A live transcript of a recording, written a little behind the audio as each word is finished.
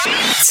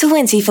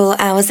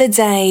24 hours a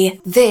day.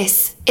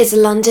 This is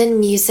London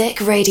Music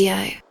Radio.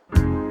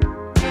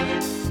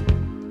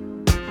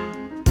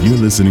 You're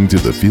listening to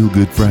the Feel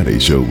Good Friday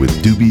Show with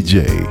Doobie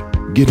J,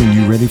 getting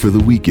you ready for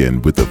the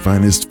weekend with the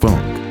finest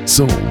funk,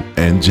 soul,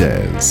 and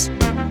jazz.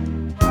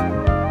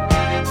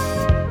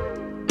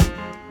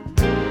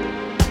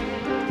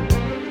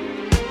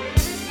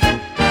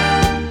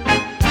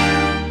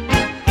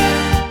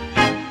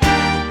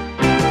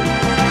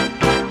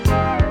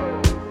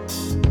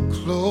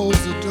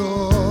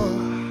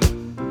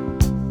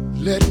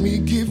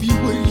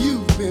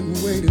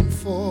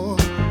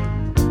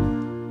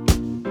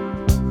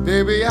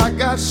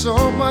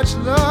 So much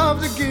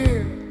love to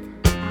give,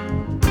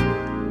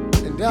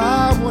 and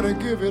I want to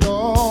give it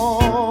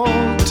all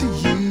to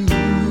you.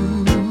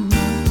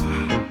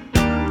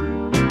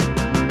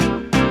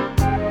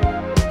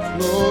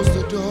 Close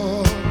the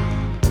door,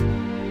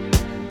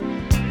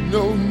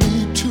 no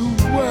need to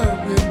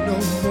worry no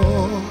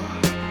more.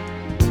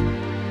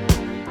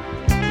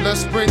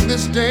 Let's bring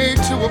this day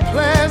to a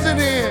pleasant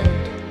end.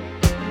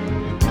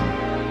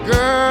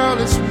 Girl,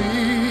 it's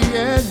me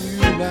and you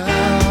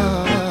now.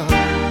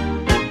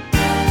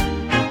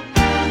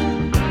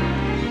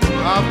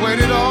 I've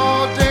waited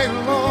all day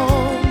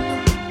long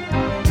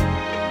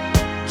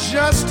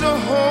just to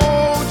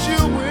hold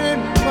you in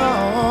my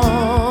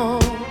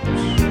arms,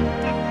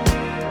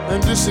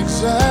 and just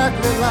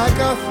exactly like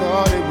I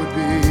thought it would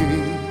be.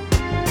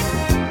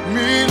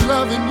 Me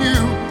loving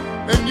you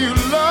and you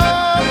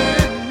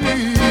loving me.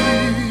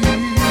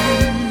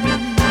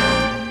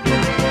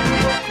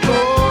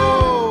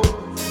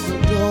 Close the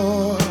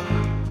door,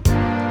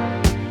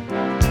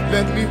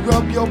 let me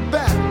rub your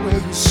back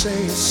where you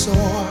say it's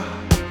sore.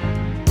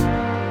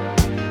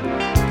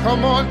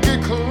 Come on,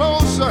 get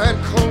closer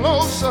and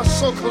closer,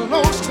 so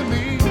close to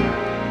me.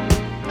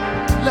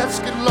 Let's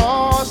get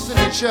lost in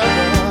each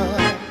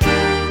other.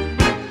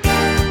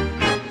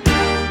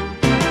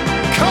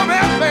 Come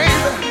here,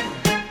 baby.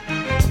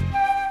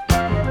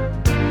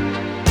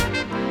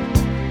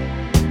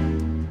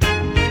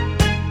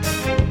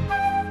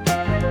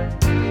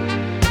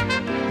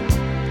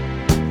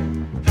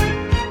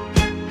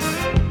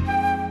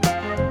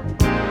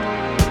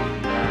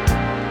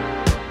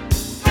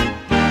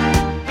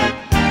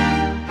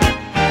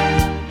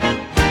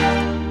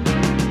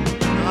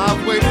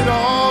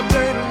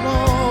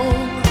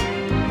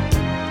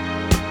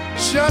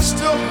 Just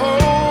to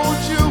hold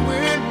you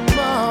in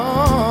my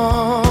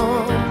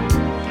arms,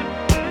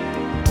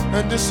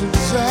 and this is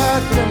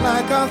exactly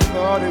like I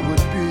thought it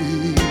would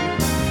be.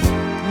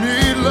 Me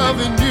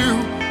loving you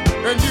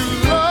and you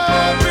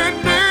loving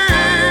me.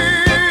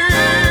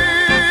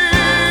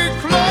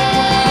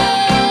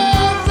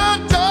 Close the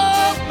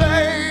door,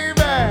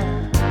 baby,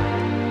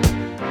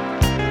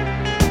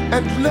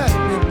 and let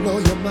me blow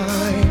your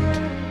mind.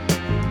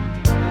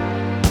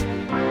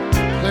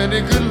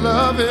 Plenty good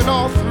loving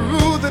all through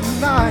the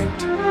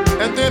night,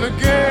 and then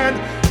again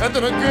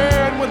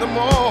when the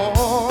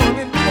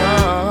morning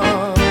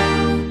comes.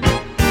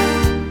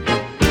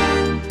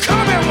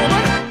 Come here,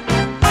 woman.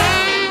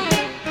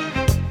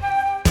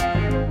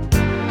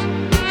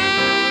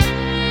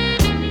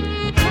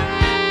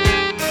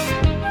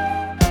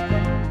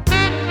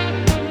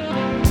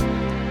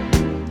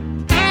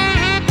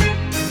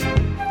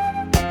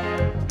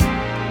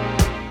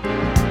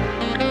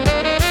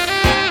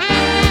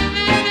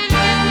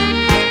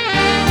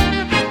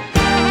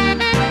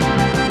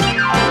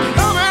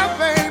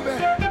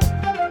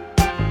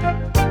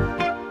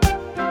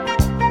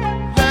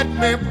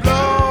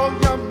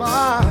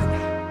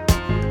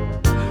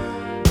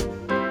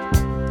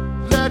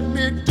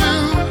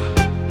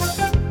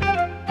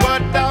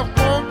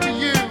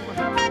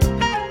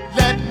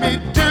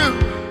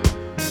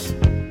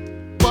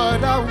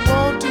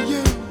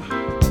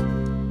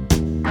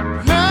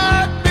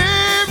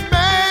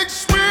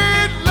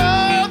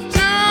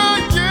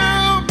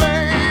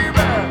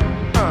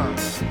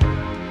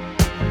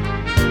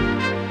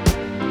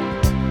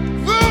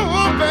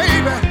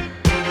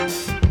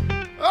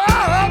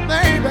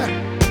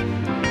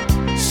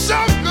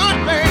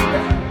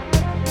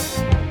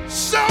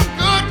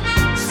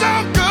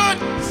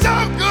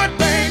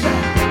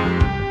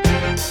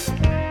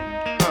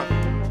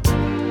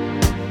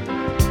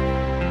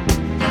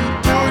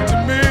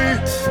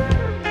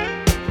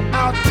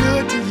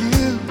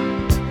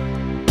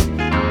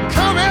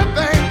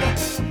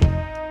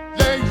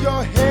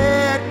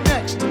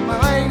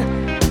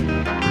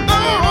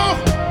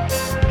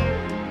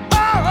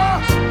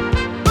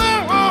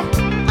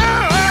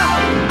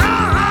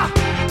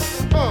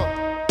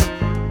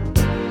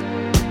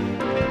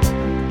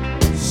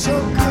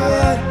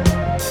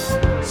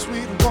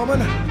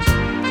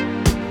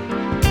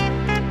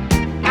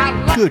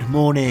 Good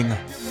morning,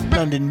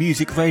 London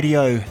Music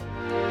Radio,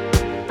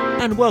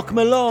 and welcome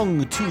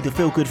along to the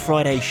Feel Good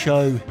Friday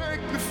show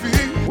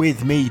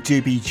with me,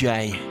 Doobie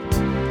J.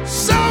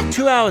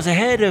 2 hours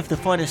ahead of the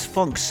finest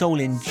funk,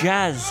 soul and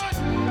jazz,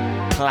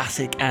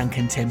 classic and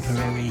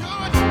contemporary.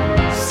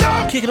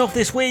 Kicking off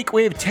this week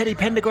with Teddy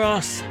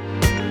Pendergrass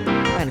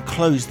and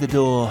Close the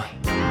Door.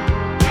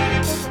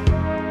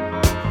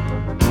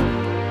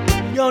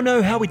 all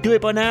know how we do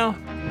it by now.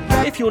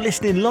 If you're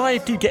listening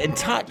live, do get in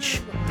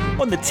touch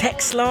on the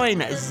text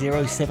line at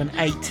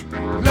 078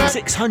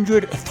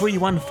 600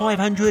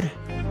 31500,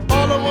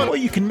 or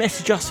you can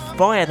message us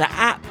via the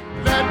app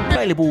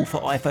available for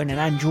iPhone and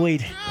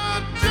Android,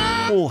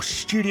 or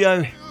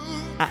studio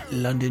at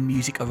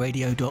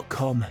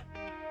londonmusicradio.com.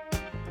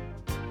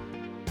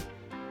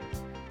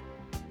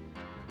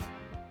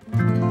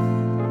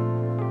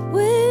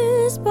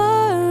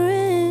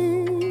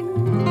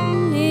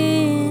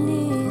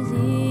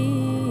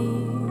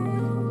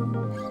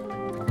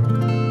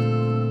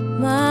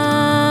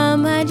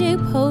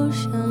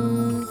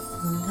 Potion of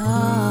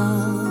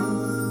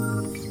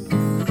love,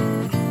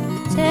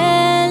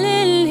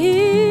 telling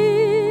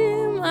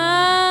him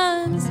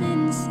I'm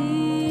sincere,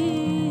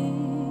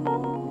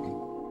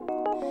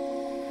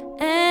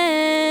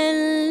 and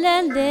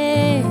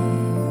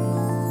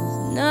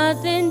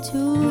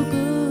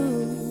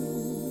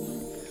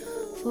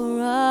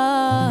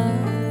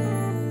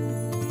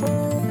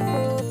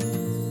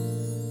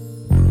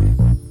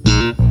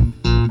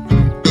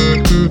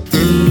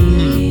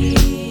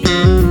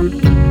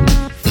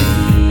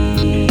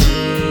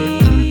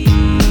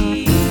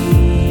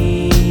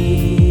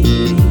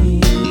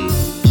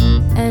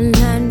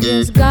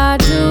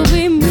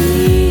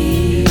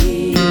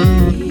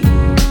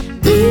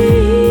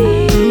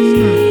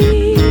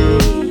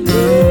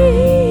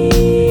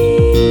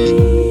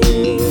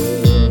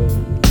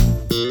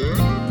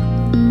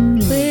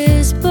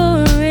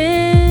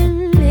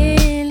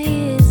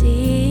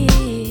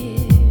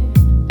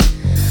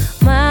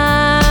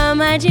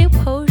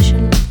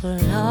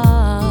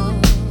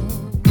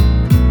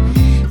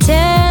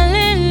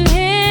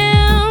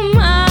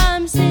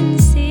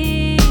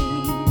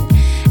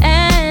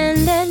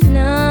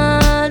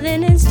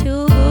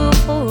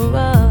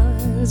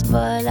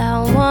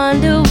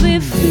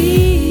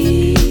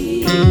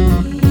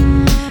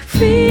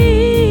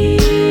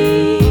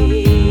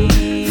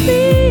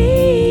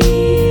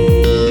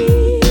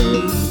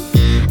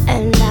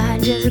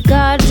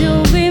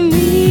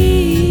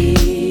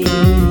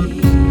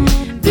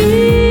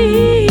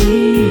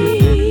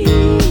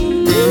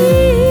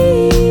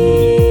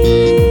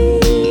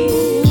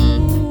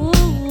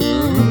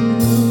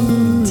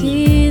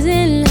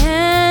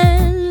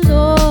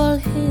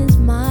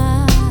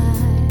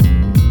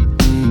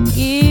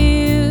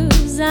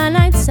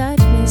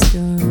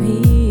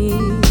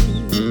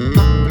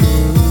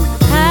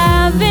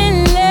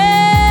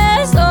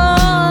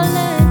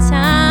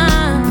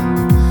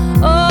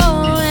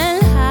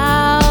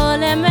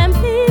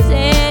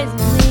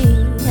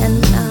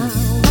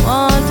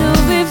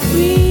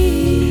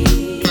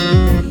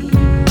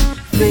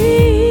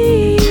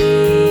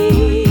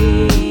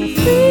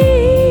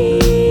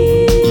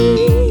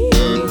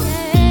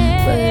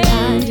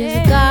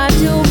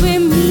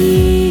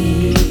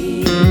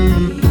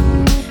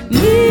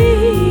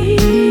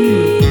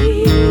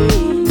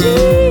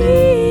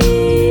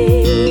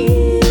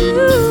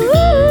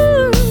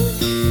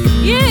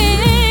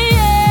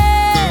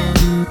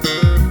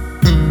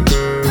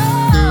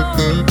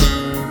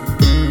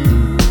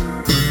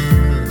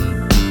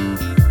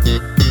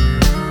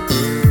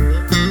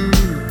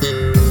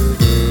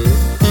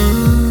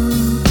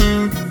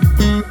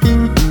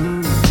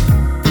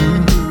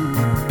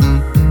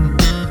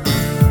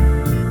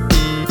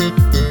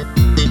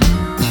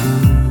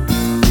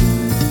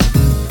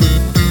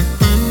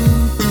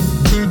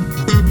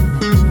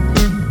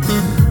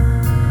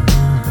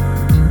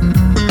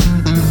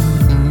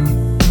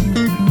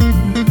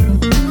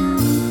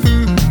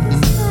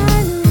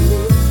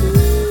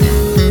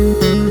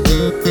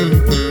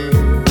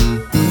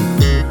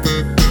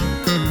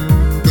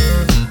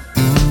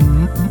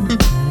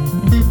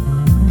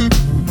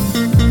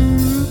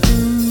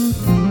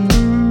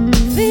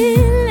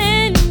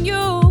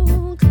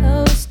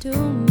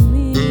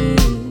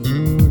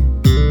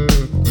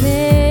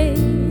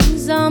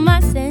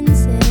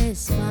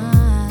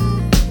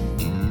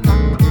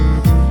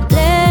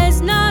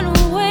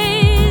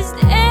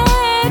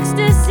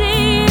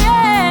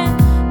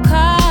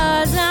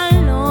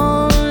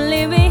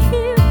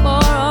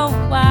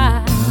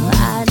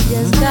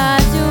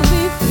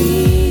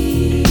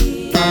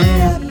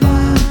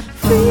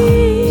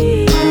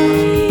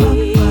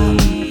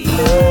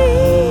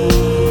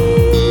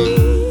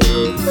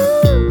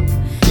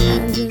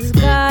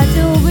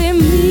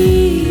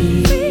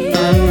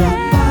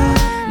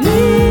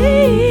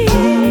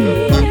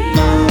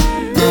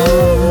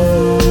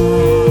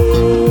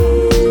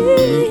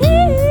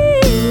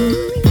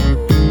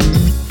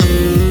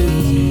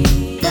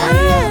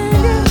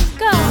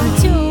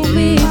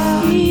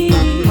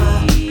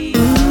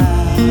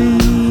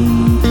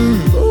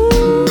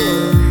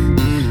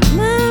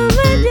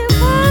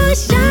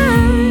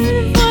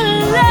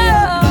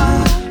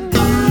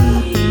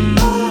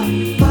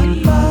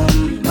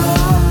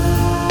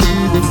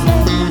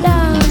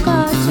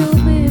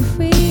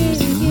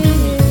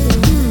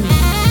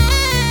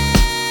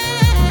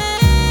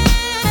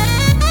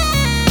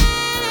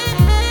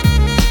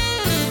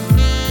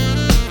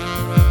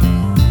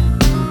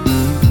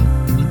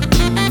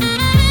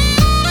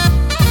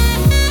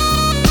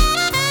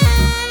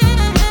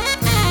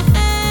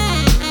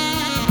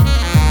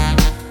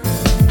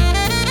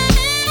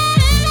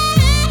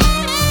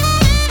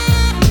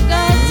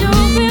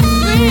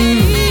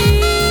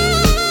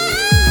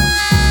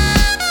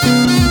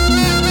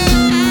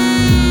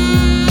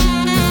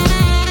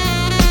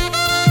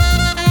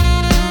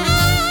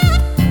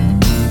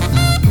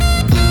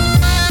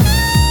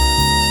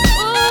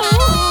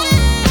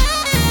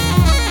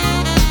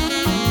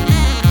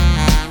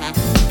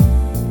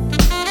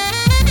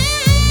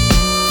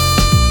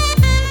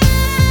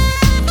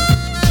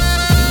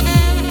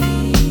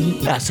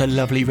That's a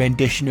lovely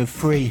rendition of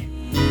Free.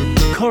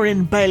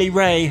 Corinne Bailey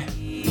Ray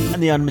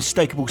and the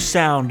unmistakable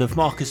sound of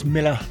Marcus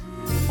Miller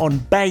on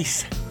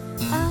bass.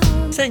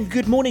 Saying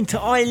good morning to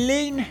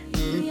Eileen.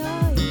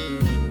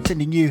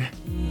 Sending you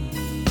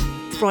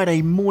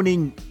Friday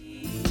morning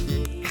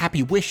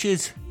happy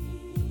wishes.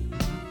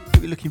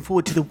 We're looking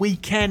forward to the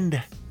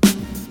weekend.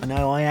 I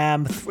know I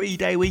am.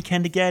 3-day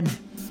weekend again.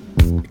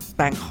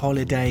 Bank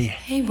holiday.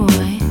 Hey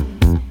boy,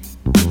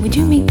 would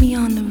you meet me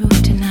on the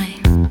roof tonight?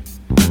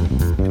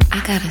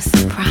 I got a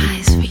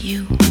surprise for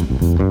you.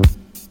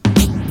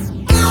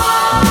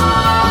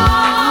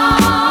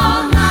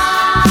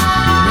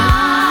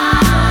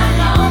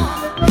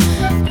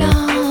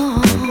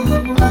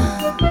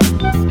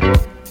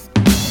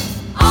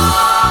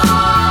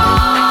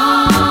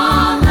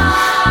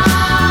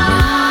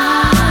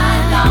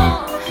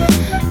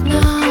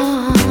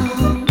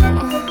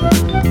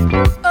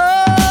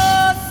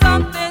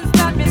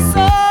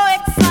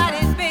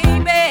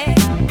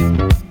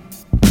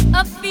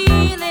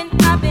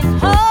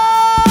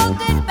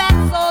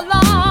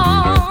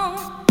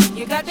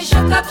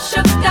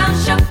 Shook down,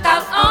 shook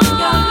out on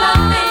your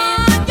loving,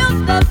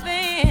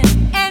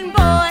 and boy,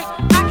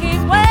 I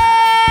can't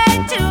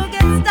wait to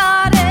get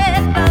started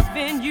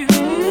loving you.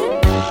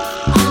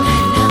 All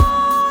night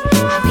long,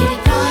 I'm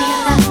waiting for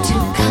your love to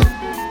come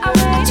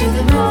to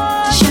the room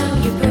to show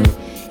you proof.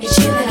 It's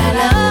you that I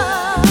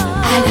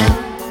love.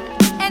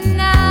 And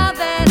now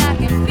that I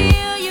can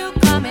feel you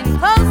coming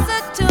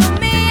closer to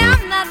me,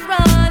 I'm not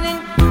running.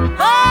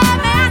 Oh,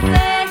 may I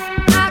say,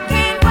 I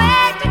can't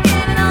wait to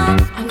get it on.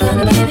 I'm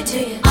gonna give it to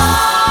you.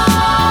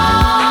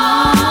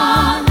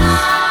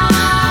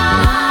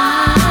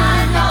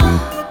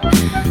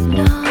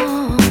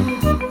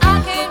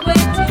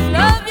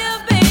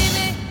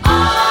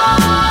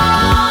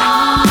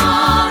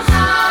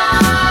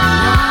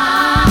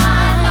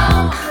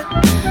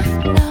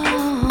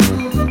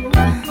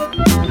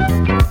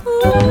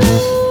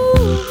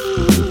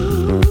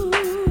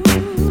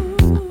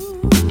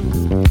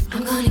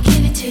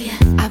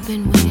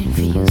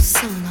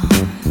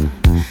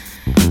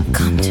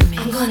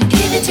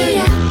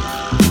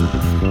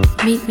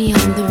 Meet me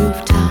on the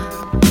rooftop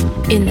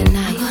in the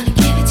night. I'm gonna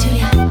give it to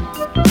you.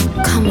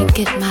 Come and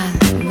get my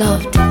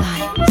love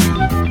delight.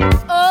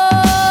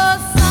 Oh,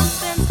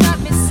 something's got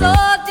me so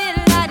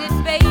delighted,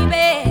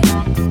 baby.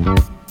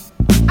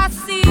 I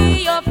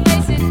see your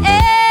face in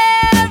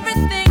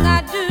everything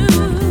I do.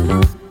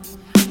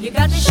 You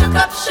got me shook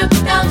up, shook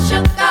down,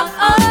 shook out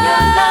on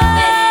your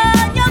loving.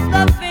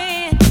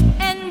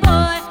 And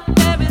boy,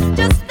 there is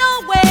just no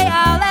way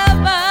I'll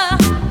ever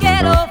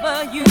get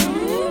over you.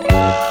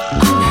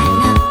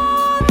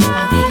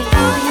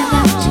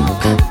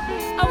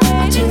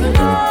 To the room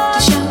to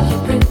show you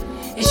proof.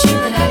 It's you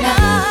that I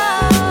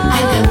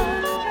love.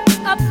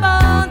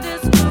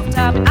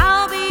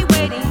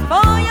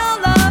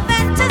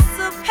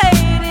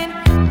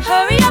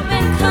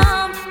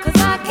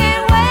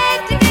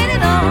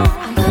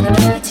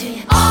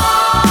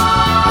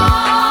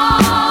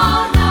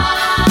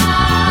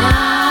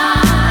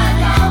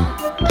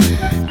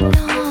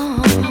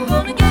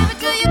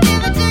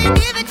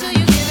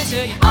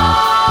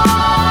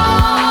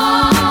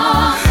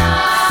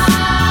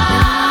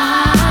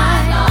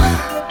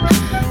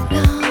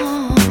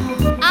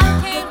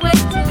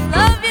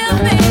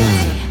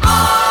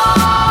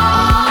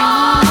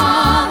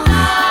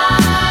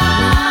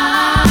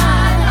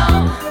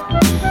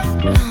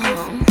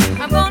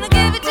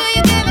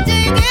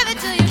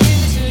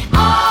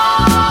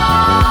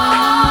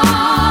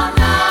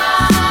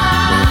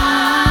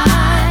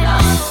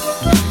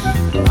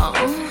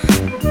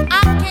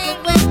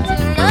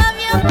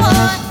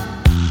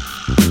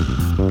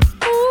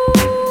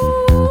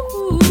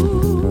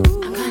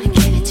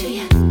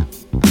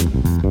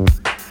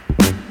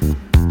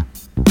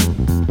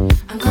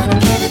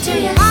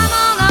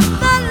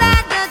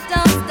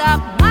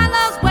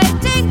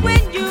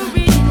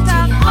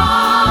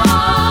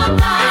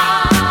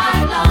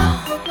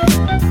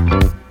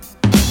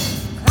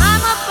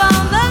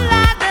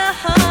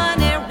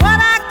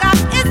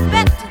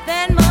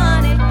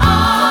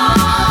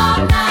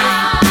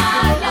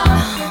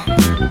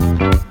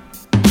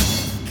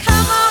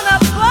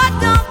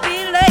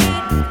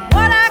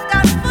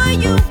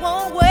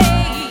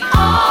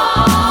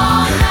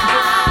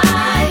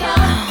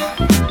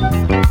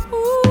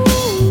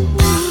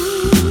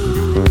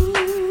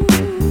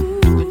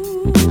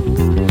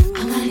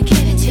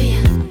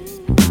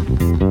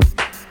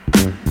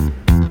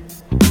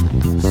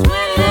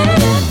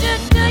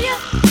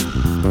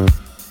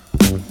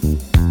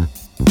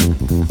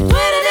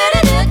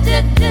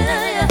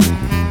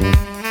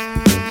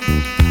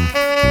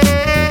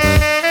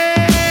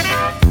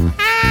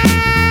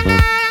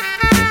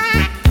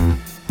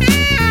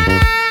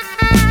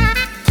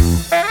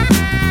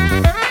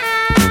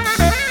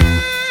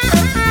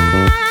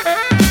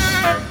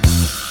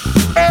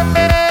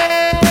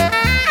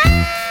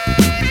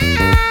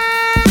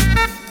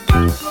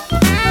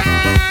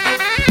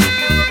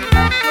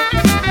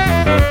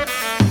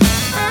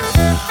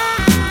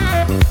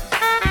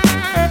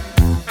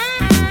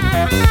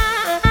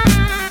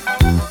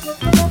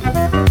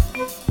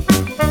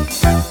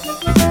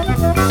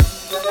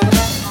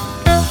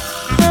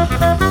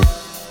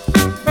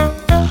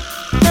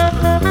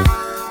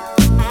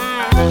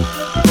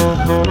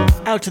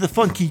 to the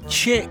Funky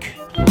Chick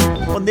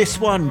on this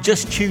one,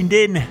 just tuned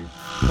in.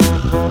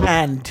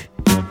 And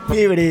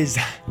here it is,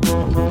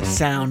 the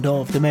sound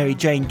of the Mary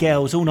Jane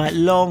Girls all night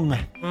long.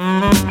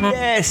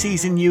 Yeah,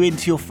 season you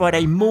into your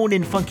Friday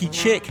morning, Funky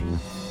Chick.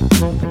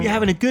 Hope you're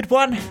having a good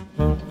one.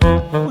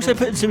 Also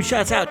putting some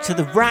shouts out to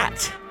the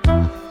Rat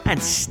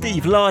and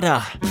Steve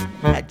Larder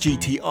at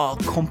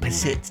GTR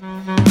Composite.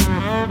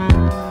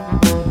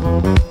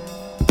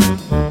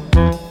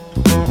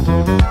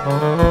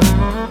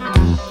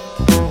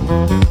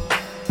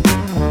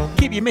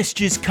 Keep your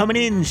messages coming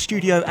in,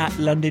 studio at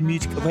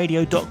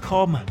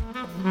londonmusicradio.com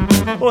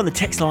or on the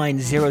text line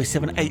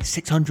 078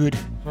 600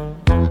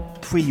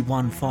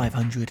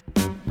 31500.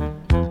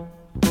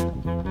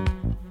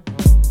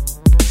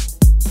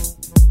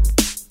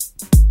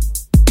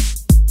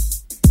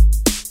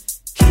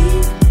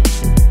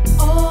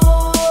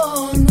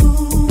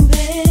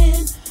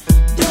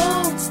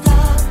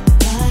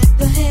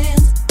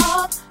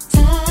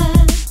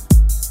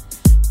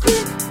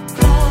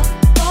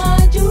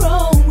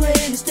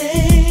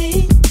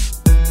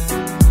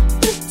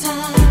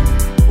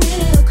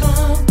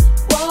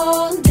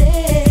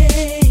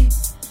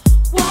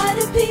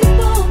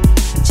 People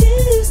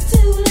choose to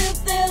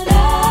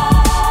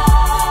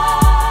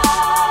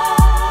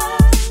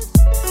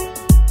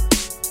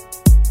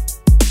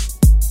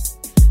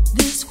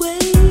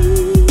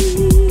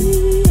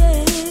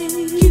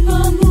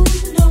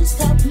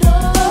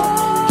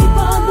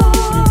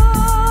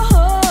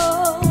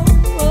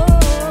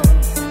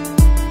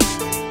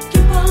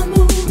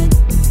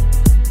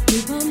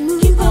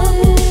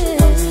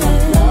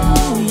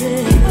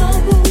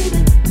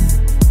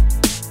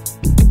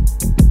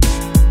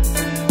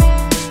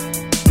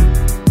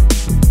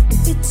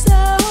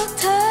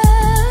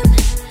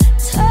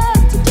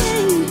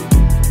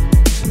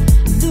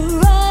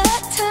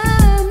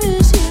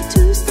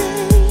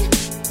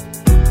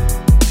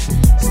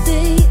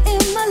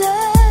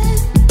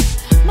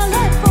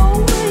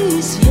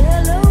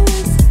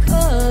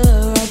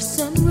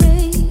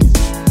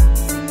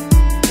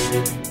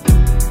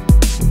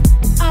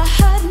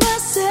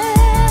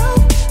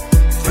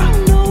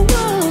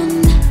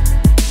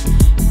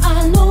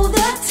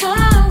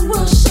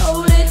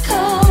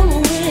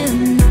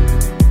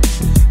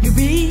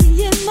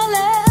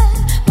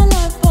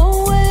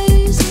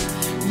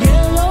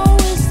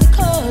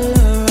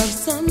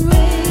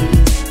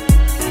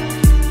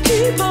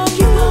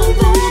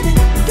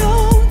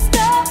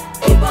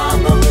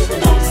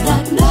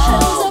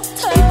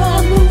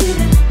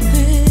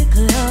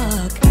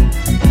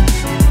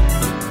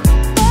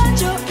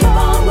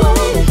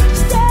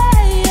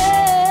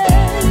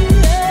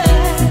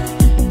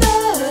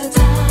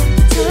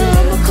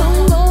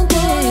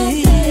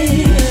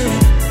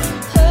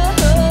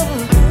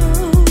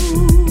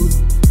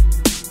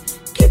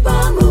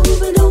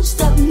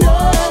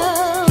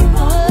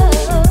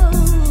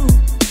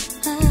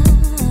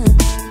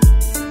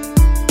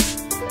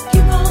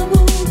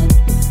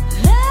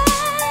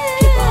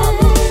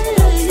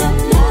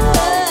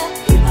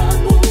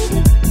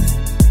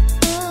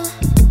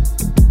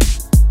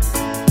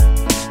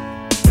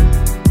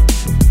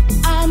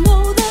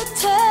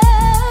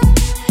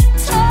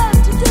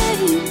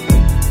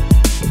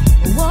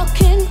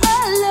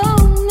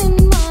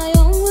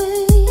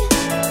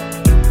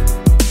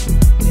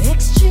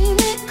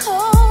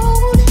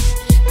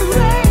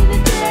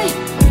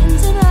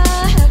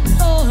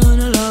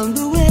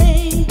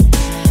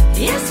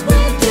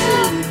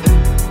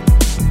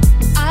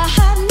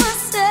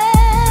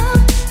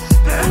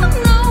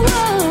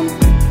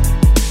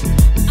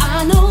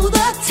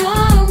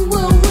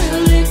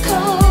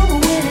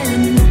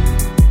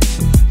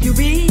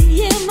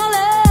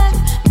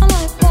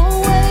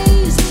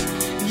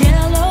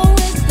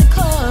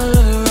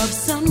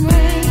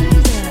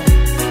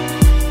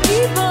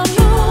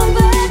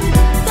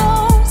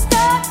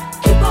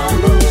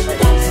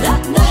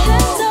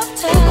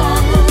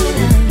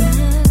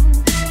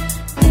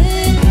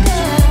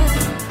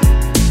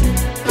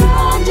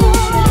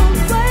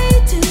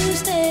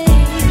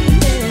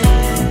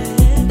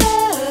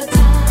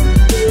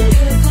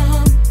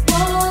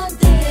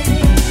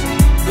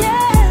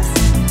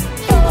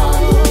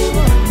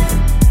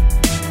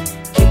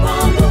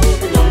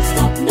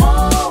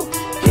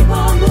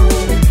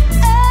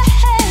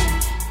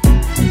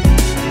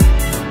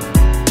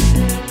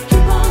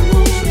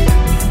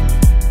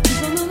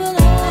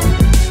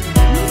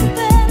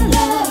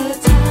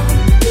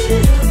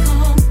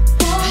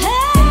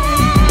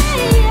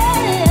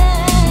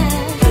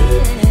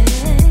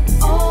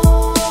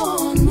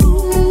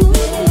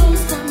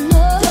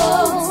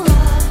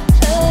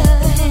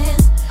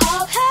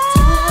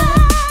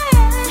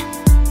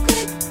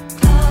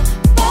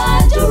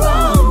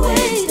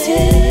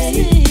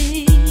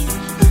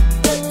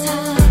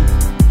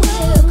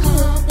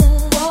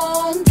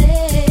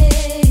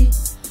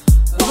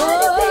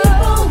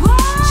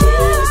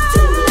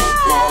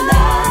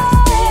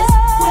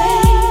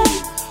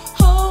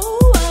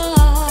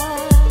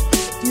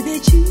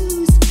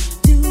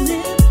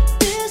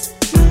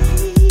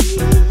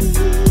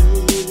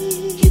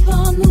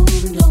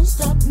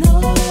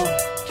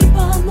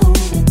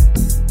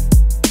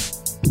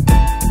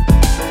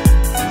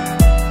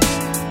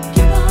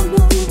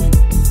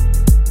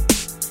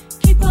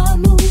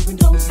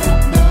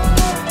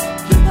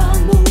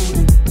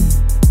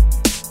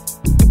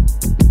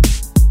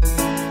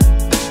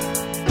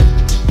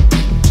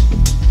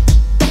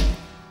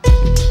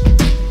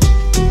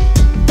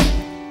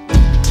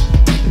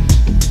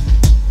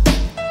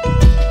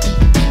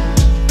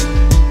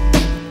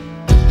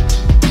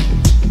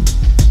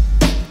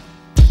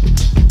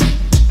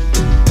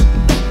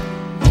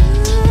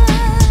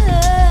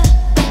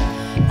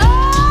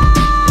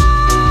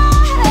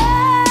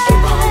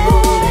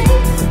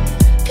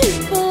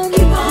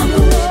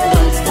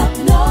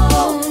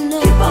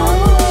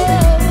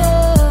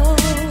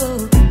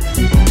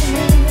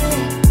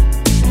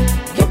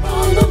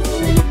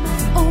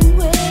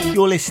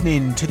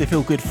listening to the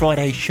Feel Good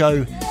Friday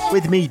show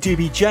with me,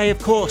 Doobie J,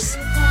 of course.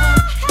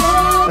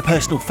 A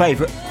personal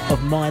favourite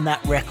of mine,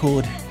 that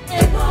record.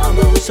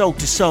 Soul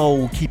to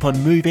Soul, Keep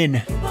On Moving.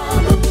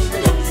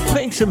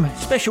 Putting some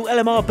special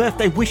LMR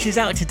birthday wishes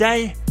out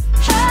today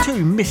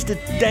to Mr.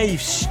 Dave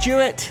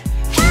Stewart.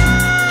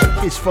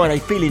 His Friday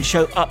Feeling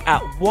show up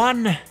at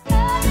 1. Hope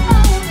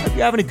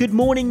you're having a good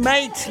morning,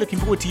 mate. Looking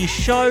forward to your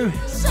show.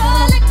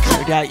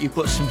 No doubt you've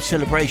got some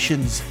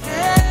celebrations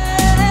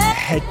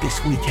ahead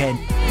this weekend.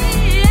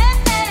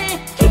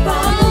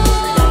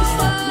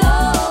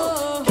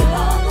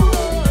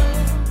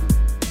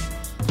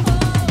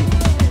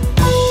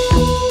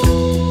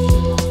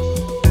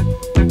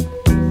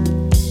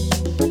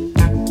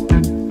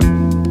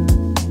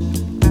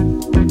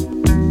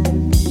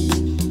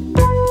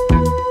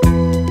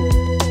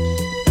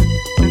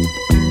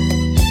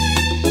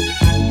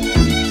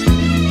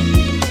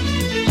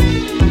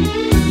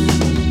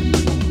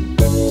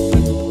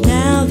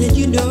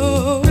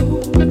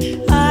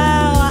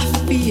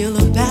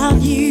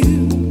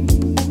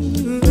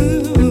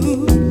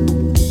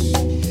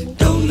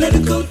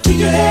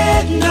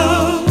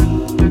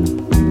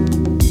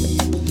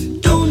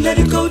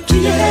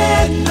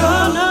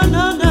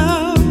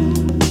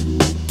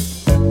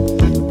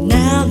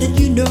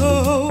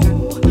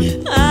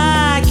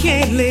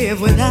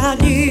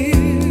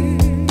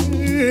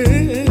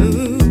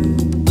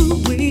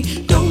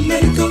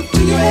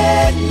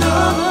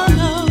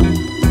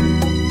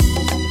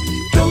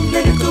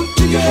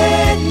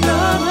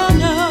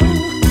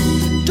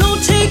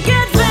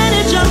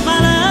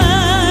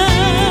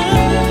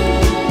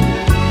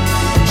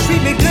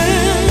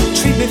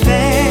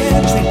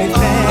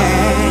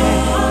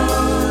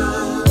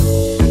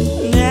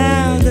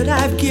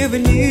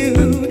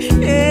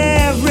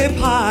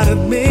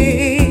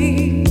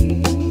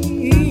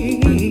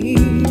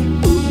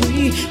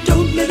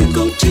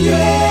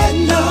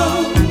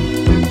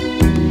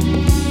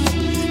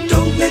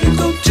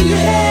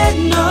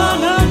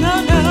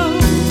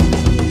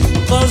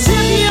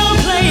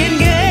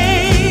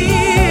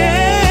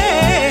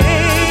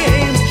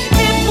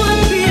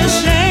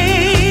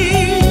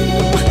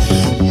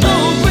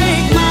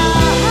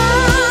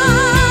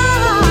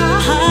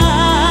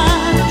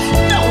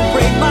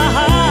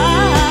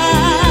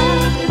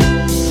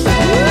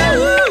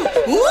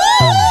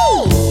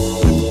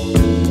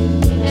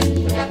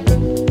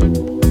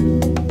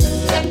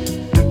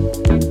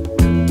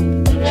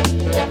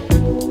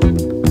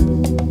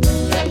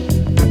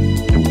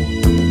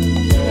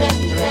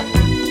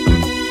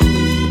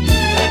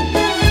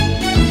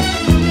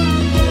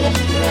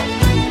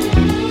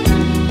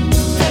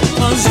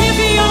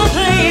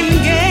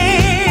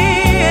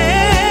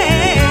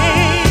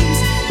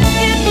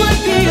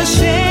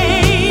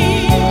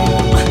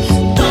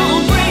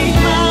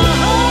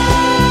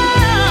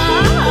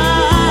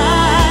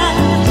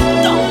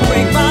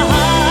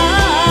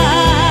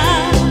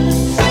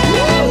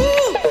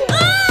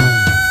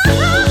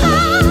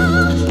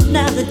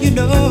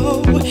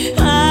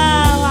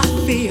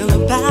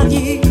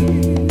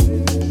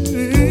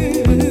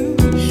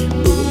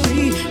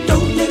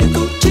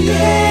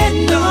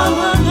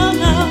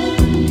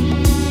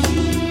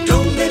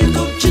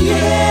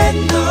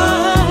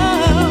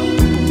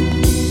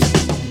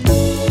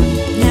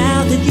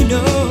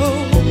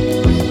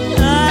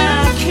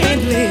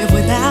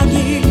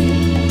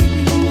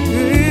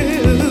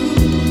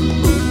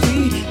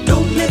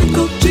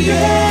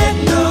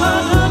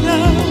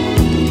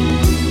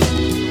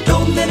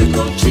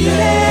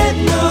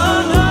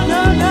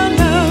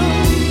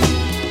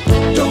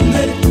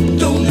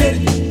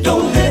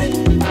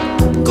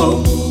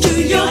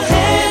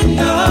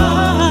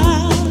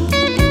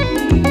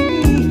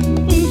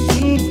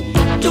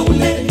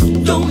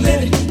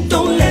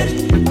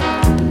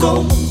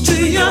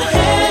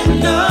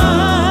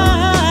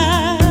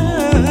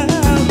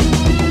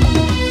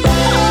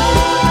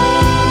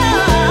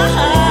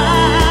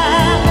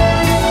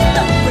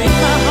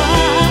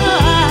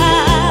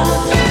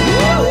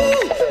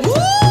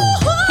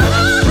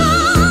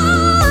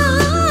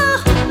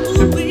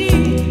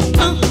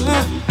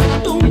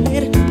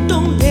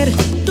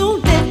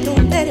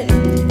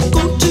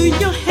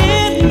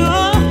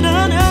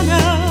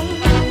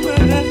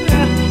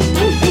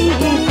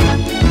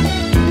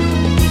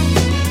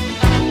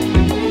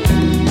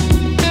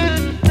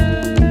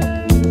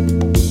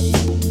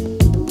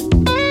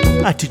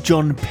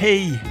 John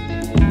P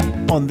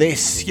on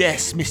this,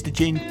 yes, Miss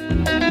Gene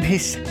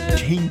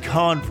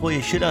Khan for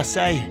you, should I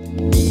say.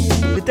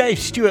 The Dave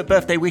Stewart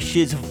birthday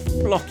wishes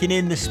flocking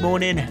in this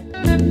morning.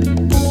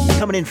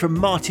 Coming in from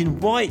Martin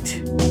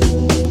White,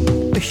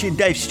 wishing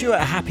Dave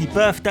Stewart a happy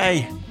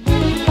birthday.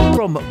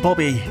 From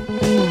Bobby,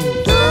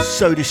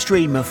 Soda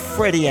Stream of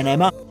Freddie and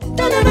Emma.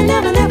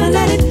 Never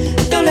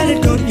let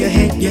it go to your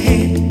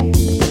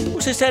head.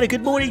 Also saying a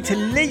good morning to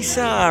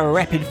Lisa,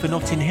 repping for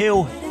Notting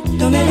Hill.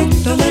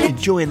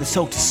 Enjoying the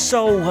Soul to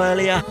Soul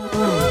earlier.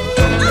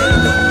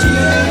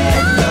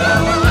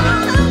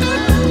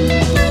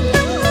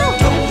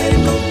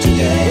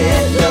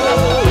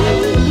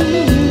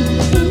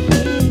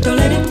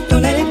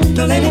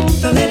 Don't let it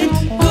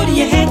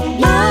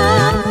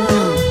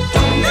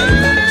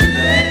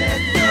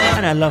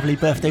lovely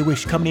birthday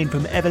wish coming in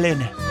from Evelyn.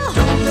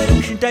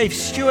 Wishing Dave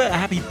Stewart a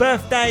happy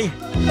birthday.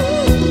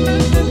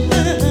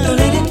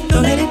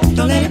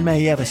 And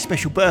may he have a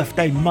special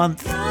birthday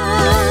month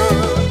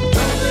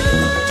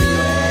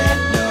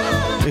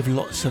with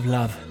lots of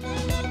love.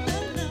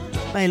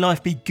 May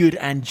life be good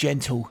and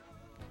gentle.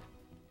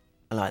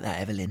 I like that,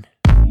 Evelyn.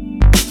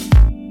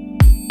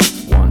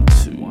 1,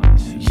 2,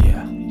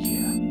 yeah.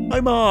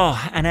 Omar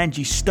and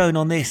Angie Stone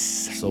on this.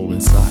 Soul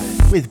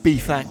Inside. With Be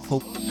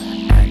Thankful.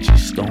 Angie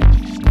Stone.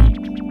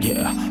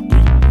 Yeah.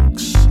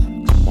 Remix.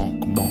 Come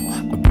on.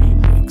 A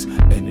remix.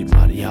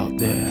 Anybody out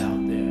there?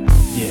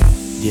 Yeah.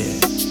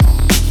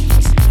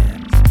 Once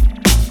again.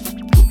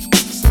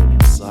 Soul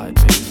Inside,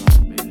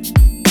 baby.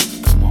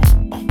 Come on.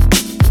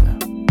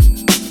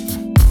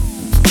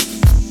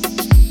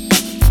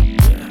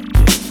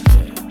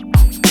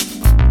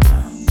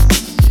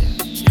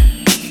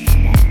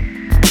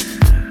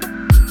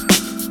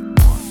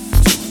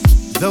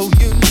 Though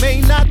you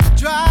may not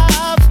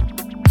drive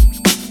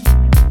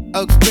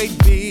a great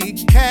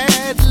big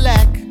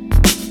Cadillac,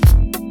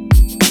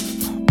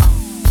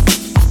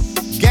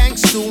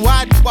 gangster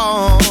white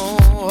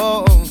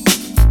walls,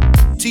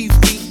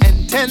 TV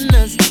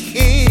antennas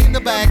in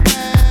the back.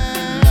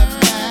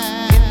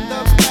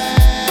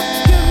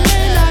 You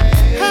may not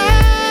have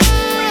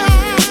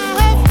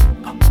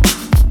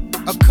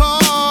a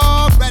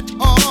car at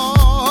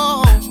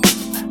all,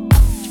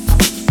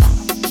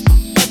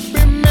 but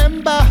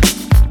remember,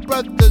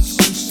 brothers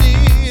and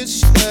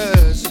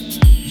sisters,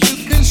 you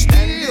can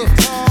still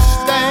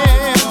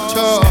stand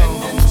tall.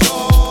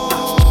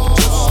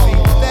 Just be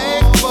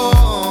thankful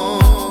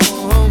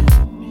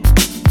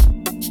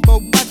for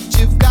what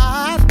you've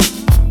got.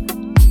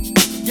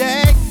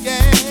 Yeah.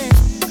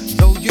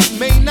 Though you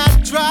may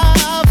not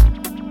drive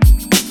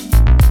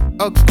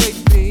a great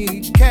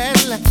big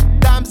Cadillac,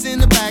 diamonds in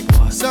the back,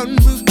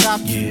 sunroof top,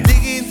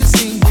 digging the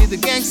scene with a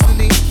gangster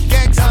lean.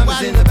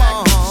 Diamonds in the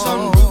back,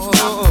 sunroof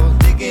top,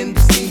 digging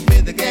the scene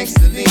with a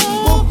gangster lean.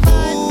 Alright.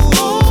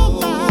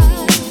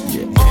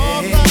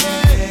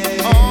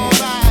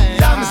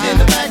 Diamonds in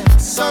the back,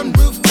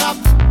 sunroof top,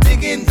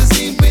 digging the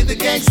scene with a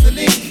gangster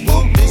lean.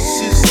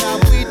 This is how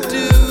we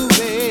do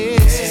it.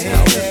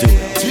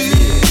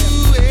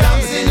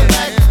 Diamonds in the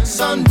back,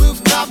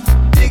 sunroof top,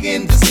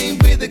 digging the scene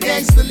with a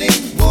gangster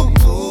lean. Alright.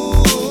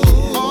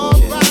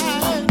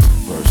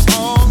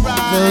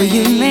 Though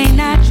you may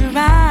not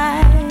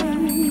drive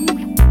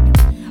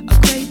a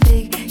great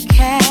big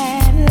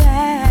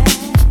Cadillac,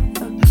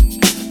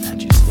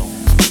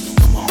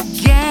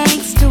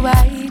 gangsta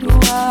white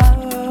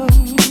wall,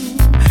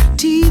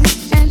 TV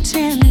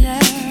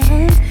antennas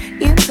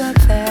in the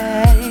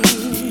back.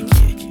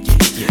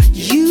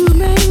 You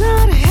may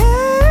not have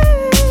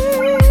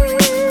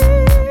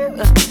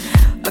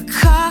a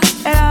car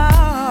at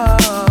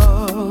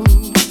all,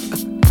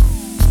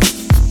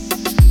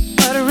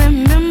 but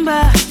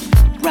remember,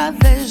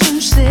 brothers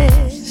and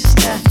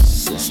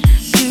sisters,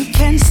 you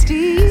can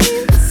still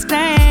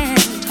stand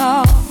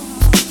tall.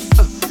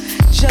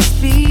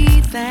 Just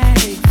be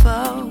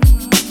thankful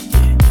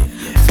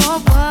for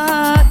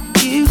what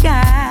you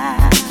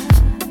got.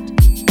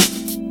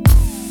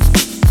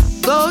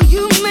 Though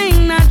you may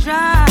not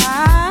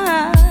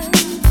drive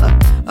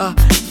a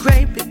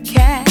great big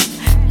cat,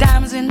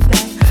 diamonds in the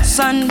back,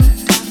 sun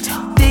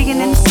digging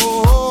in the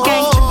sea,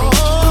 gangster lean.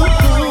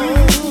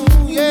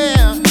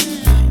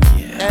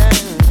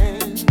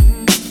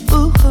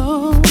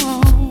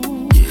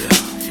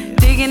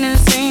 Digging in the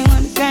scene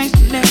with the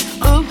gangster lean.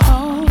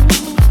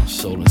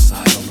 Soul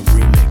Inside on the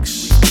remix.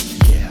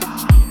 Yeah.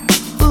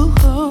 Come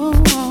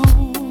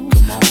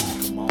on.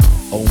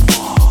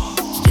 Omar.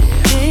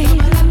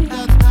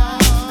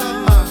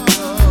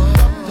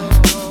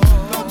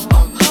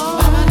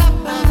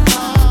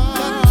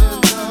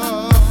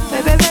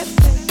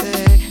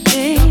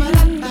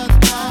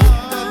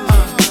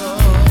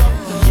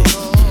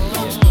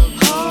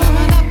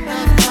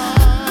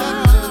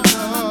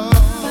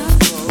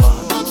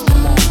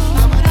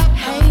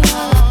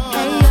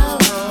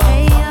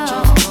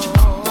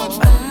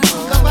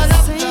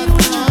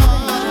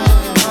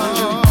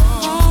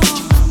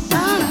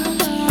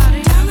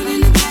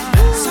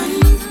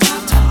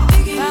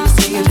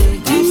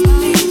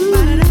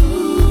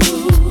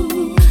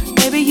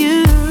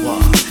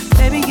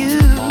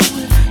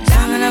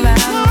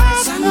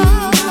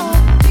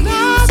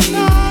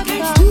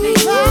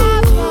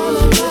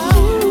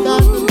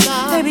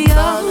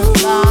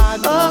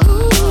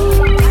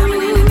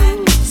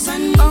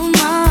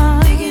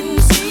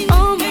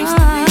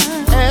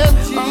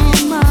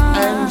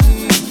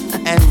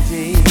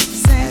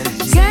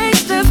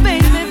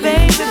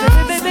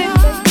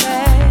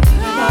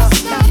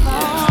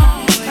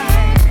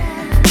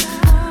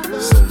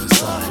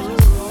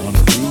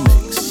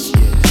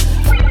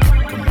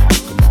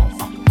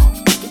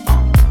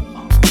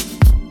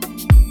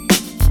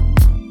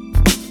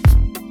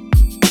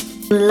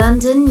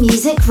 London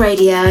Music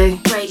Radio.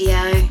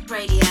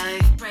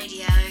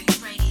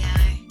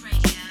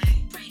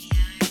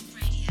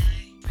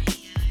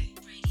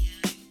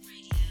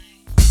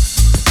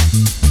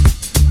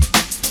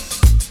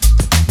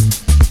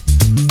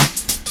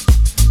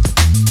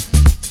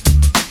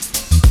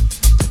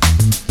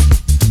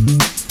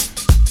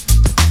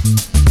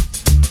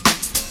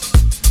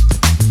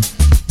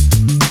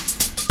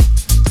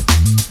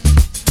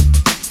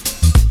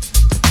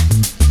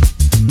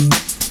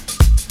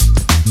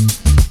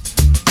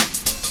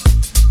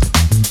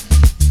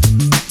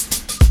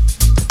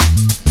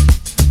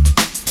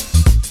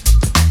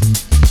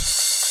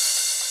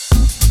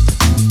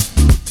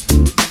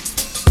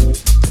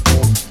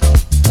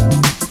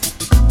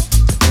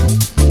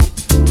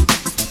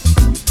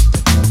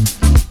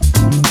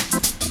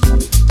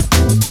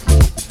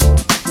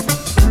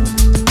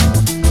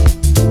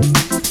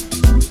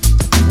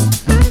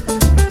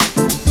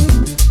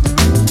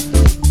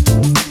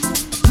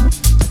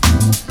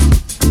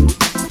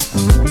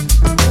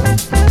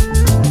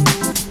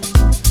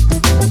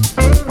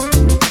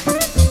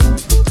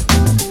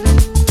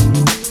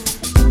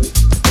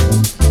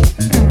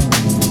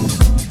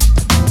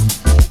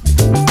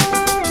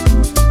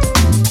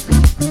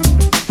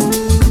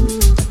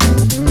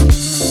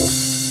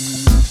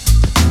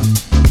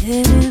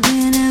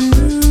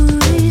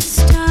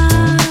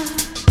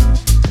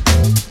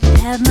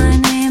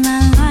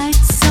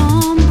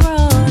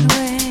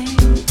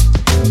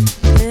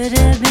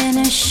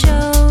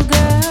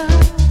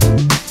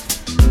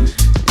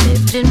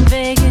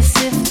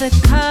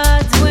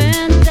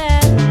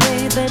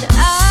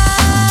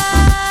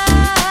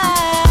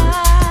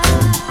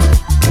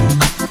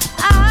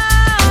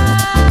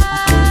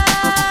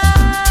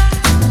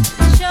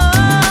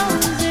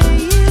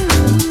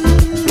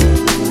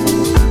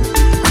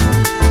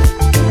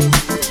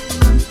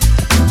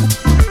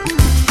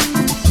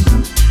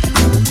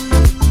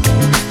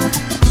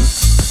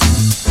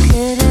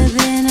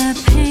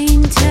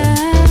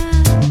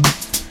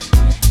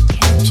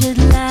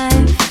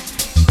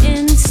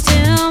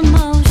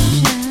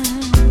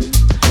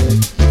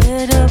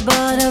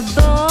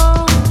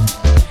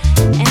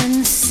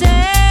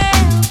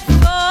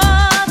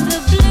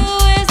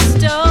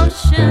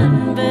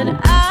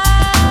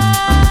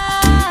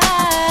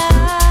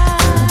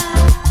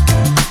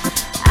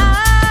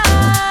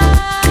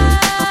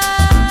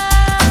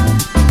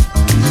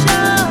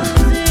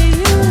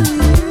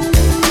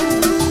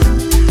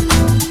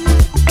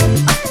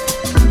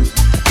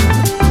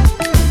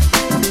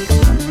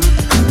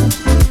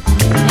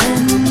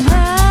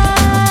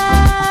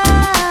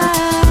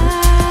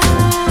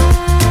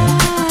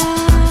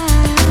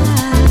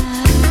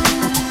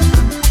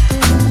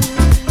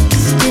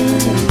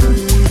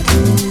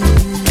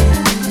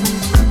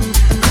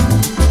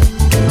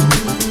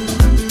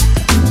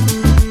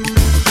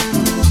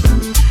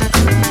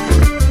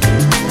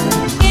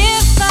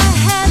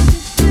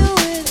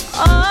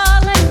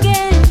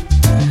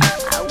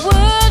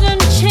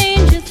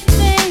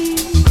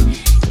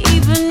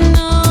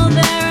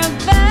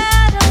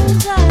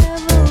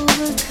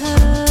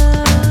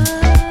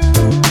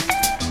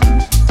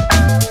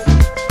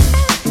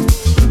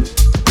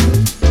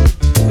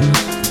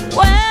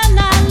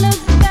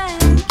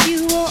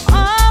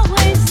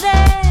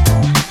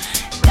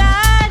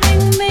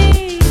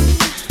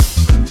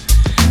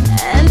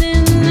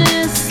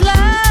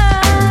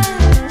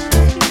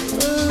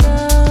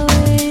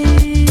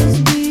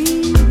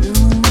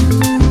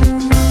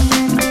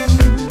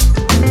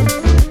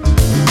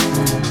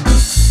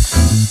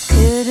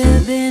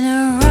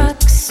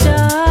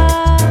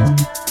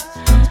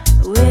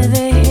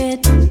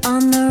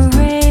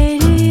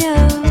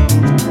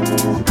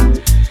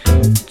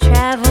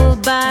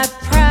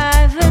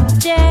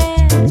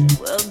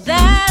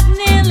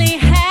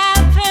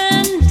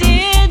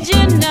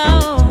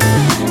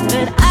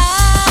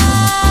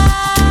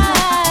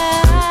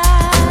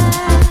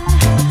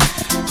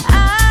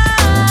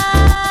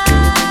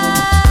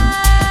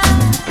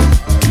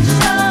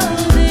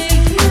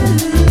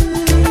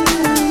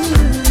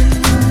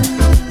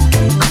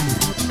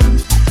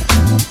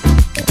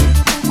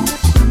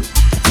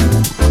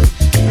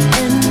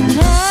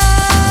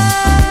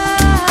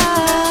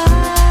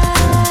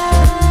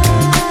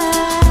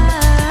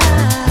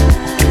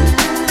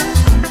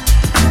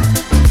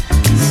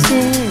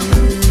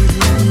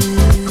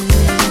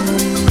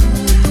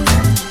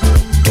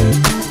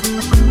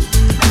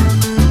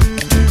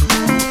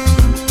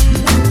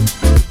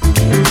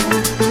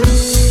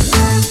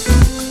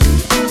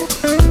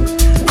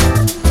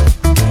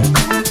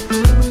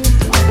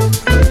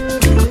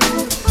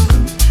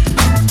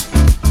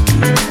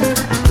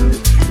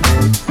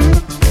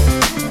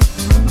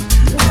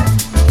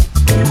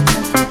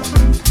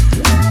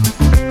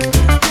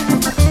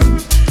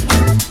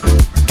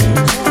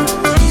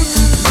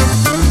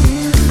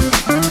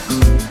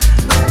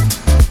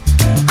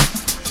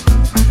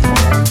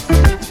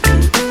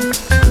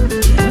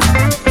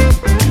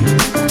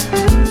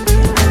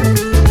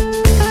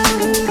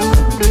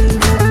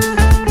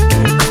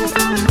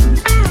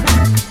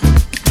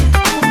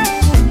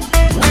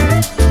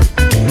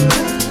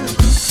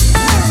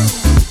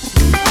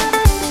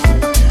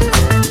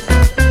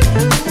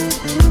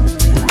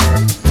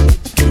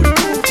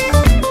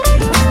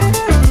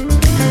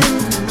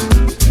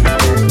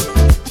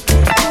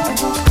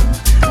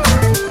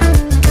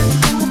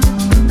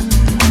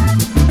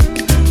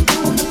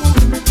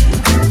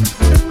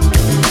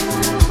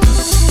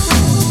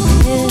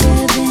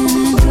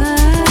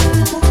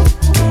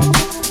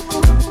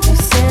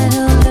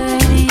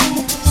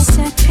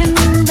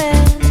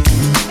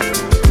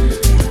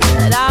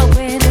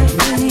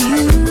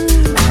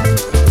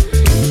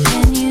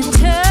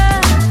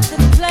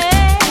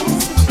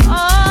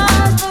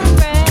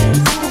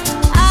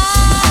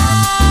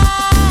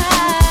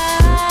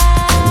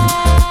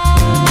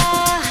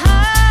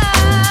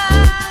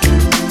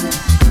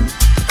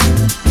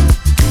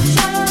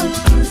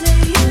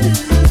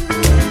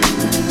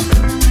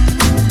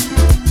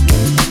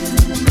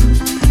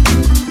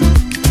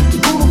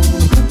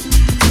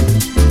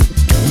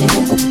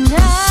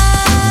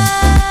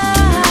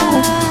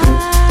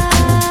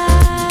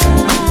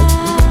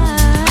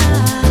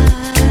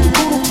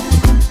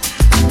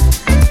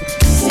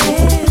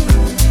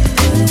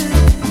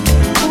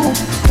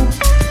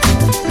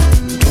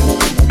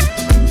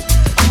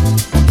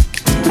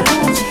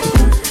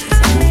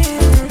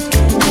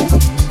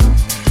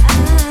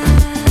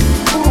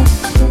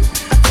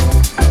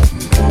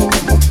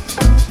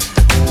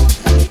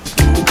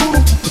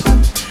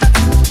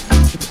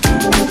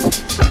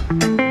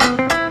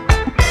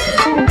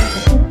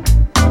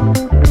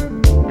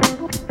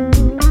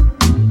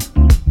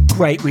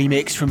 Great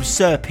remix from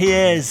Sir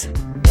Piers.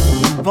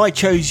 If I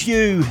Chose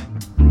You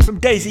from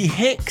Daisy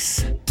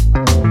Hicks,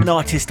 an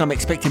artist I'm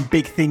expecting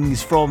big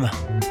things from.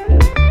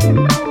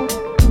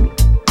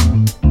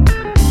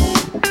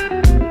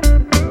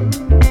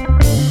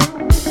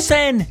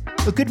 Saying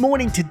a good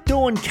morning to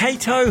Dawn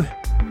Cato.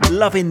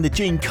 Loving the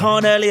Gene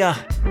Khan earlier.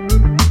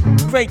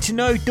 Great to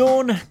know,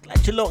 Dawn.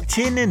 Glad you're locked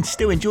in and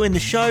still enjoying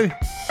the show.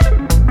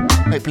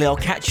 Hopefully I'll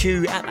catch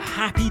you at the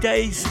Happy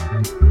Days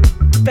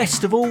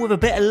Festival with a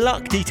bit of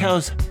luck.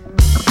 Details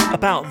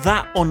about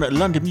that on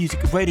London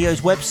Music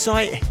Radio's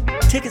website.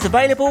 Tickets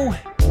available.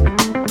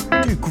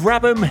 Do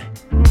grab them.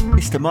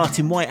 Mr.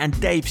 Martin White and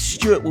Dave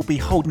Stewart will be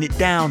holding it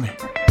down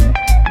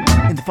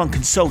in the Funk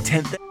and Soul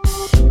tent.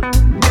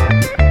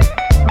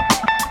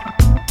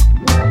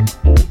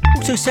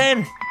 Also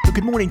saying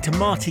good morning to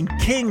Martin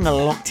King,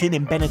 locked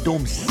in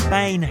Benidorm,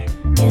 Spain.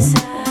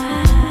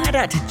 And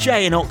out to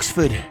Jay in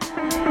Oxford.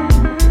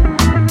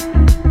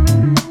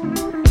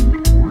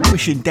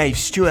 Wishing Dave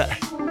Stewart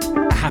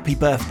a happy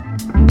birthday.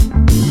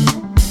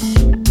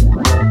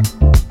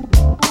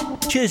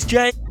 Cheers,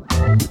 Jay.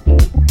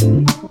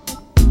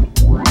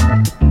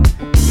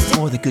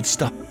 More of the good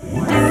stuff.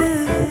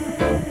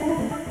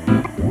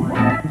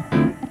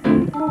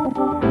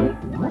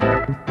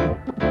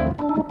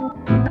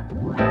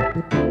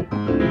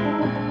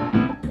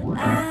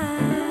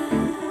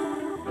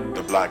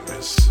 The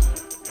blackness,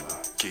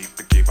 keep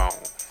on.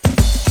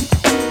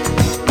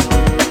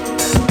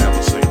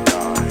 Never say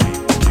die,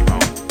 keep on.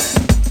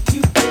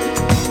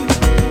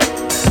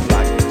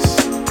 Blackness,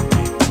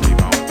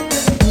 keep on.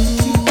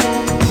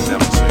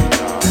 Never say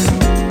die,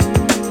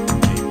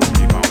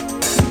 keep on.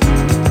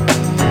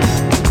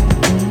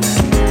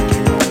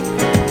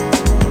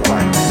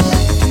 Blackness,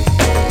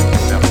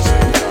 never say die, never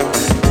say die.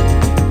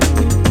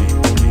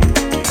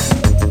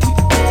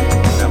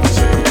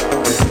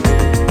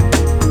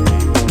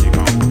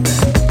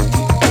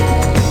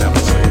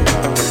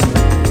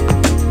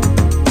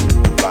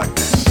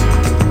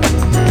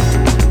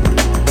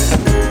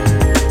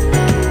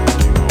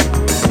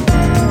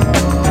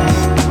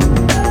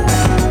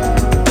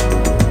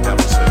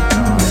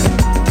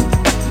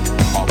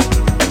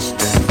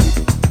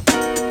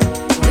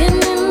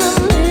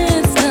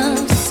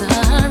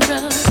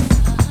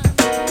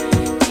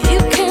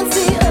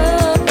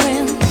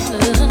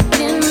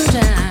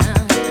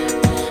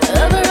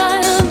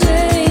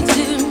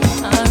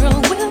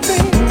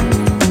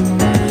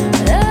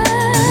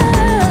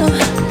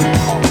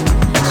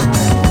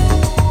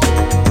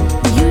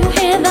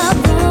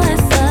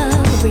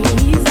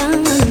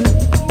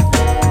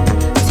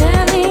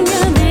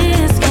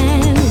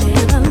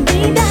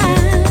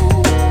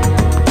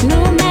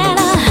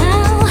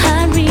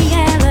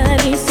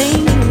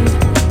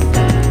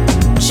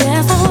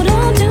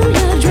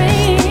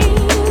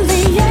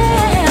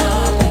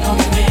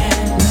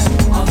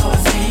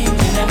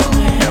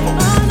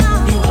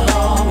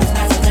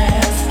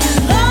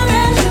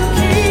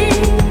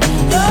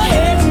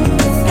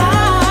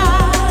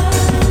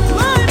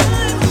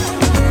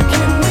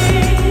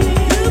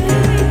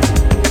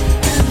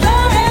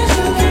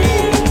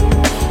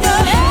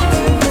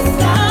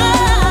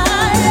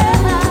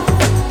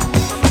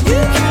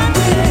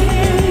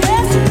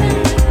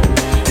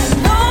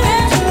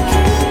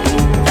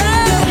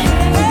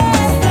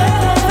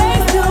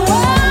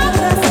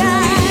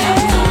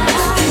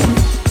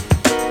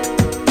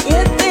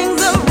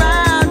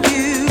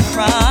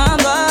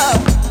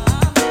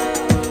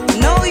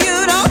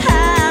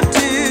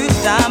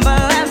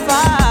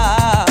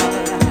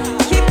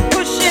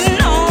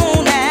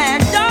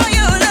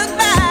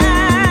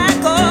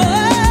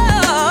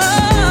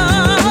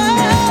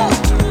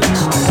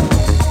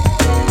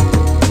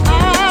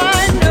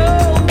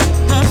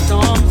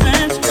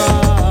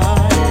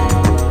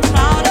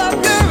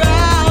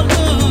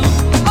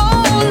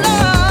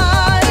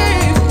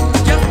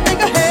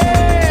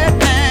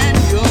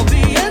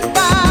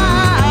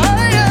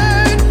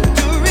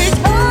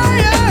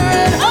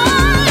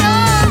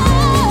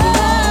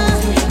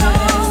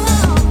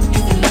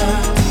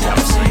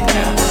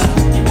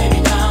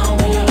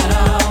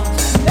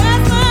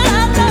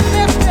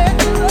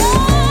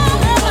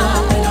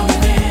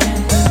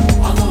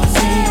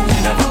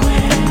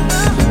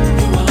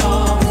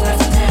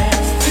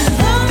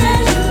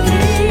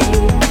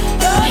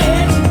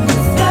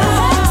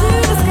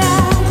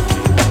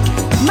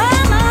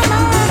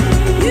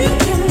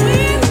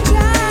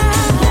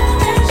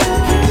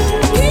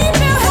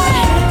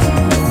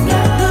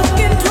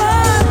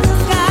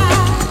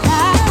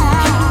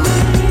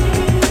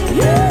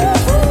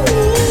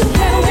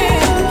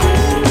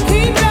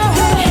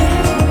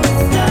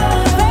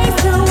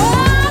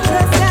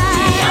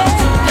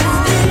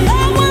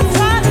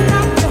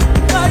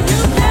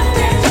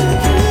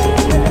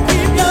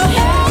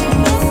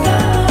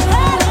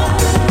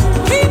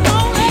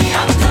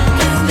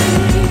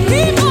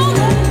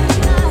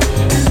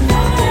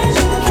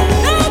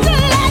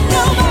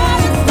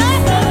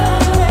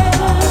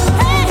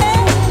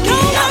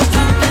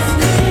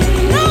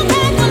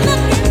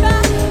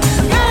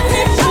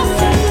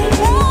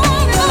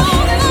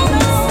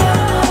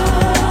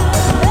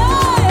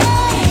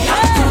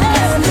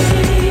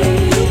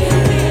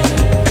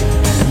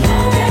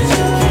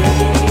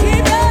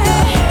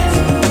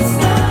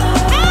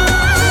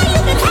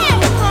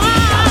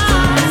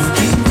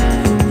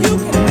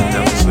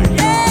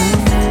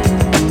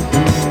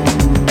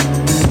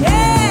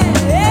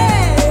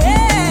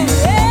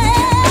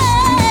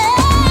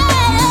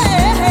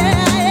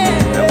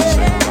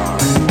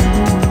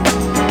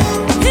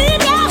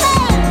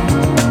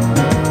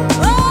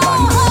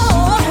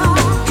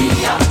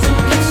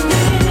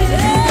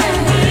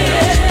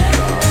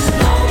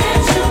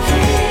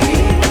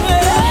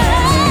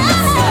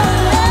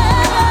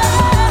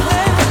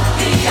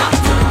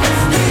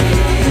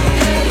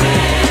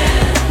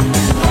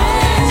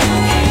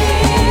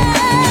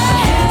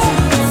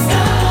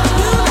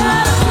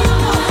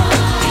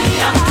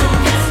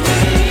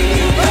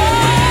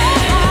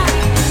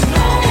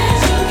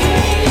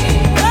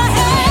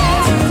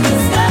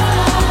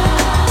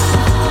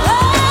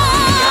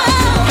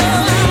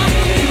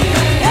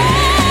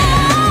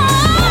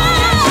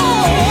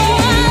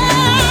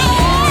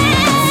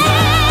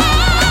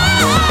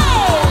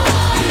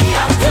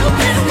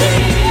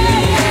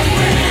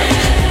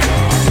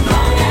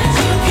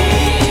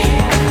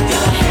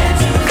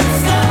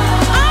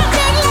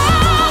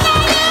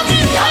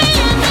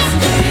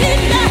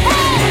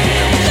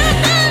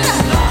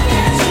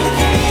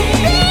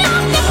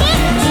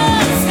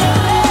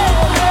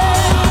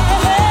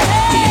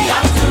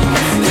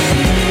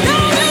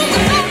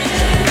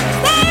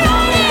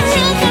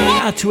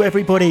 to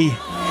everybody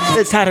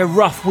that's had a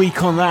rough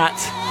week on that.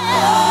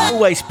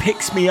 Always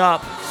picks me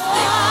up.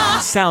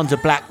 Sounds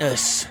of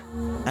Blackness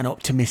and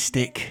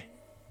Optimistic.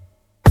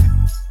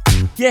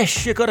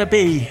 Yes, you gotta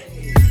be.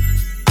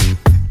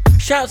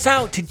 Shouts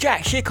out to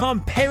Jack Shikon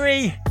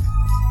Perry.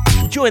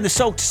 Enjoying the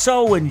Soul to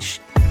Soul and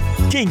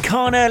Gene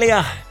Khan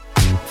earlier.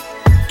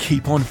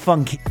 Keep on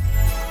funky.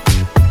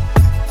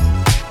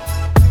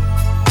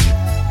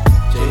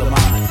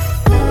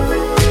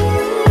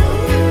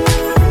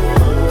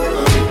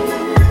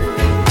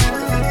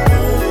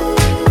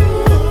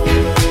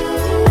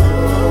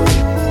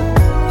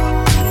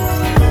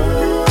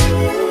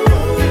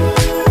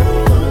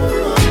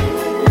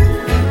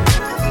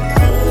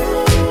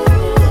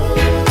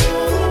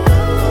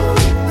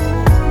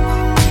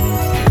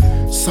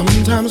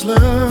 Sometimes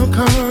love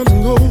comes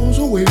and goes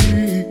away.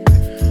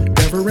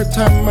 Every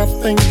time I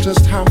think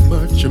just how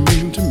much you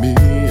mean to me.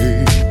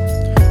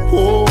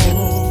 Oh,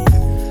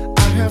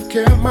 I have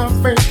kept my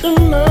faith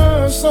in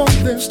love all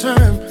this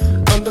time,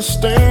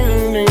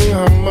 understanding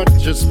how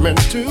much it's meant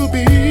to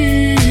be.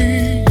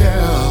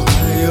 Yeah,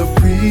 I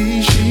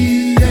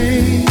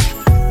appreciate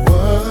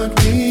what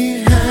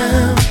we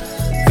have.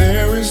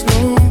 There is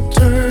no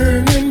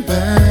turning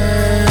back.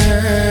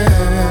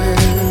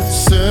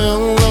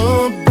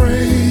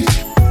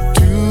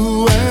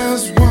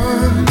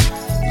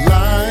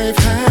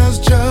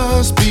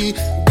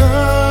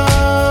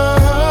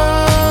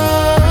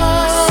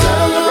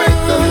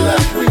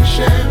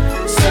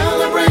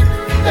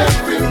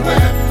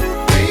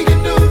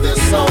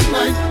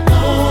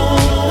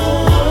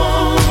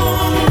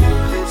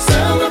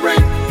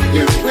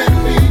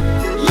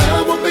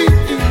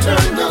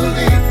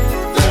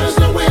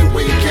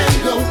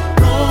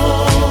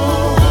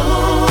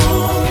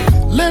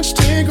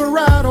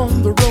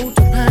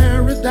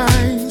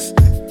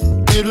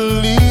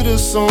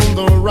 On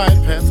the right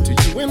path to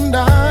you and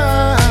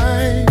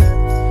I.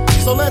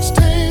 So let's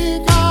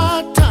take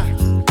our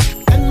time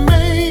and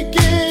make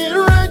it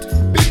right,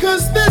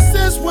 because this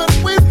is what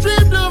we've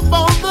dreamed of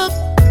all the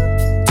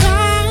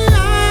time.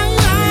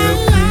 I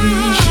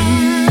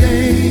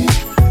appreciate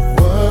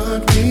what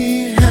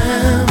we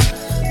have.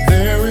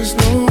 There is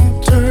no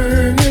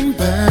turning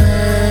back.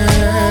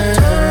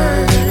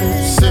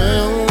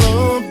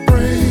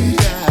 Celebrate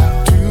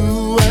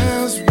two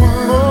as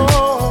one.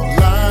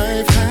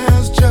 Life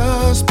has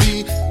just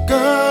begun.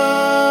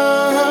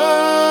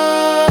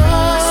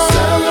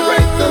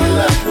 Celebrate the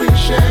love we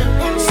share.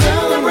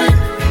 Celebrate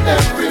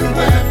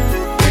everywhere.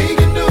 We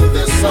can do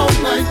this all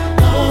night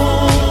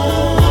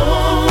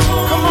long.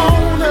 Come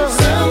on now.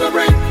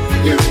 Celebrate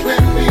you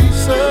and me.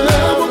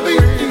 Love will be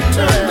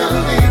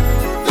eternally.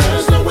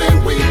 There's no way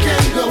we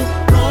can go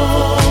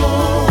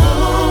wrong.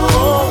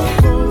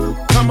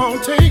 Come on,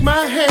 take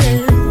my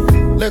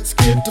hand. Let's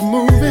get to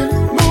moving,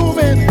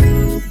 moving.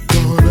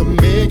 Gonna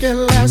make it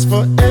last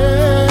forever,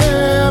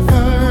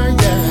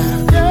 yeah.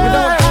 We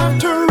don't have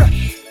to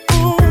rush,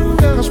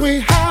 cause we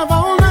have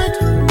all night.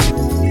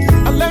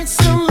 Let's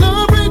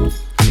celebrate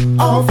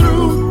all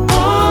through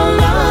our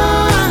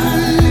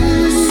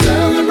lives.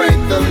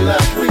 Celebrate the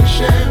love we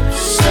share.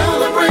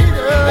 Celebrate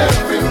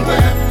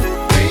everywhere.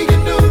 We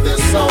can do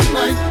this all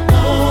night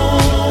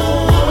long.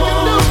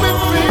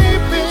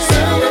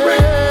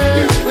 Celebrate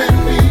you and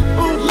me.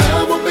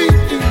 Love will be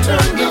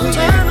eternally.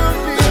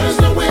 There's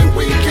no way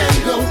we can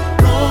go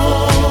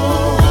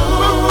wrong.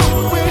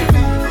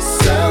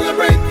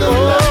 Celebrate the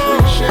love we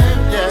share.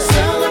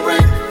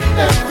 Celebrate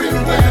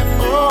everywhere.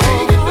 We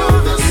can do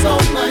this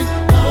all night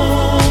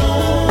long.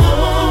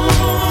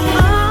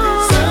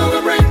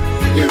 Celebrate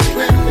you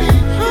and me.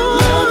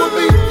 Love will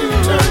be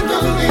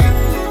eternally.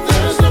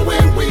 There's no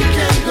way we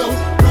can go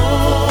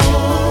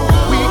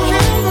wrong. We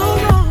can't go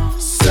wrong.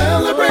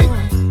 Celebrate.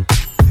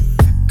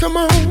 Come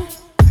on.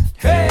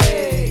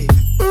 Hey.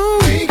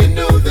 We can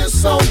do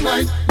this all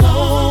night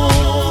long.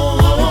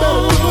 You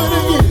better do it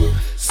again.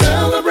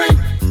 Celebrate.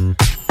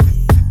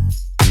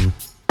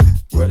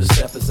 Where the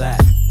steppers at?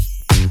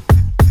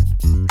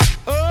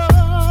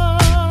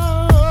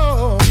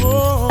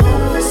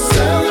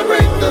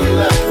 Celebrate the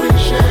love we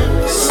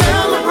share.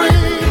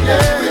 Celebrate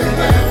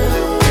everywhere.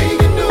 We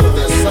can do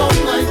this all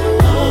night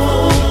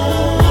long.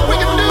 We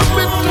can do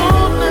it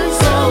all night.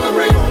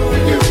 Celebrate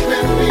you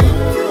and me.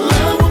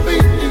 Love will be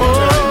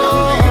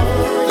eternally.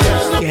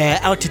 There's no Yeah,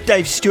 out to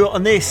Dave Stewart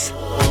on this.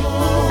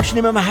 Wishing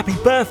him a happy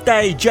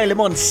birthday. Jay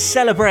Lamont,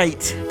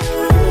 celebrate.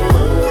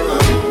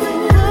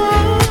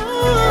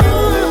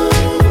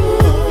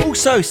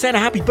 Also, saying a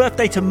happy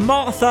birthday to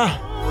Martha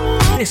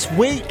this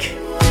week.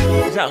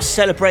 I was out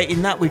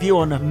celebrating that with you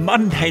on a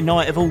Monday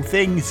night of all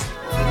things.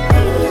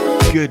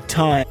 Good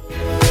time.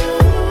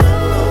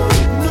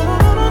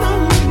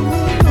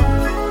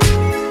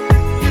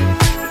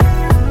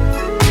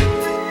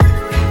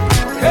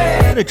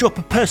 I'm going to drop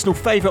a personal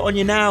favourite on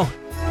you now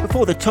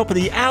before the top of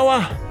the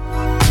hour,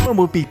 when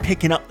we'll be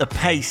picking up the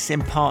pace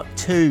in part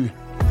 2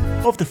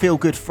 of the Feel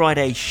Good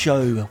Friday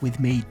show with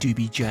me,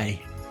 Doobie J.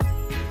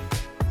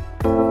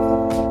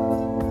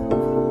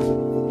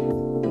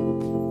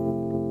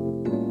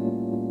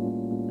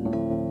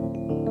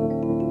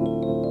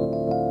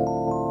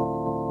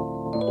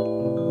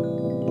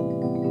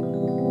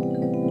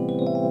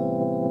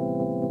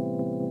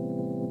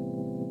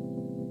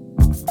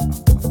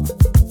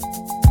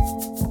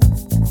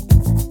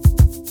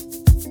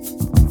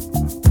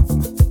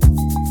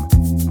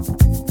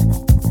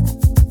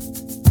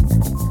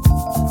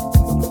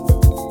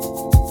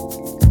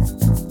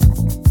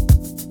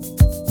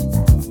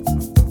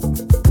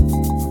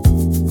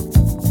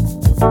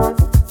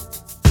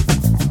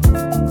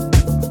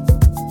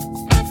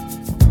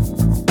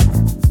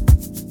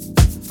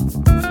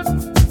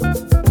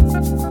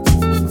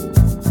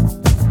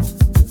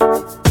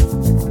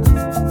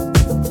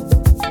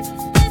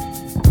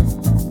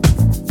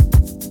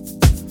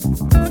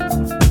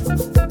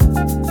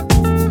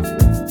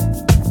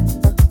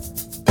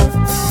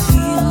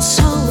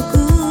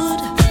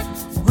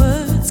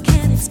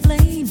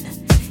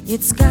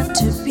 It's got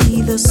to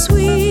be the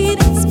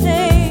sweetest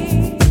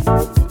pain.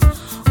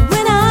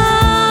 When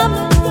I'm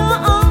in your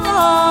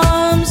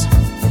arms,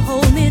 you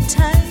hold me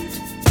tight.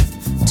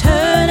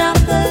 Turn out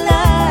the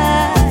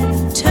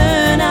light,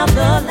 turn out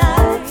the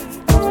light.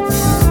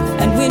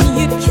 And when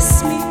you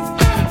kiss me,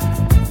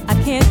 I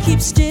can't keep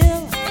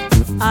still.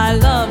 I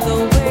love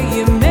the way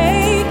you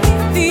make me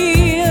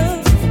feel.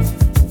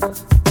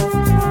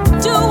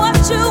 Do what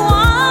you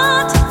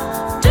want,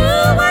 do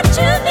what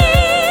you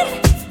need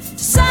to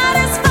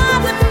satisfy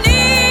the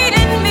need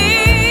in me.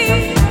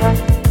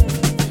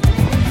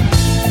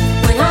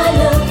 When I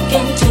look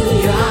into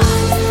your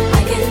eyes, I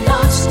get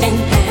lost in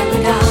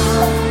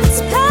paradise.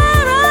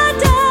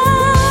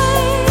 Paradise.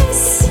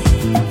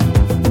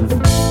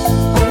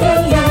 Only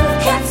you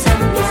can set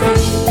me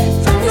free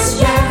from this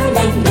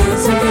yearning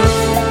misery.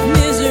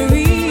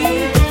 Misery,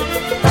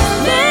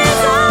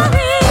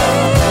 misery.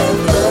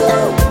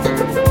 Ooh,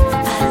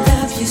 I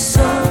love you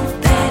so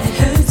that it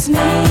hurts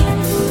me.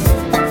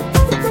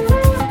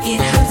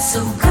 It hurts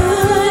so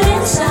good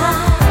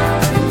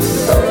inside.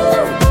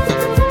 Ooh,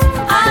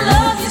 I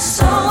love you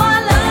so, I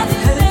love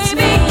you,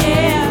 baby,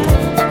 yeah.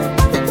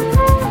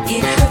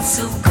 It hurts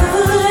so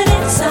good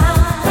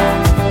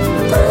inside.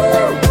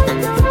 Ooh,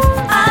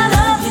 I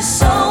love you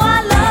so, I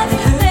love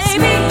you,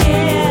 baby,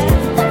 yeah.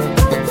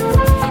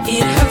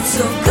 It hurts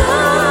so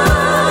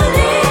good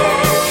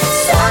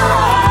inside.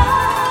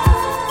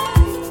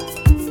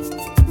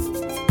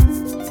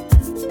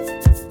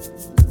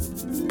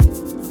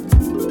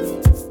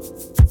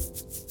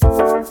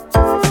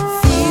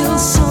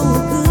 Feels so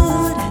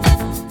good,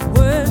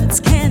 words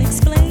can't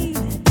explain.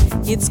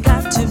 It's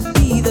got to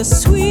be the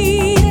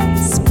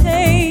sweetest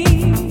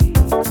pain.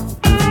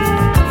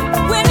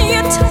 When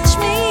you touch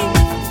me,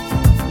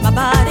 my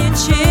body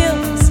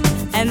chills,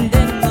 and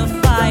then the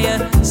fire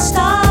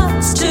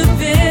starts to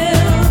build.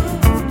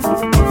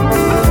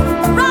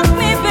 Rock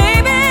me,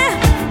 baby,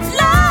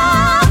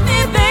 love me,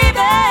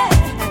 baby,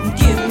 and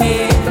give me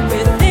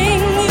everything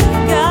you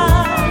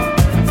got.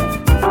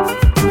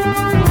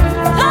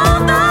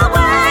 Love the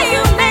way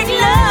you make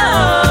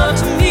love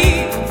to me.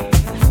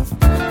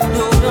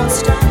 No, don't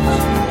stop,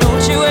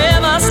 don't you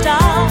ever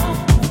stop.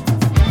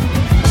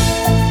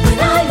 When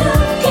I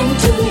look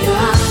into your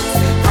eyes,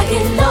 I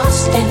get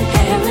lost in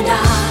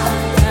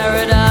paradise.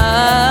 Paradise.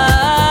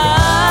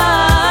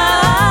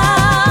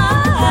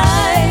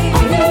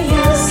 Only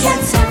you can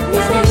set me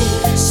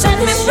free. Set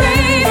me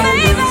free,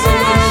 baby.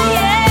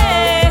 Yeah.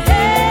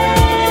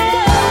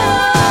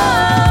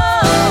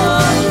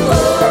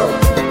 Ooh,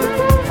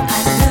 I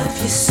love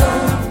you so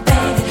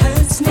bad it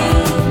hurts me.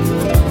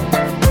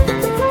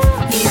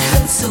 It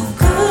hurts so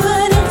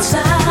good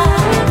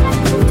inside.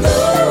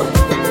 Ooh,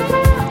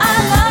 I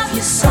love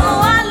you so, I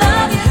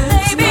love you,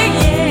 baby,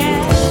 yeah.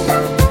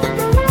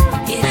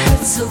 It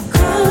hurts so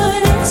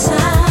good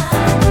inside.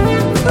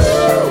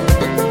 Ooh,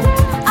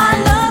 I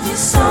love you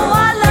so, I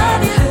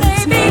love you,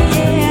 baby,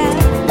 yeah.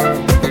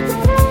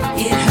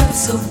 It hurts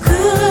so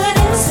good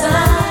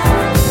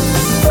inside.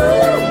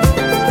 Ooh,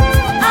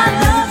 I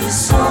love you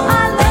so, I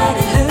love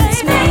you,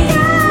 baby,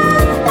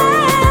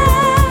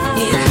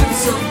 it hurts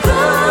so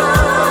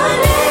good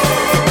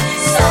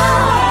inside.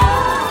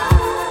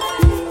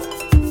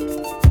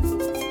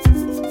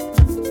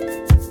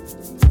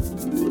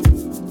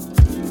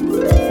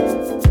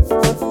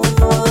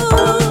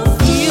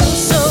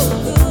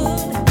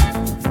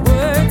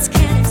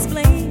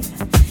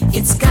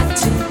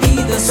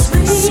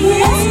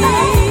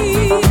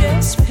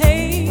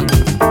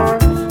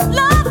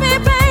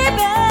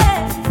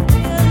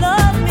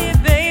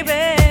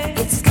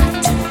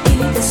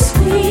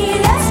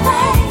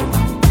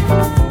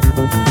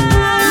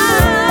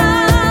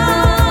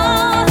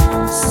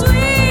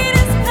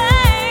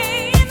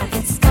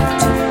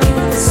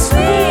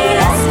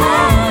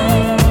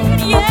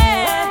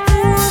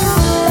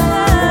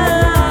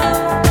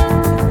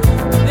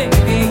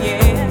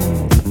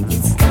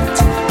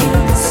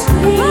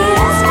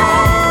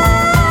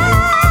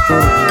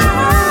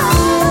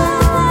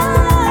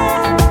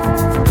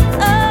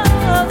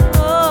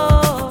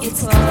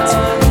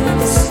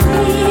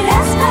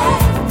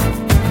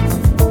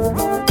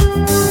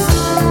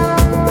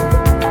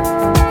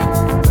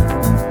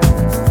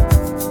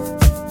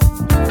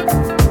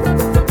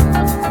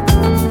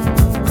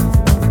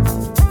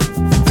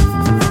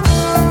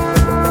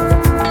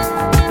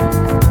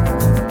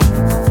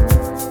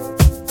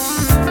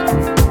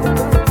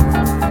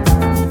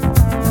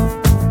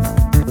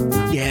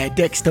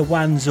 Dexter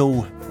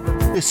Wanzel,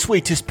 The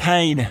Sweetest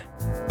Pain.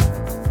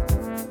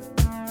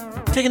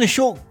 Taking a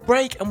short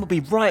break and we'll be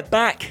right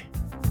back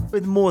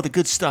with more of the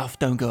good stuff.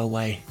 Don't go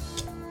away.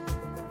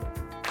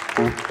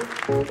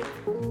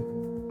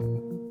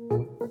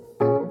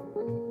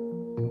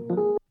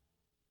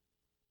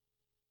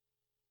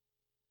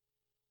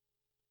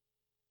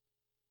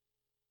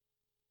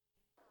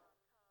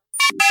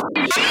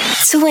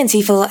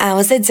 "24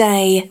 hours a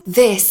day.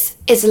 This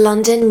is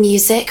London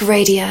Music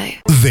Radio.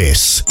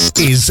 This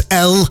is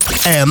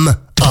LMR.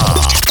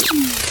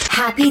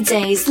 Happy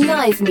Days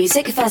Live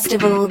Music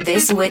Festival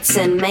this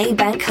Whitsun May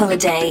Bank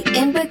Holiday,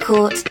 Imber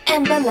Court,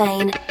 Ember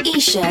Lane,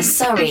 Esher,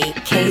 Surrey,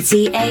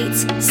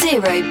 KT8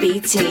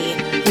 0BT.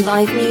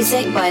 Live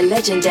music by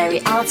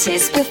legendary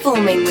artists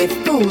performing with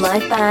full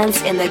live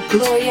bands in the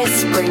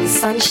glorious spring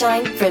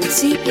sunshine from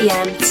 2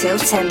 p.m. till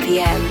 10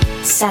 p.m.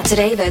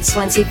 Saturday the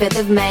 25th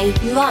of May,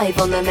 live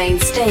on the main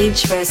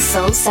stage for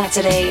Soul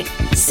Saturday.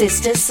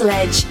 Sister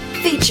Sledge,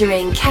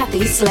 featuring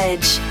Kathy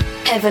Sledge,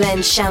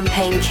 Evelyn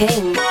Champagne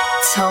King,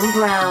 Tom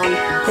Brown,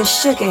 the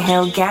Sugar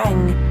Hill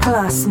Gang,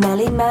 plus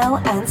Melly Mel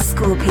and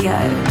Scorpio,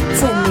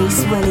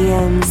 Denise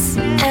Williams,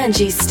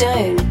 Angie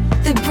Stone,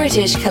 the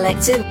British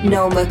collective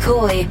Noel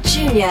McCoy,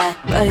 Jr.,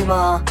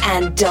 Omar,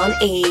 and Don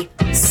E.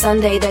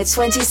 Sunday the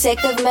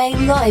 26th of May,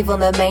 live on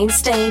the main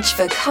stage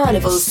for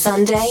Carnival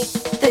Sunday,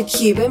 the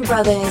Cuban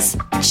Brothers,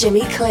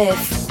 Jimmy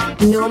Cliff,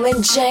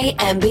 Norman J.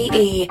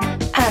 MBE,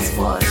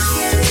 Aswad,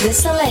 The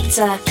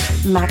Selector,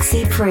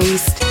 Maxi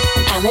Priest,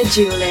 and the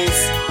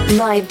Jewelers.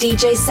 Live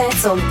DJ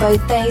sets on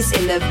both days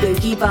in the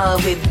Boogie Bar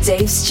with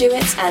Dave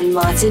Stewart and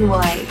Martin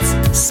White.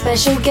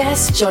 Special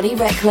guest Johnny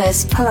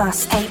Reckless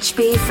plus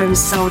HB from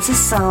Soul to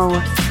Soul.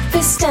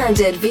 For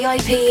standard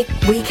VIP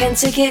weekend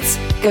tickets,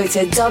 go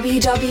to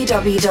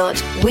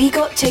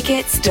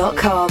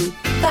www.wegottickets.com.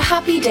 The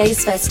Happy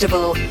Days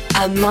Festival,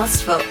 a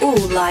must for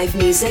all live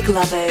music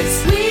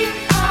lovers. We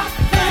are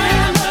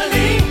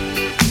family.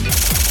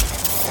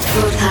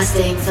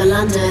 Broadcasting for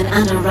London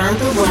and around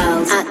the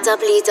world at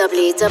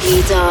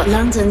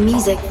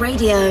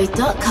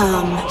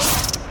www.londonmusicradio.com.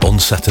 On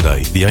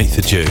Saturday, the 8th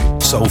of June,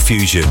 Soul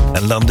Fusion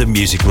and London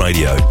Music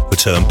Radio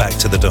return back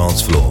to the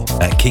dance floor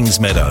at Kings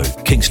Meadow,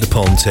 Kingston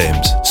upon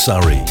Thames,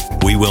 Surrey.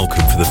 We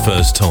welcome for the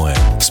first time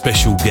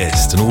special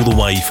guests and all the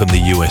way from the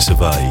US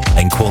of A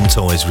and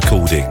Quantize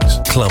Recordings,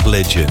 club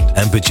legend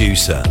and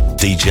producer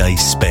DJ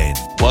Spen.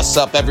 What's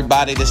up,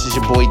 everybody? This is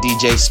your boy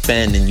DJ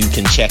Spen, and you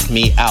can check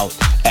me out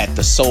at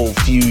the Soul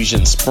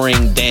Fusion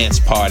Spring Dance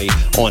Party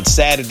on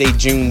Saturday,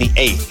 June the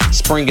 8th.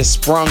 Spring is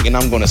sprung, and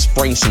I'm going to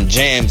spring some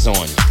jams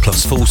on you.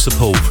 Plus full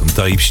support from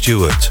Dave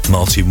Stewart,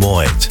 Martin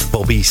White,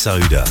 Bobby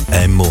Soda,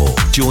 and more.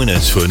 Join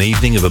us for an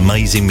evening of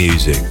amazing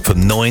music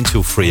from 9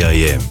 till 3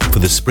 a.m. for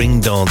the Spring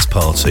Dance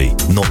Party,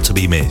 not to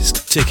be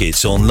missed.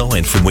 Tickets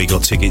online from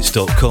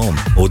wegottickets.com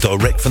or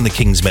direct from the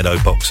Kings Meadow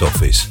box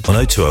office on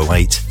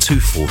 0208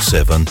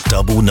 247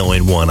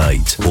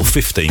 9918 or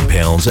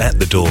 £15 at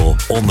the door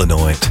on the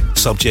night,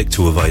 subject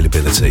to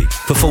availability.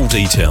 For full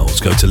details,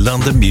 go to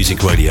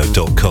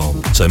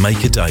londonmusicradio.com. So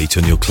make a date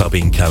on your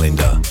clubbing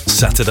calendar.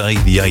 Saturday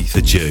the 8th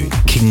of June,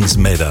 Kings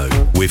Meadow,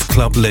 with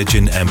club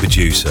legend and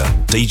producer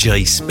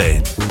DJ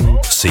Spen.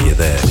 See you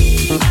there.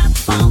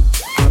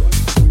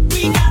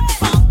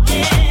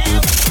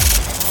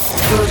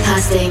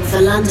 Broadcasting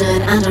for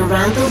London and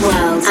around the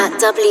world at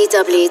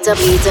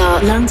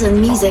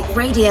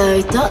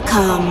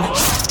www.londonmusicradio.com.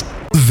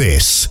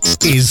 This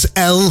is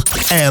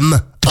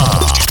LMR.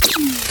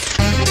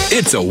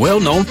 It's a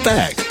well-known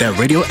fact that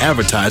radio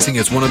advertising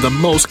is one of the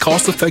most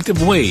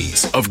cost-effective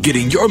ways of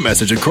getting your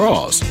message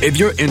across. If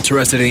you're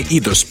interested in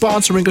either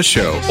sponsoring a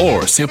show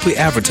or simply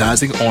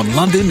advertising on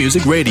London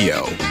Music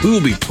Radio, we will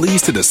be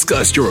pleased to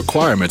discuss your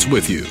requirements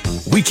with you.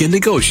 We can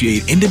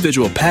negotiate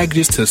individual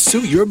packages to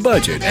suit your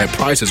budget at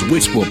prices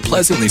which will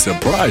pleasantly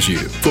surprise you.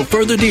 For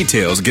further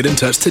details, get in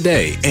touch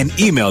today and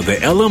email the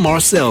LMR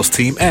sales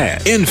team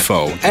at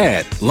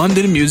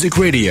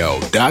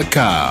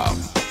info@londonmusicradio.com.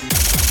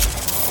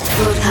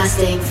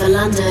 Broadcasting for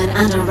London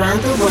and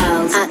around the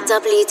world at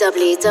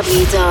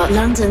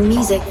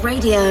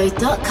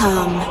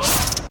www.londonmusicradio.com.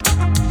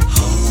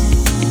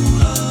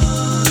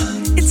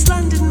 It's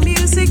London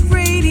Music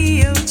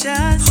Radio,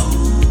 just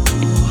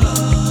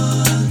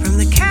from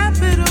the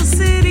capital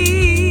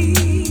city.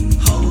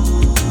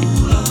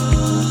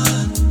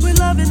 We're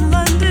loving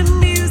London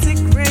Music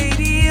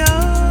Radio.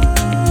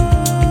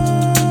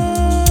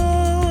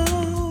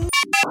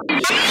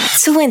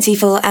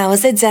 24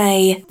 hours a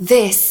day.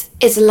 This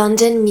is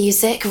London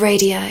Music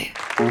Radio.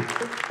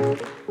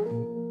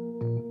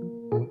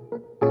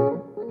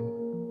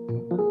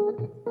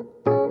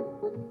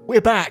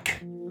 We're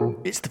back.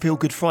 It's the Feel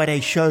Good Friday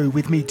show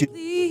with me.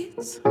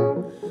 Please,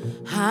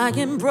 I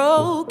am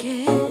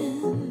broken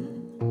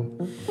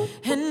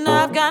and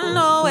I've got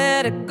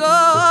nowhere to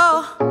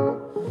go.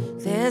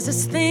 There's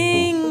this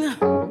thing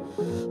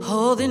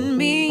holding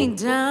me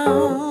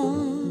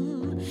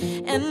down,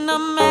 and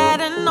I'm at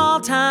an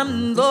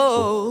all-time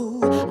low.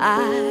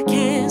 I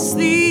can't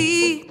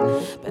sleep,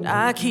 but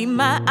I keep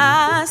my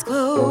eyes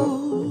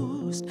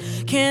closed. closed.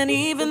 Can't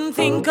even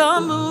think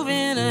of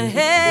moving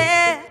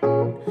ahead.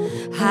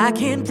 I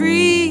can't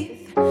breathe.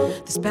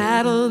 This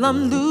battle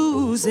I'm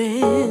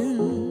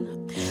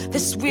losing.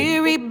 This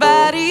weary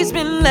body's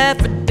been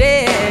left for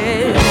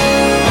dead.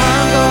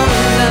 I'm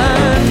going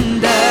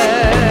under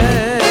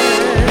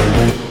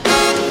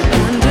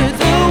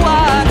the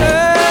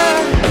water.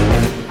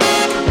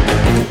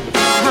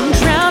 I'm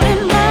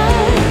drowning my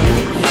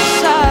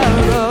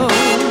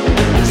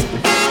sorrows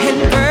and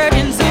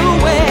burdens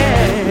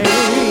away.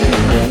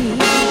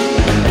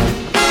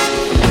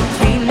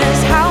 Clean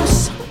this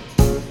house,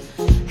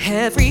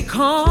 every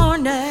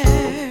corner.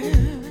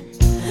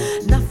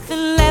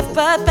 Nothing left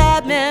but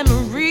bad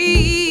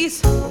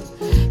memories.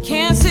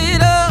 Can't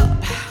sit up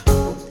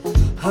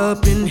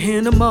in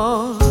here no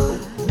more,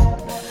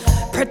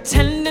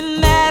 pretending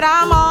that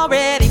I'm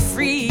already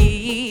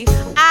free.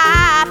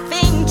 I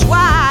think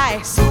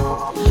twice,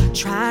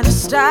 trying to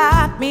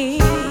stop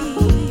me.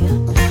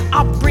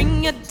 I'll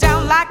bring you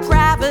down like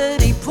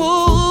gravity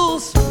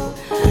pulls.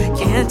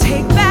 Can't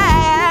take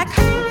back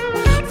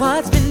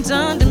what's been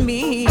done to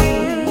me.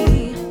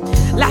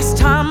 Last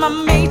time I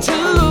made you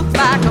look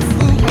like a fool.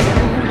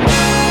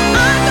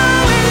 I'm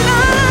going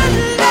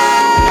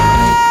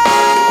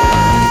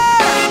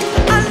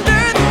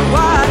under the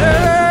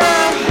water.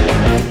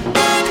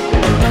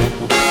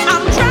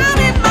 I'm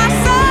drowning my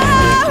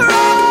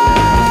sorrows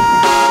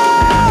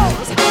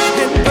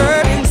and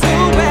burdens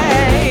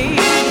away.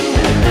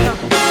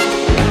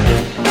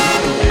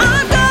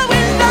 I'm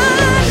going under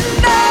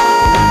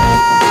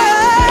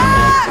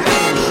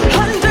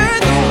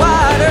the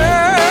water.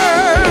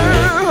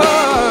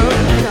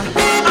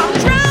 I'm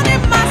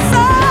drowning my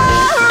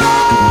sorrows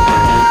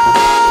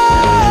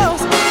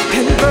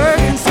and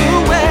burdens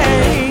away.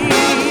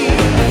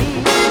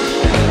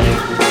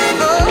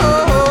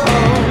 Oh,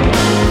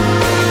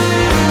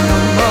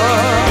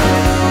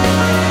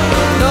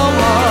 no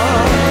more,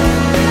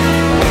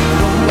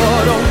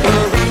 don't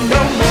worry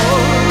no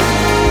more,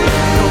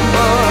 no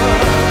more,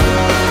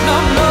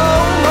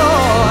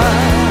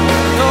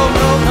 no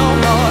more, no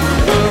more,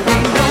 worry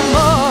no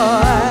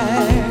more.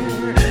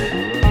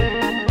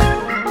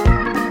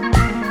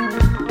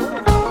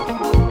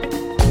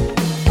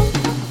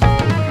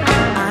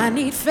 I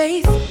need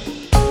faith,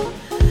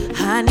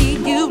 I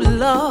need you,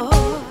 Lord.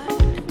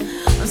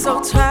 I'm so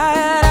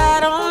tired, I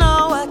don't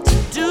know what to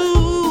do.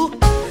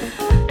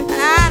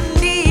 I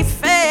need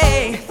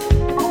faith,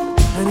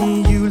 I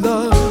need you,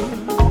 Lord.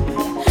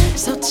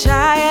 So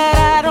tired,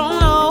 I don't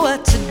know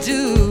what to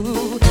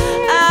do.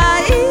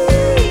 I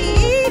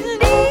need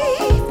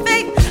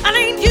faith, I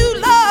need you,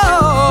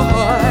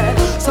 Lord.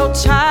 So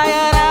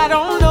tired, I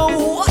don't know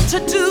what to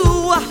do.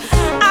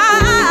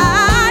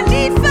 I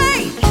need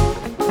faith,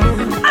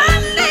 I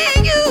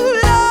need you,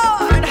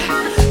 Lord.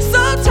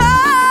 So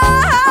tired,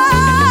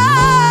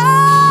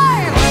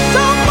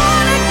 don't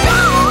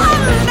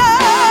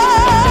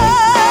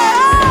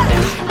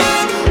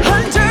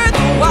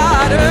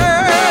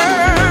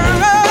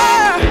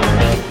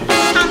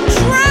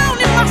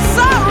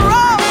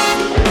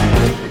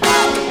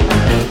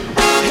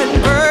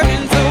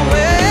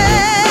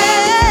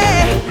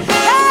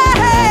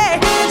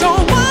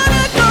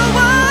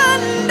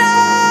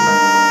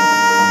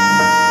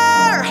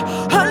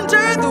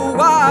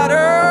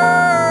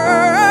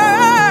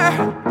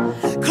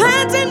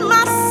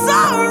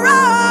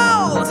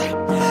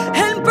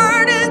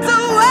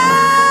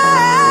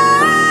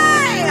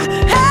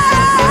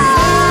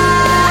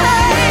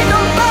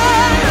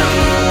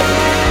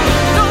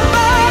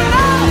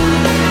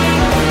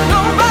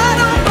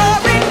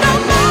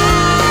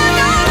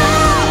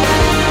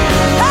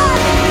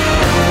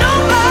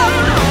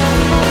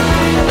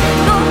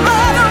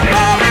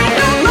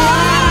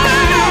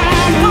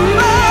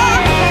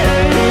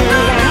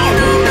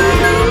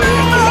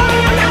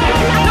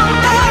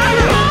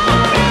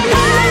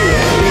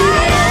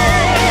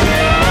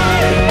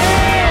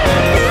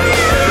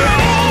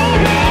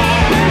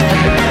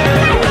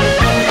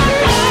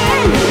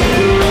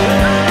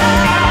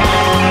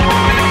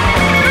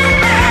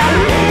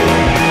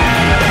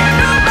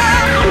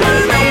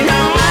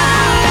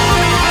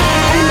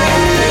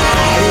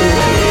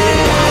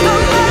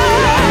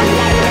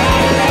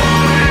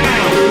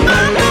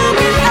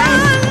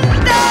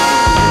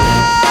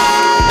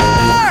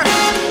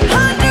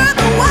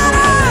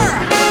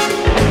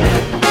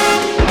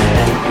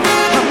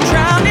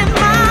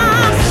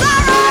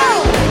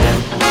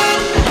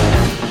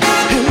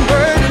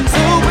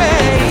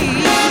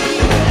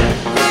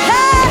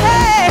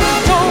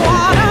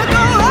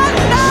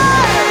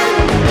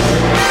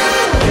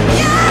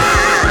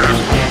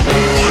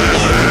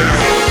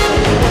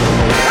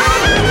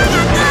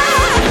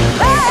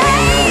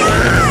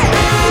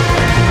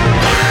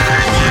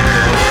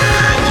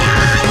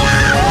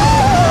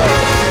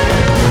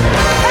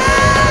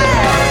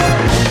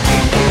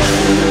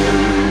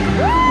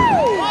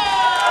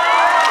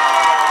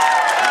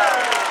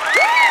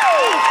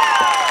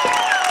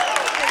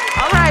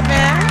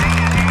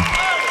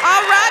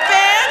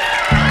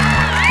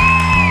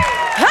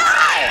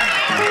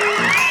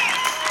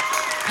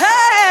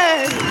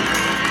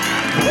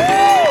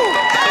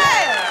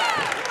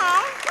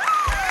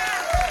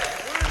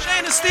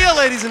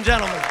ladies and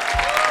gentlemen.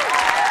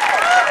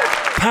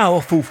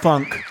 Powerful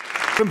funk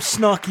from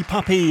Snarky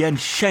Puppy and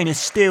Shayna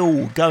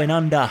Steele, Going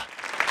Under.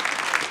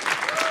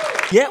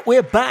 Yeah,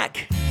 we're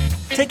back.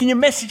 Taking your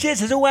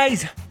messages as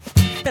always.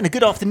 And a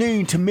good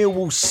afternoon to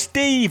Millwall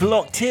Steve,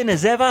 locked in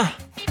as ever.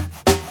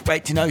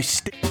 Great to know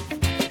Steve.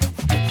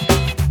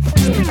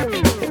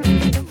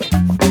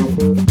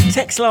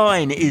 Text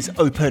line is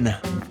open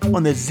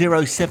on the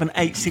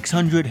 078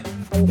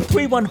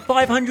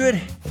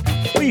 31500,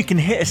 or you can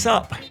hit us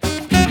up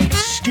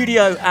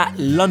studio at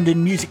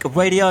London Music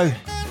Radio,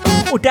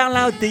 or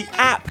download the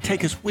app,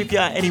 take us with you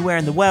anywhere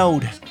in the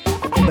world,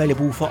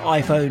 available for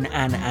iPhone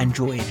and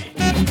Android.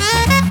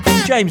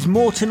 James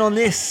Morton on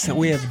this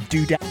with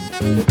Doobie.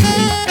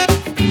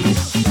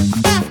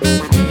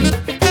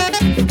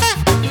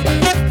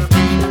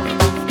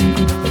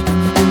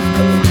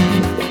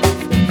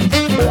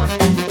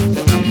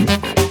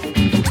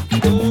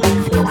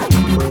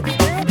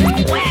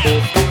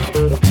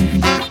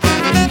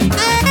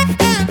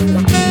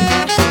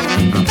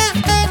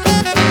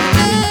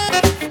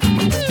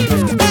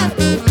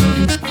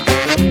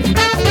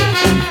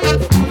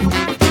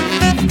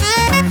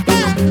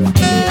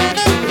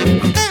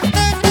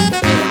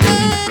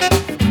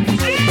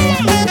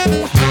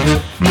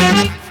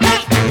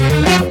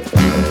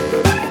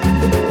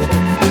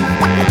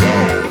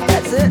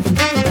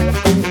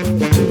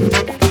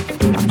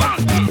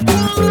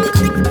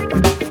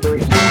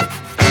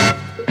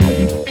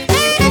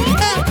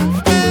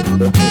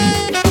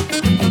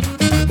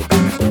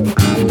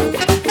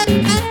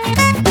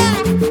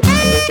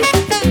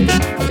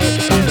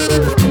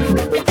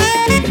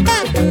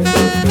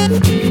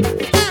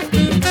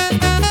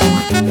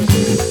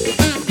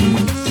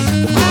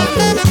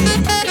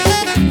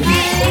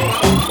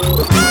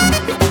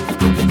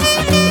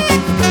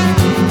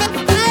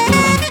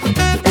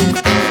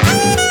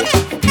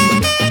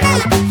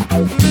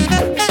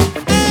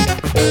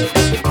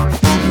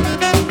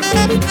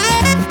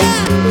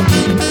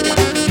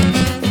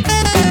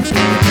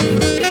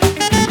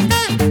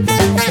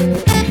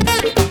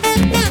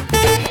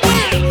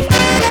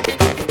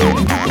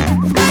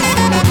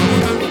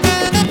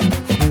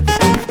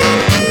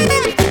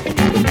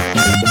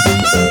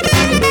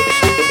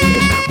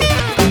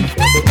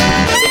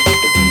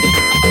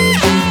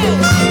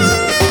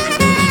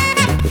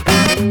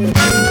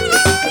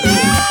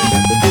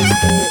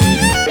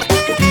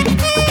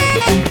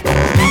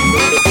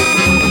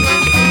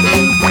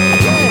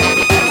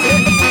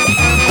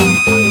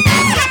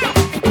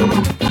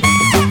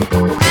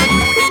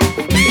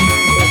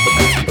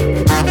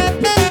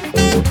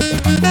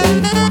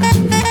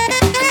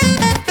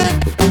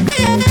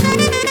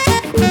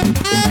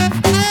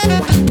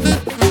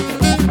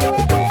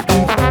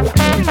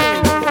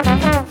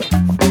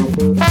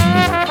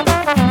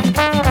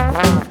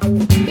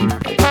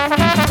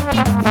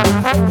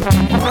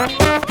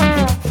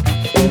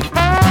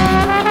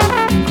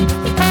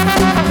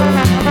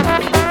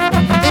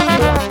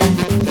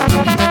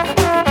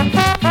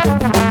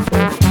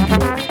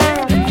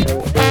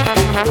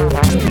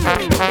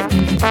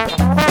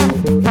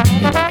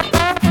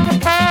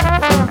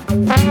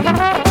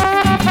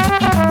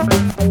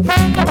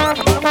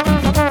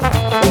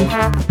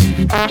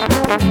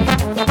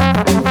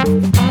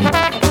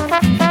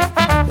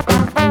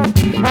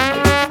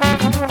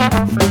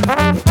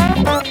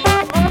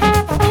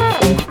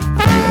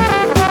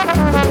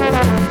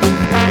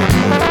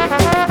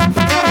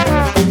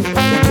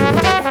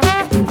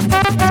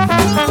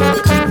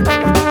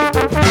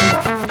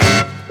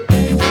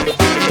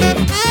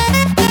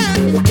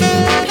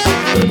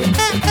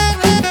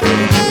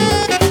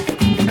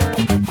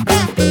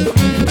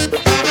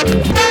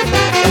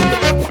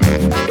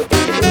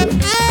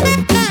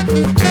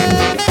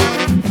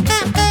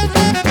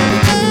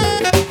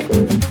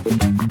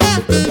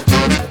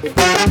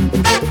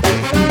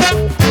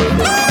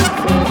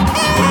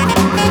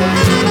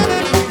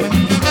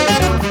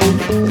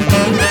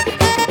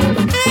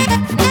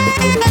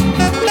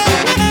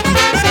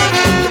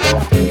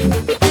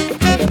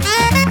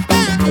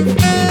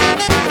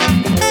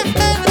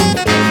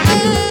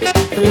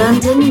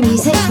 London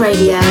Music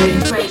Radio.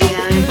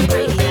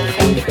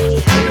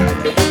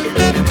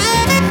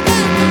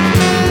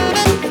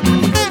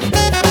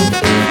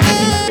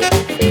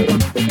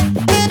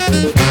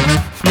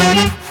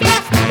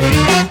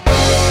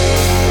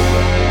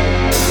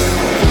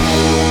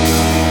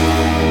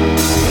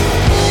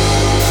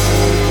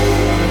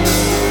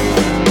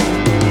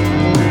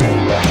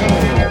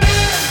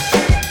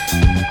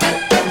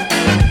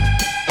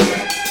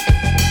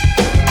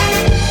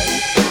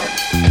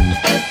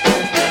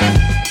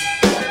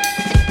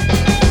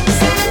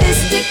 So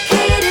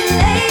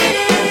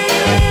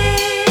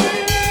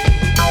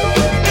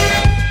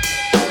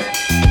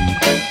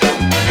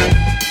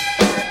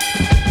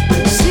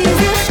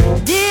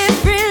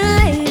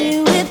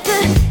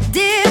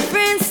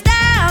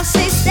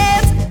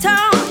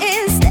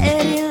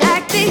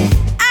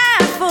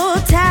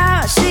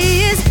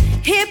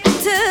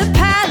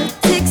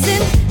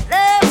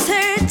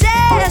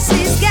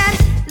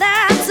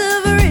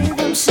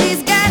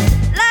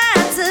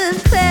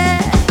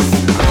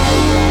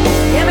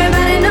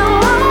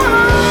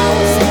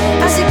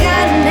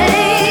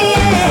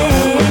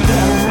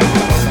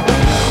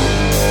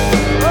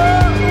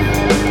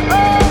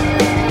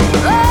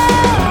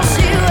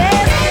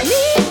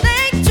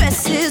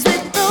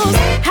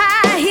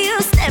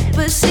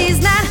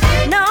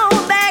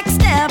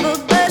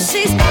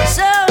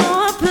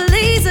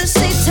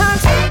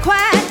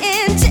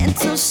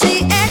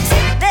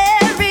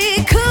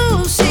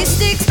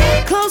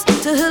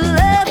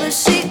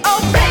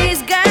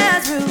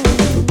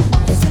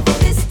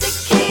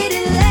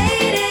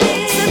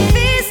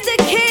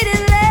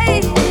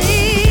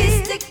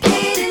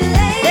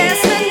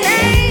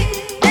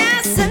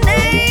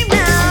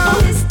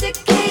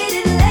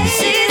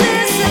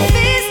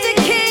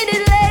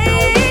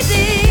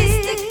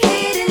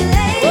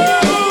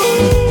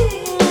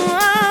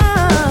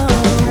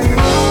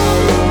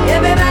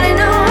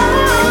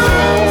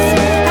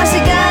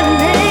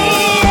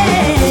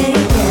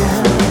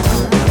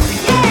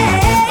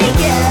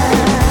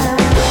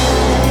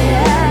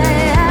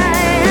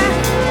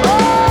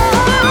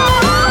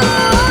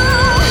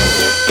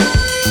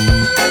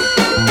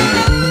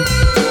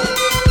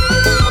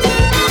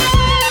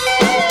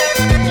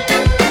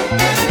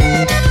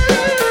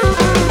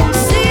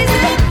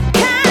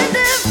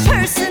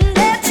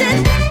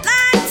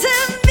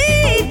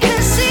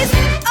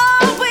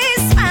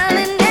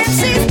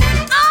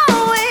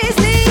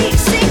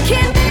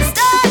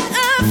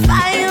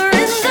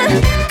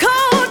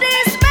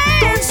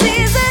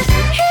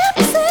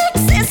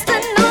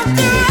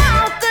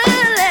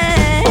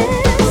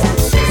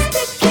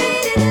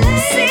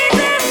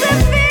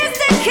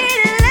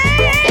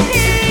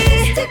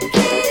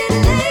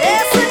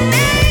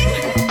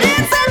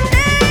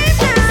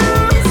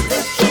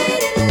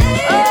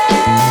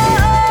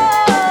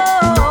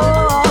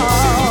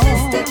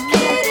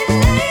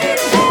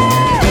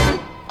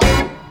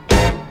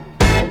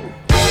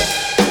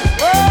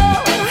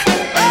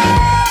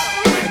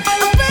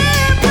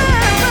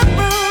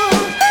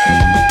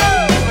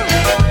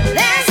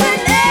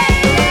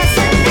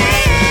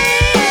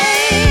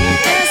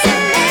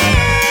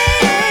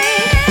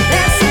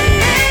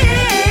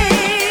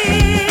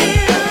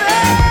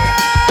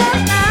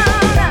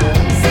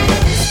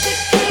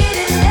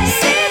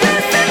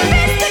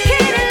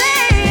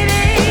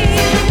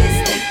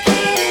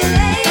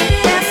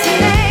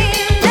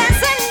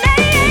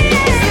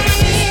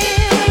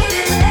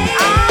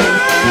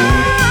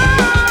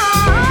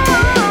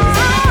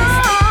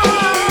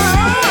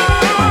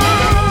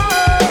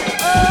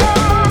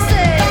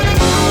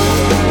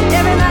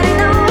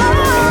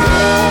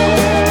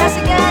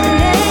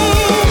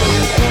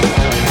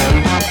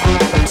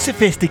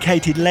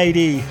Sophisticated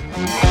Lady,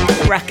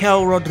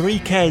 Raquel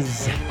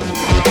Rodriguez.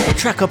 A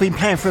track I've been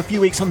playing for a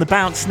few weeks on the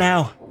bounce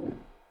now.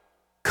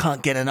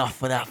 Can't get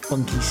enough of that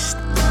funky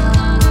stuff.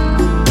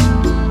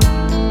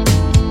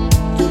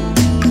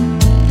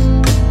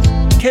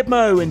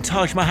 Kidmo and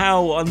Taj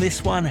Mahal on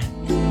this one.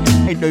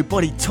 Ain't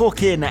nobody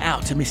talking,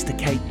 out to Mr.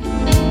 Kate.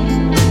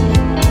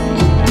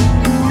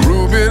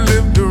 Ruby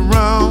lived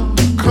around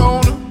the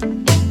corner.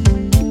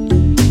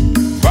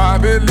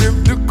 Bobby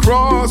lived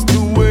across the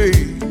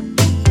way.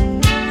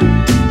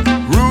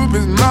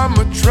 Ruby's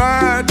mama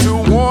tried to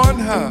warn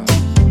her,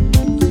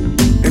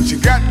 and she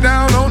got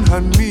down on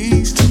her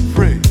knees to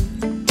pray.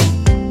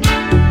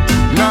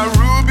 Now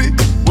Ruby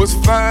was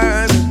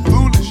fine and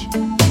foolish,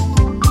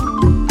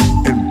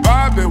 and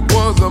Bobby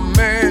was a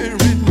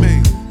married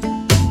man.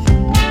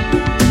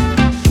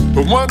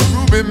 But once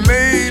Ruby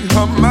made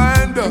her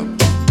mind up,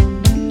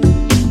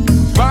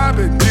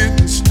 Bobby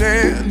didn't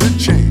stand a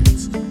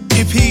chance.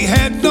 If he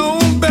had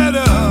known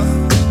better,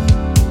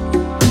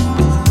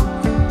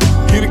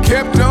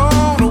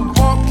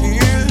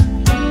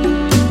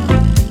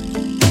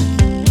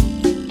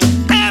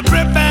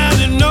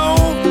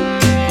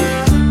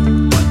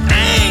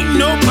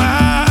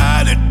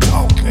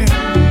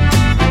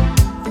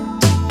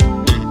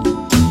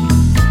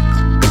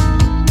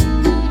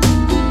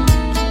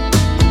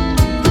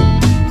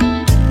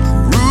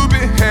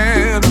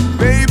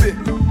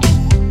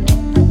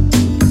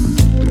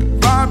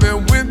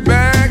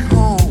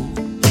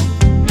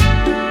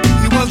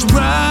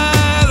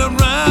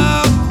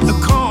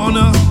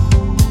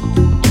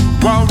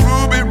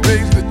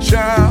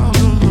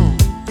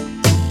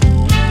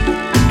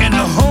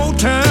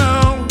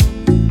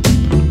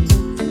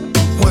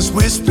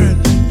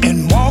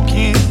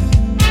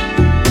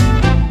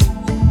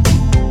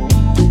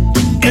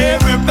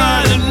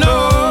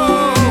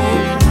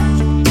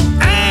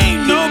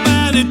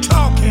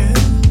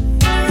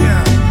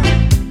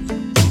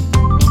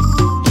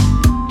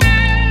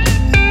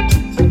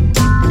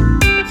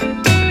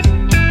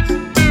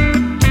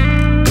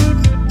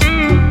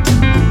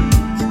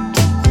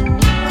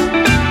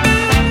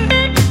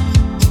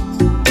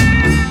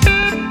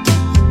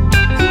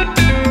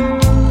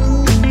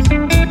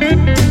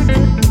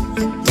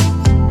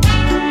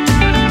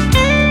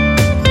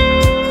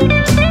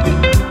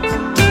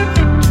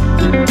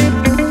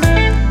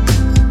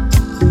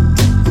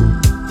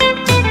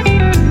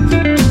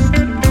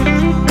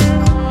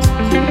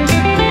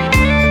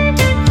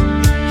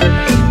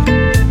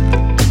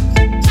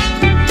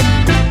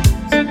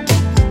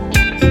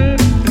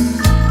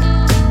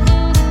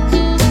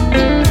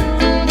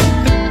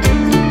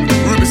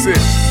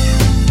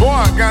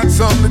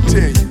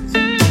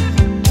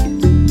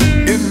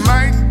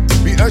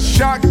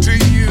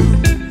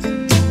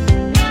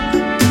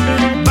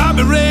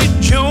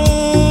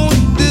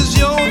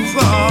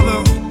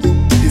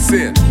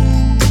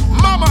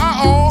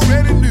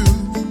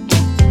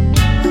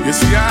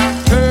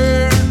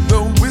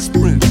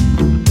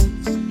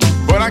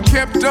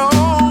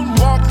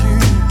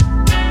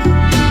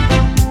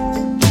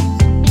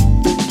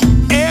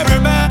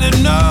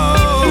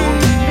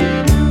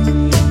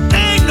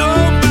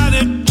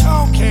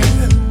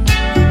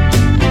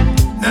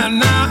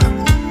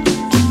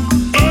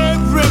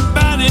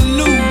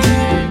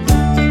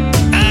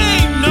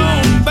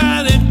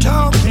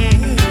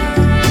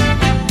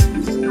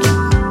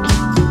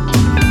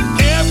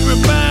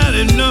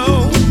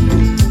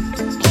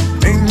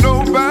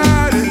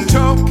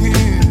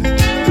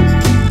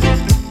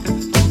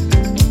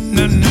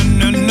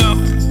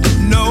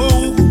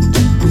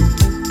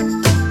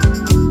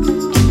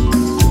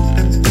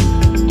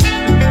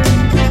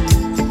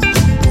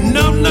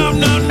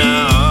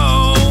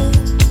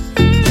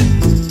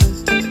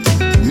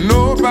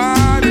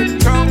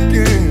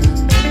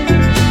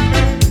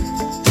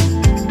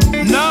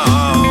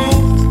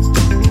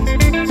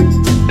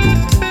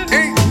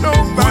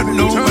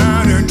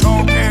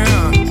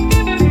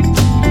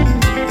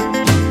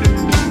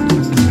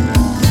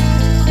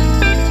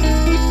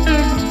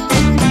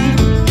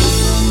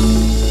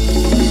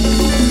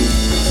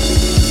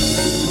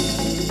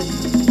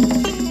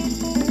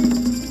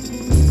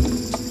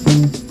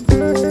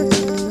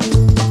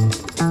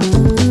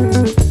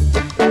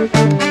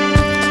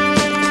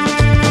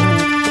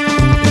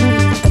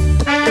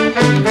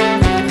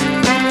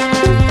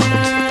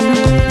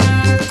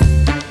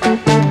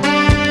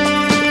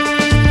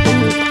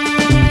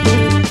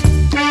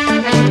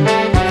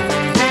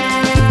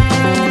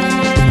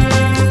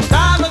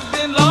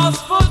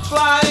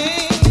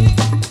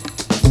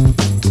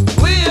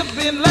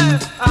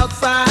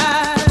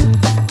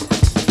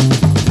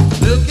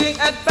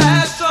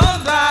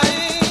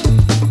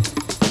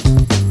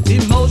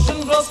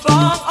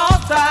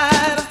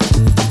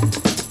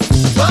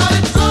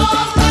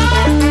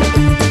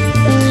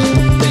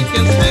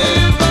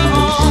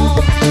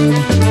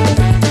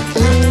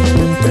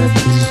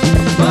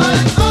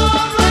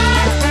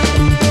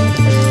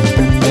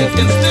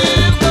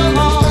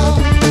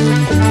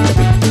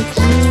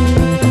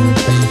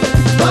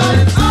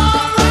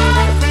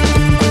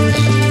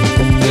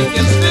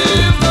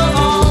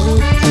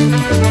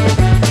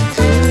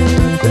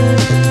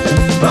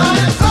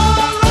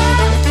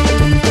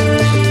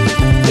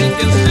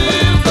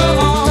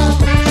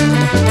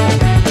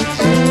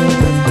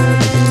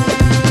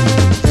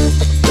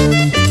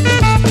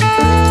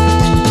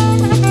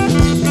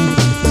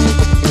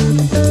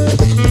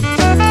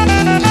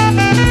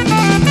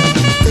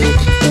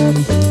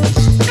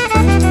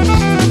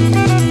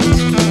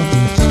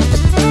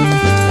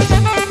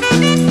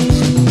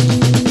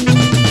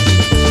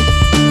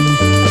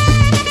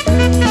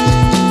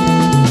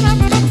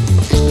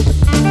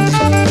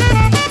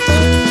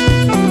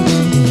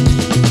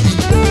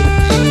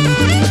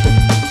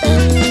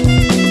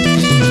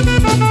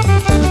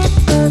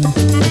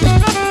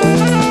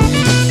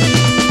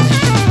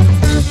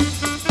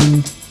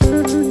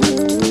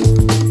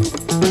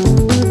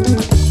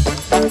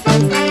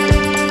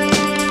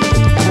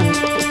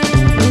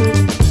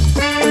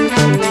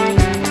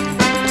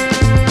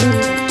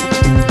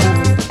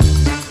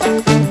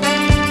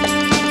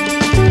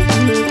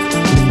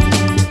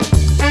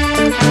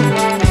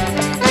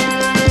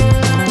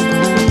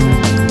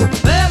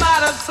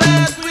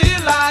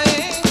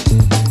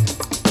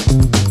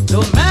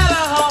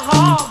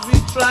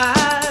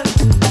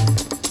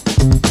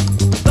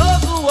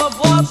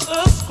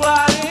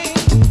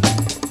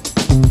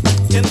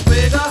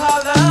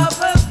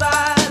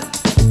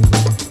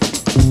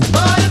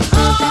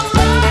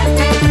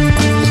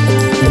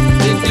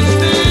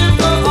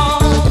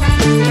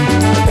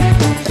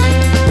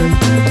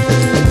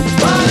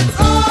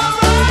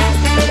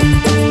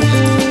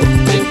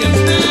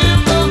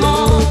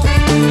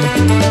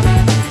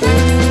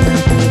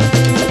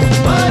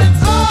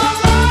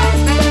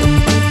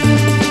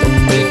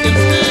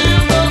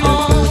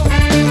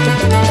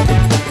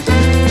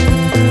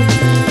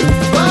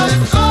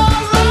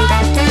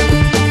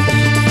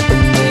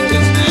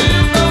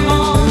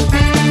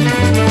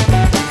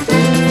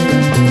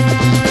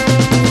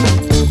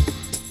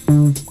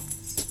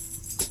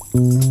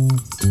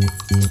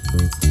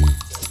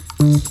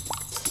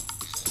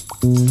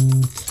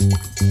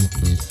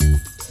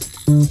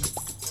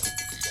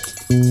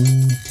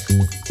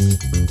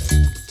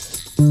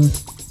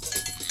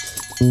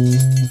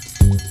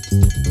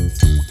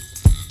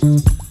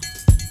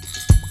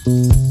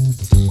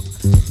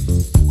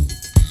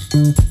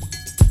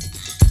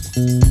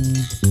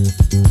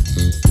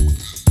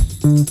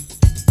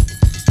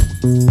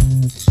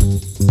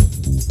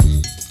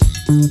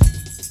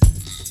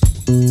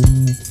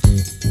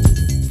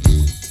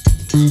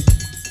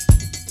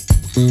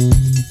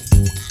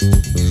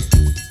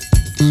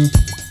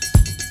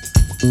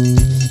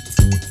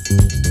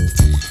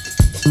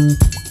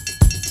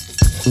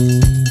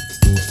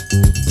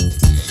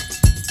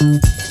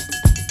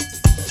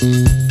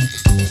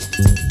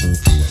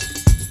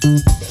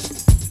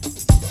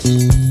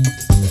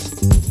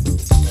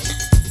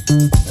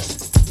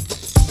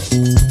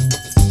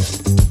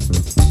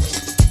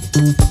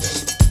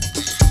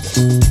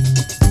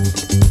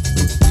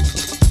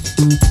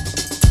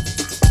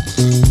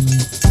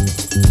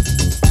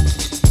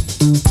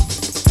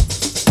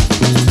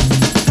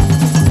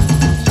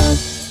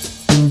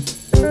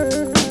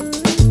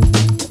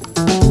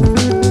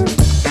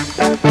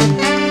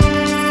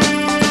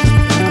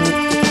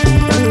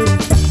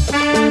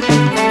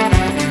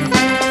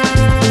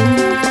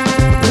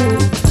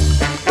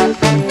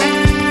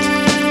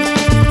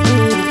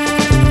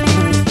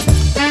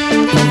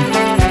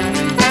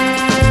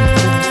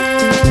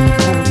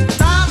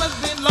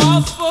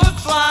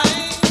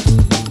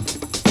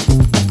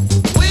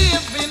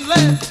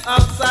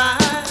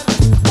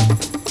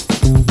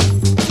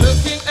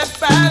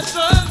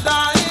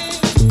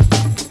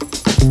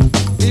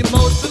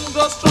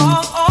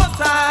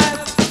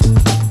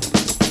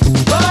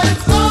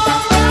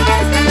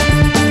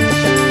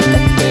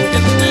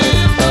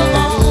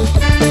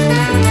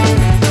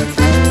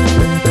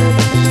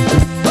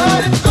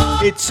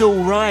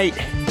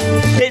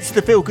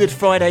 The Feel Good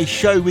Friday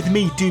show with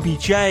me, Doobie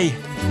J.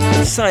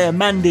 Saya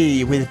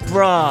Mandy with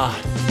Bra.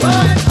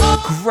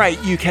 Great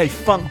UK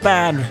funk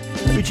band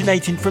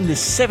originating from the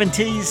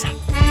 70s.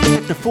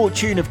 Had the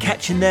fortune of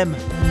catching them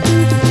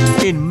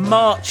in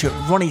March at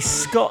Ronnie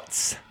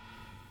Scott's.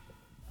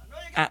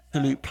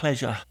 Absolute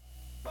pleasure.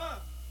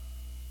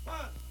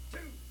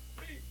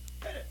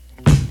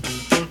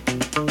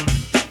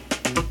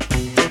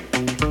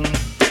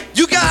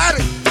 You got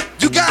it,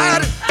 you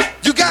got it,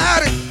 you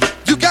got it,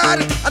 you got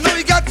it. I know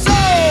you got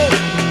soul.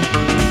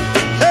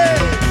 Hey,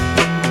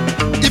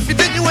 if you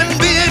didn't, you wouldn't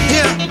be in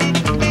here.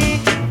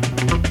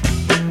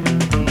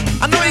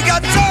 I know you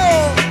got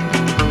soul.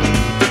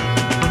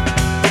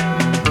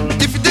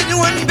 If you didn't, you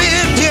wouldn't be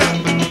in here.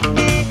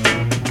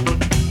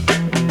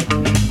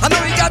 I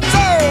know you got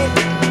soul.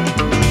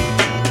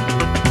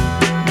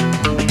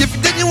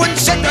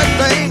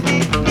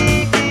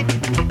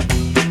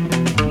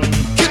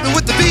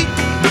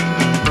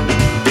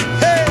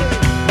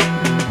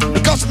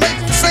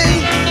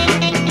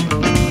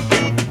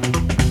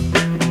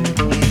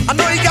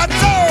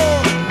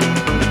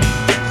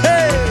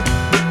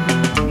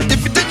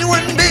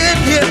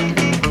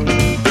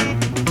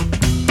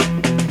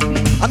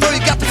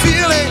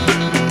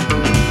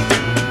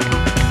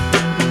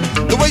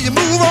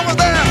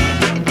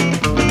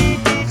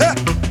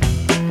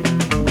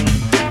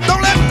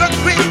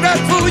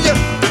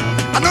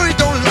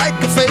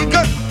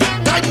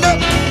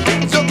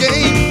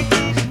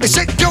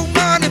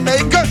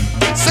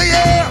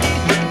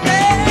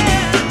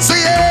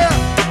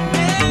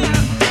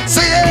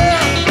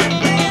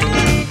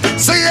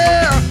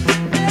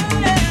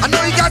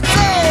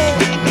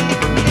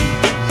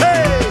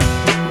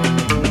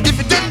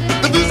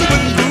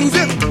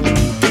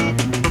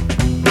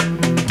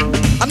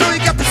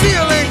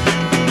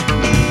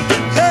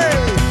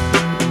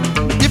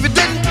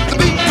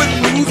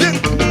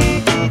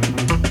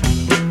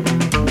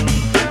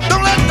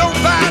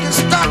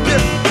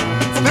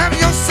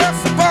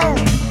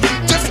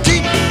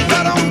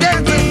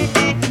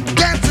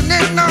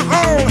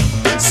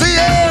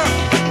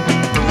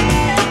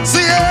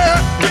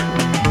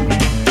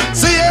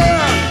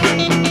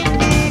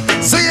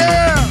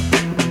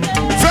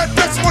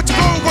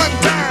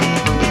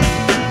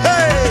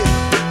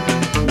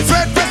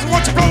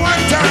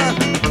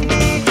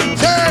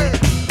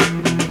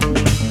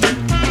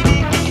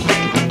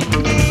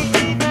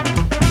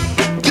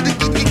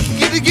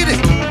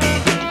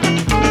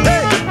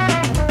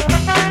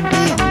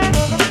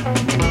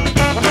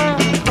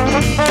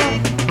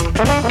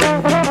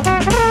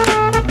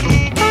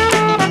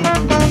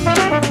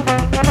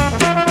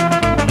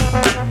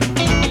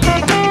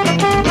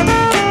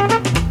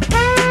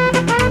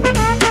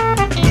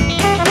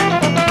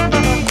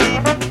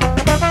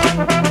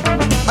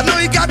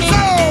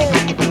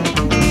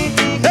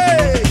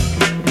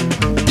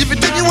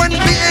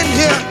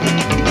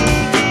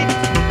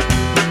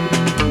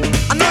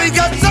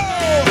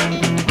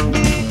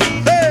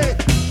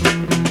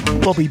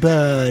 Bobby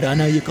Bird, I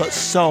Know You Got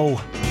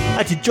Soul.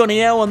 Out to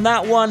Johnny L on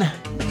that one.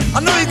 I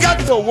know you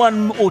got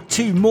one or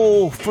two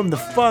more from the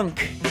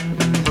funk.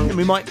 Then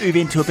we might move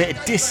into a bit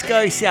of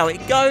disco, see how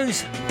it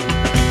goes.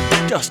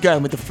 Just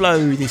going with the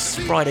flow this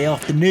Friday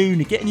afternoon,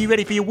 getting you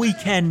ready for your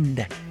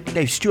weekend.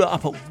 Dave Stewart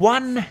up at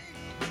 1.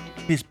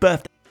 His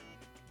birthday.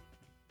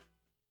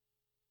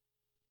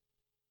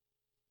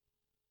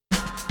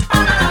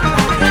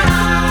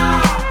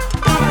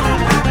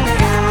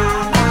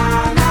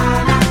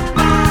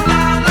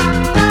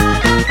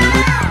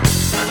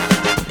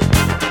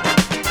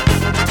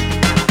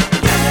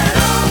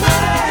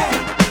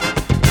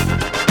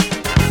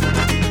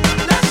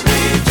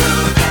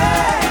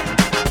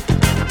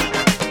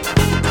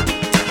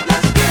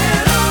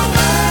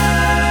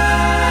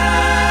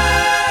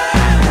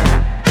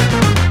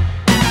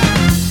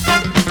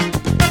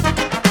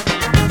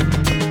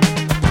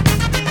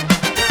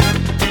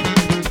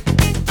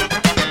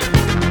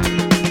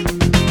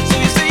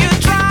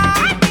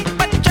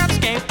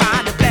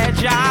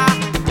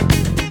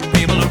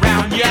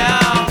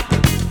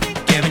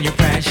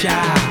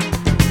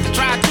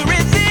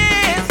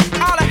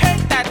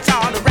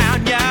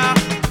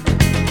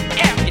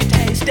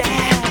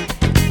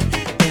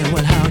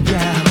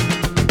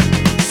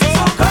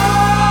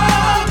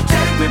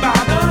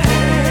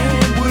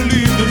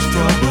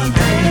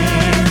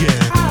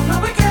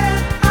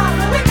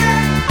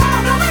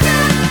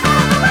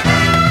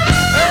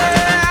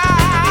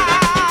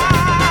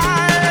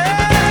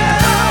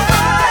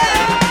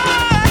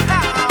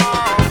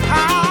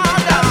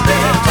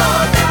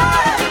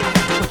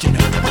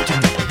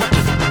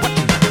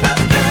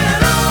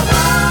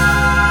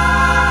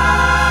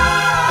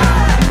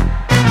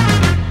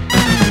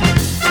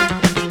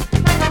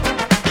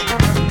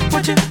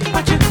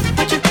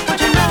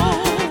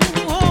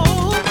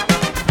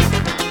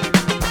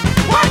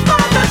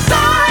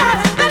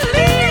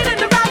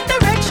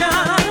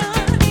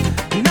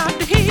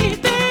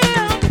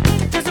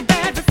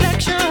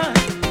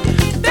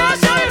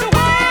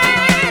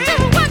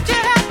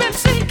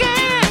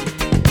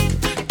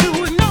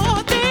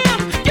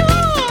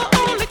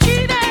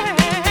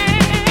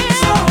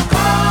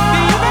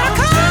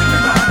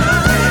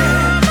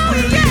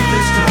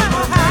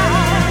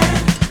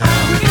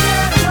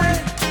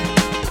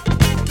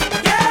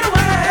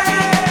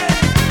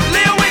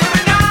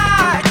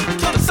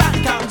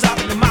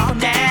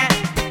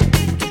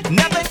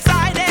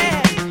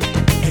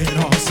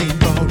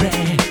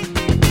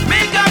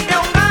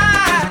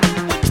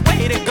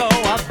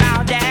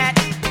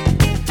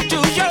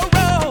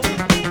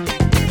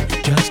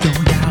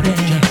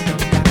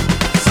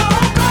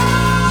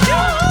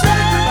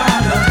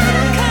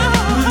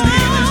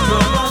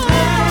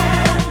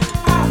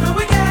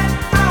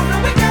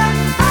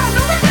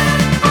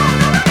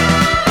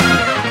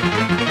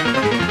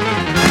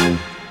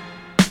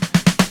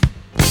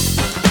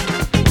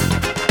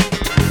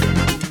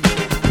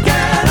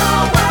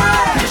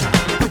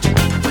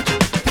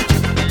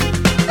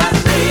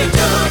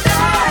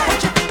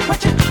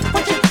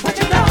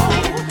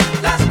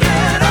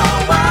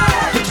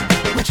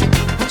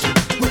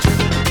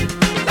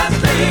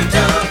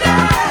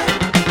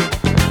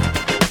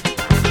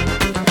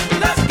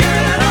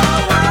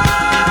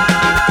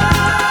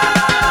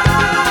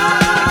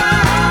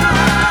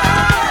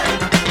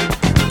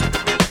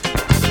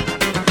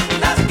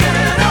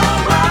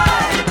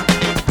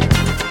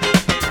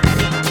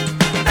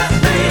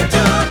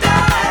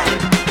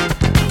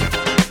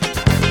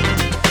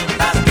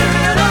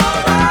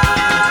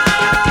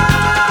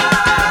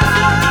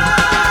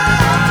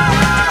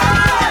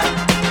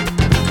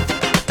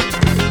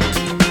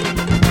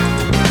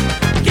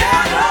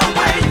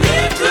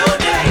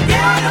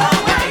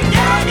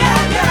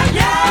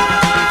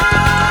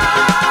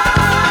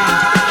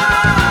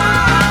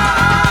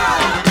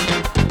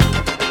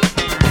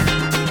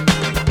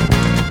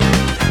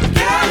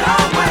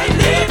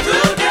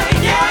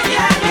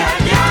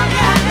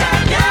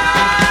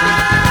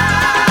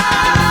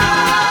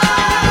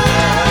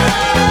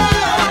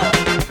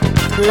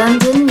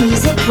 London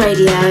Music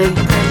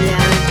Radio.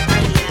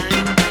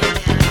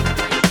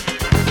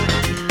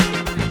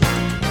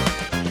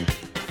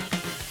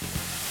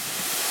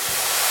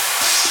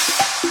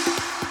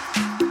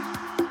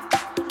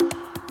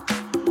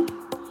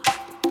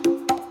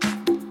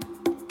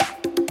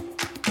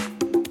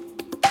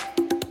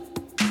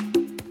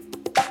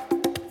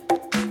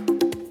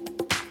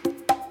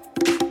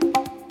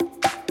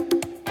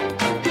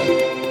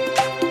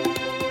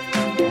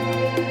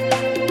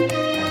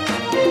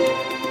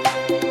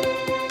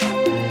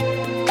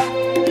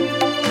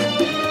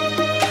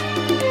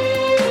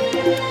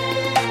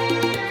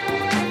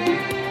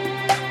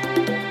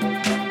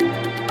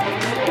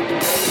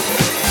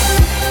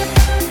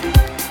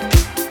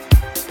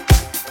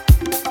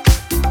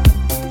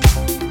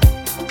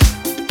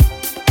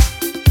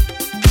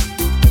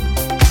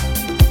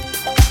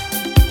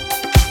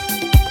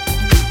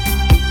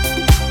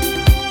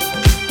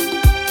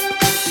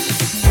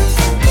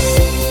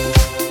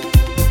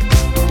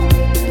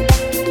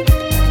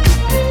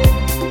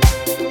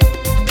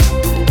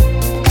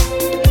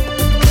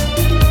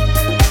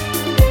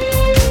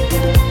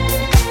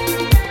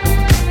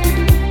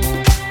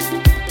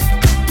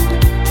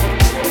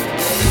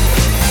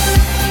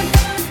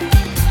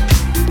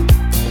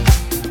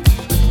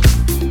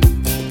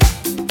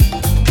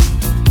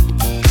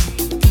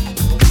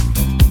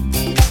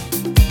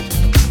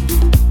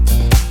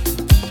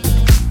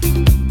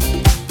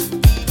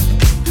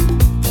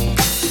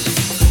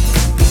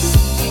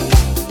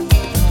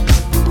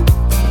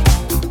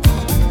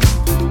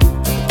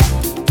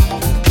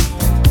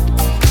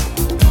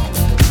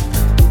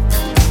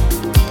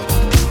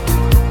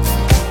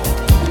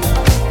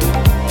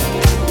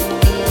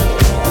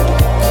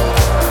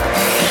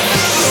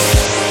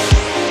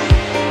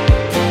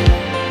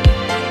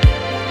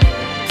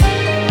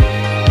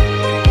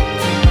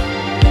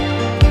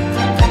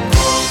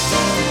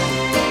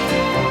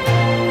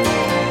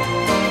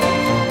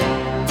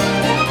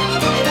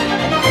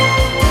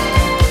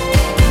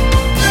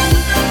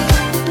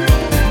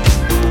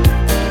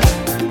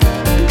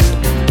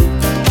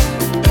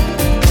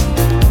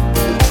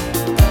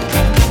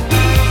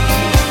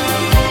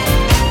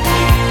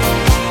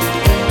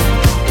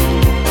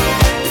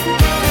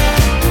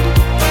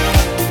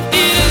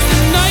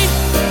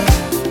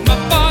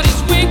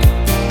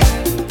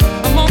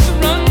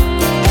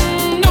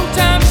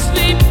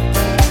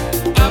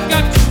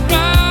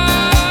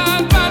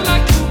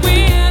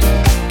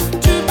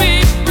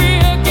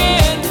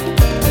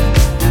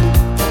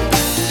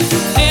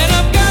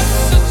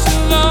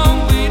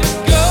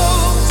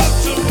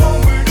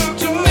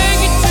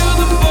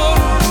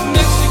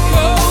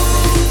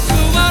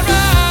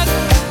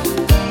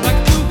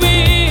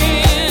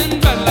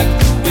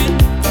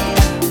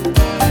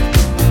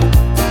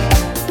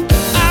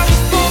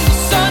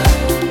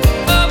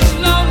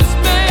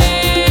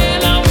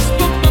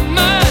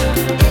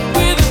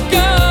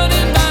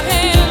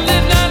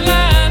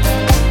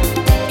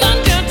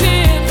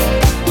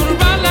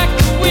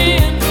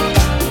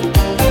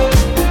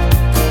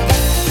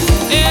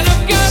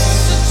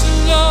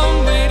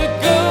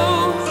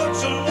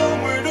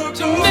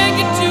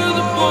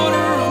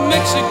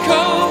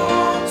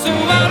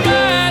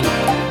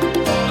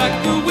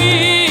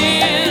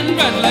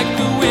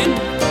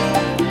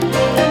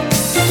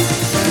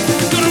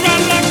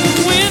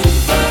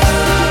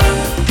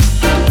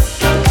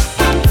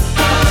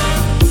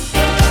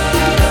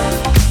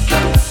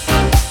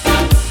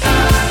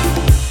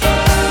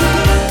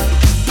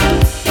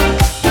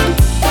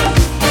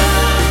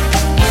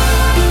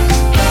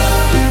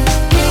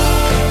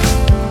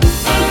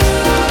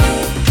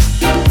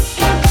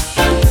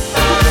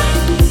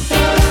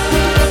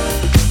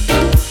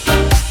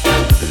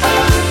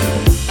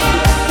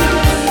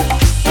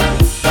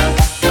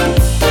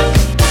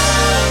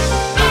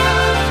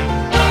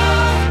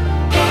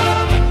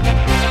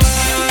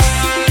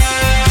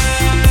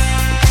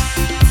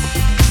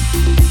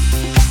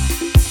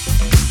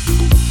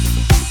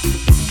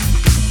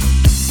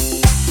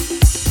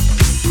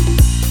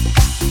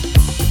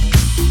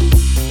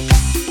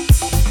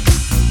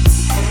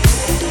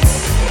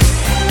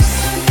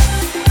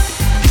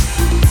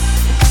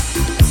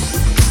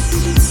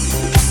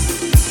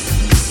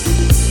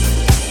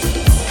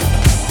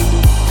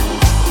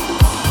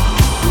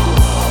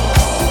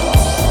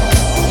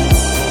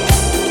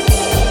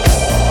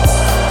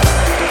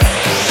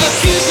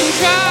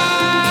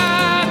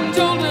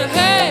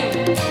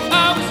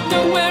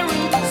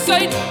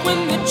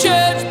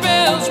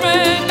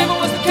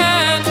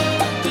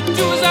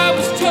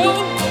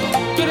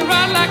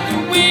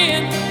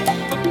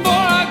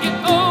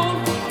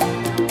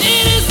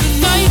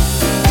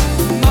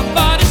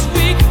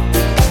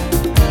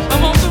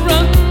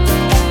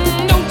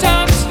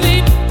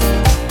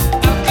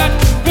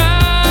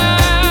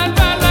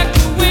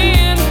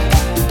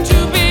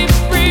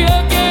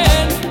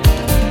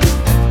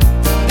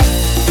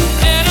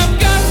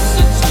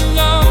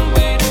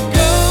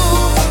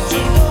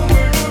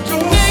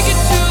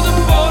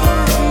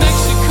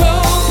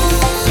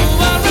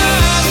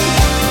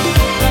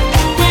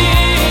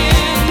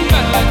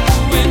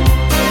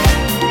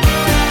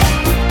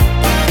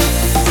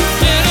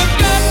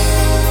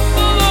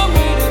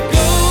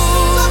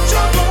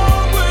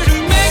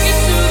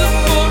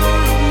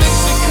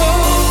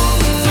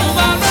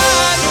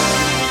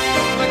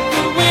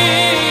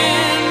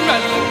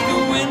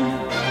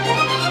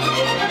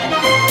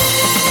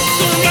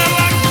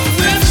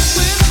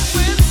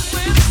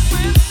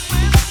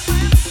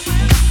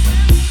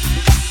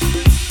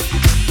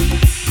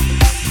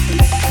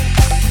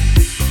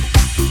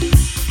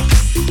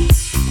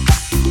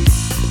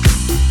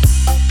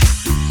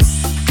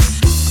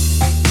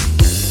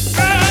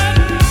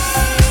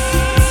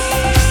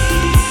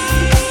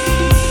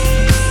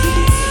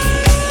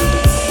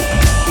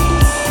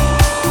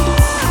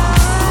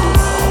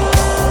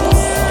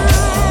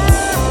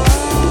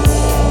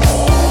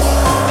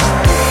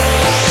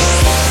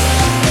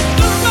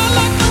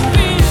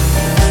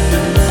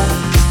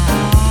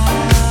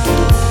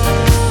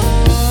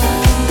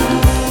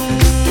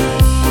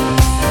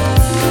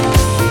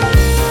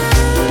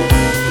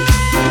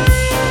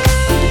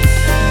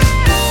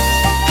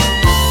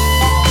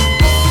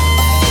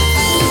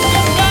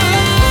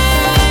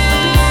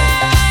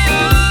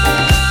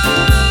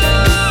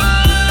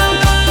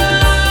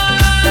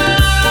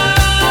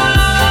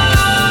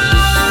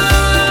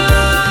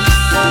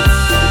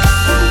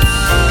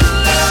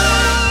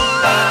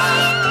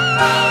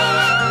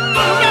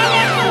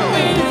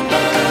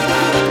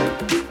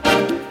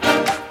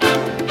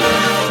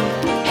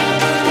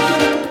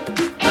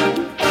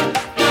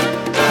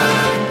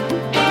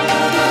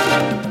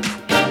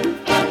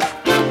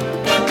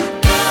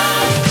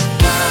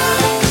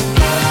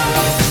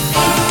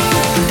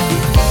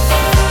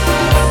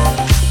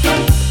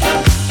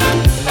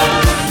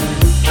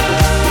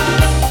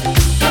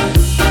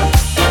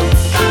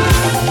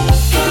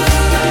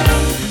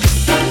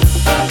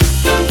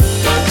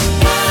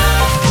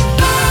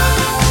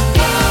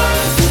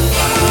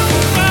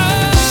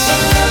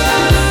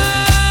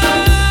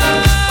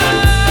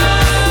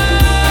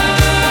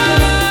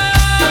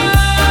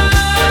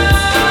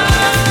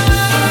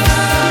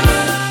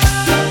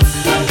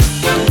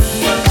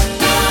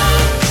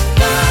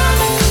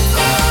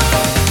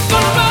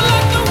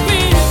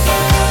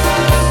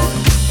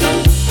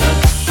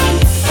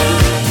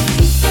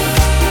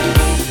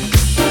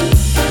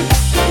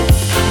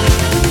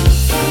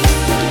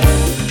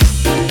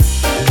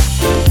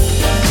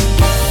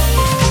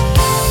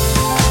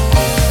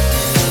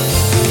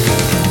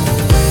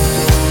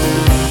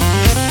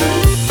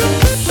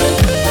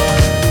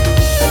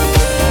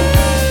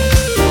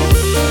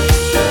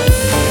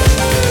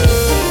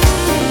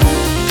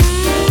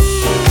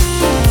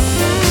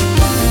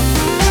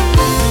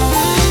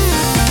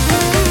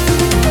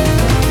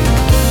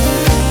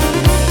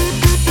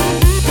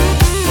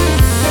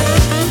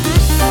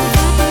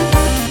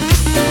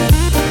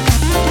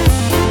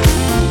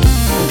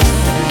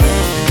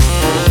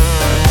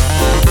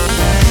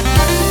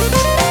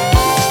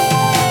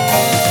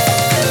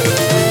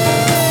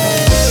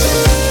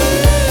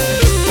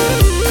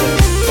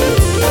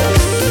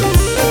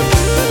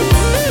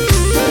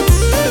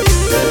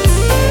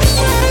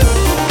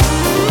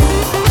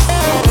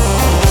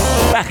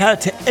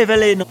 out to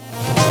Evelyn.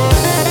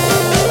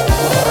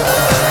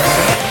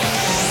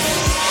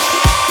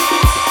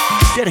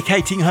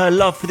 Dedicating her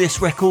love for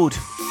this record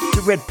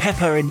to Red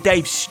Pepper and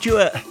Dave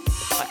Stewart.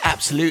 I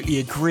absolutely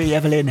agree,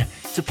 Evelyn.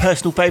 It's a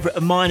personal favourite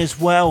of mine as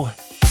well.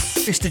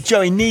 Mr.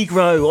 Joey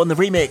Negro on the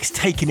remix,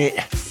 taking it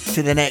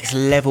to the next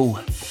level.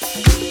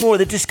 More of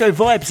the disco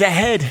vibes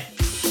ahead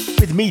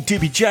with me,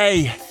 Doobie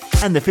J,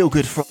 and the Feel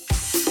Good Friday.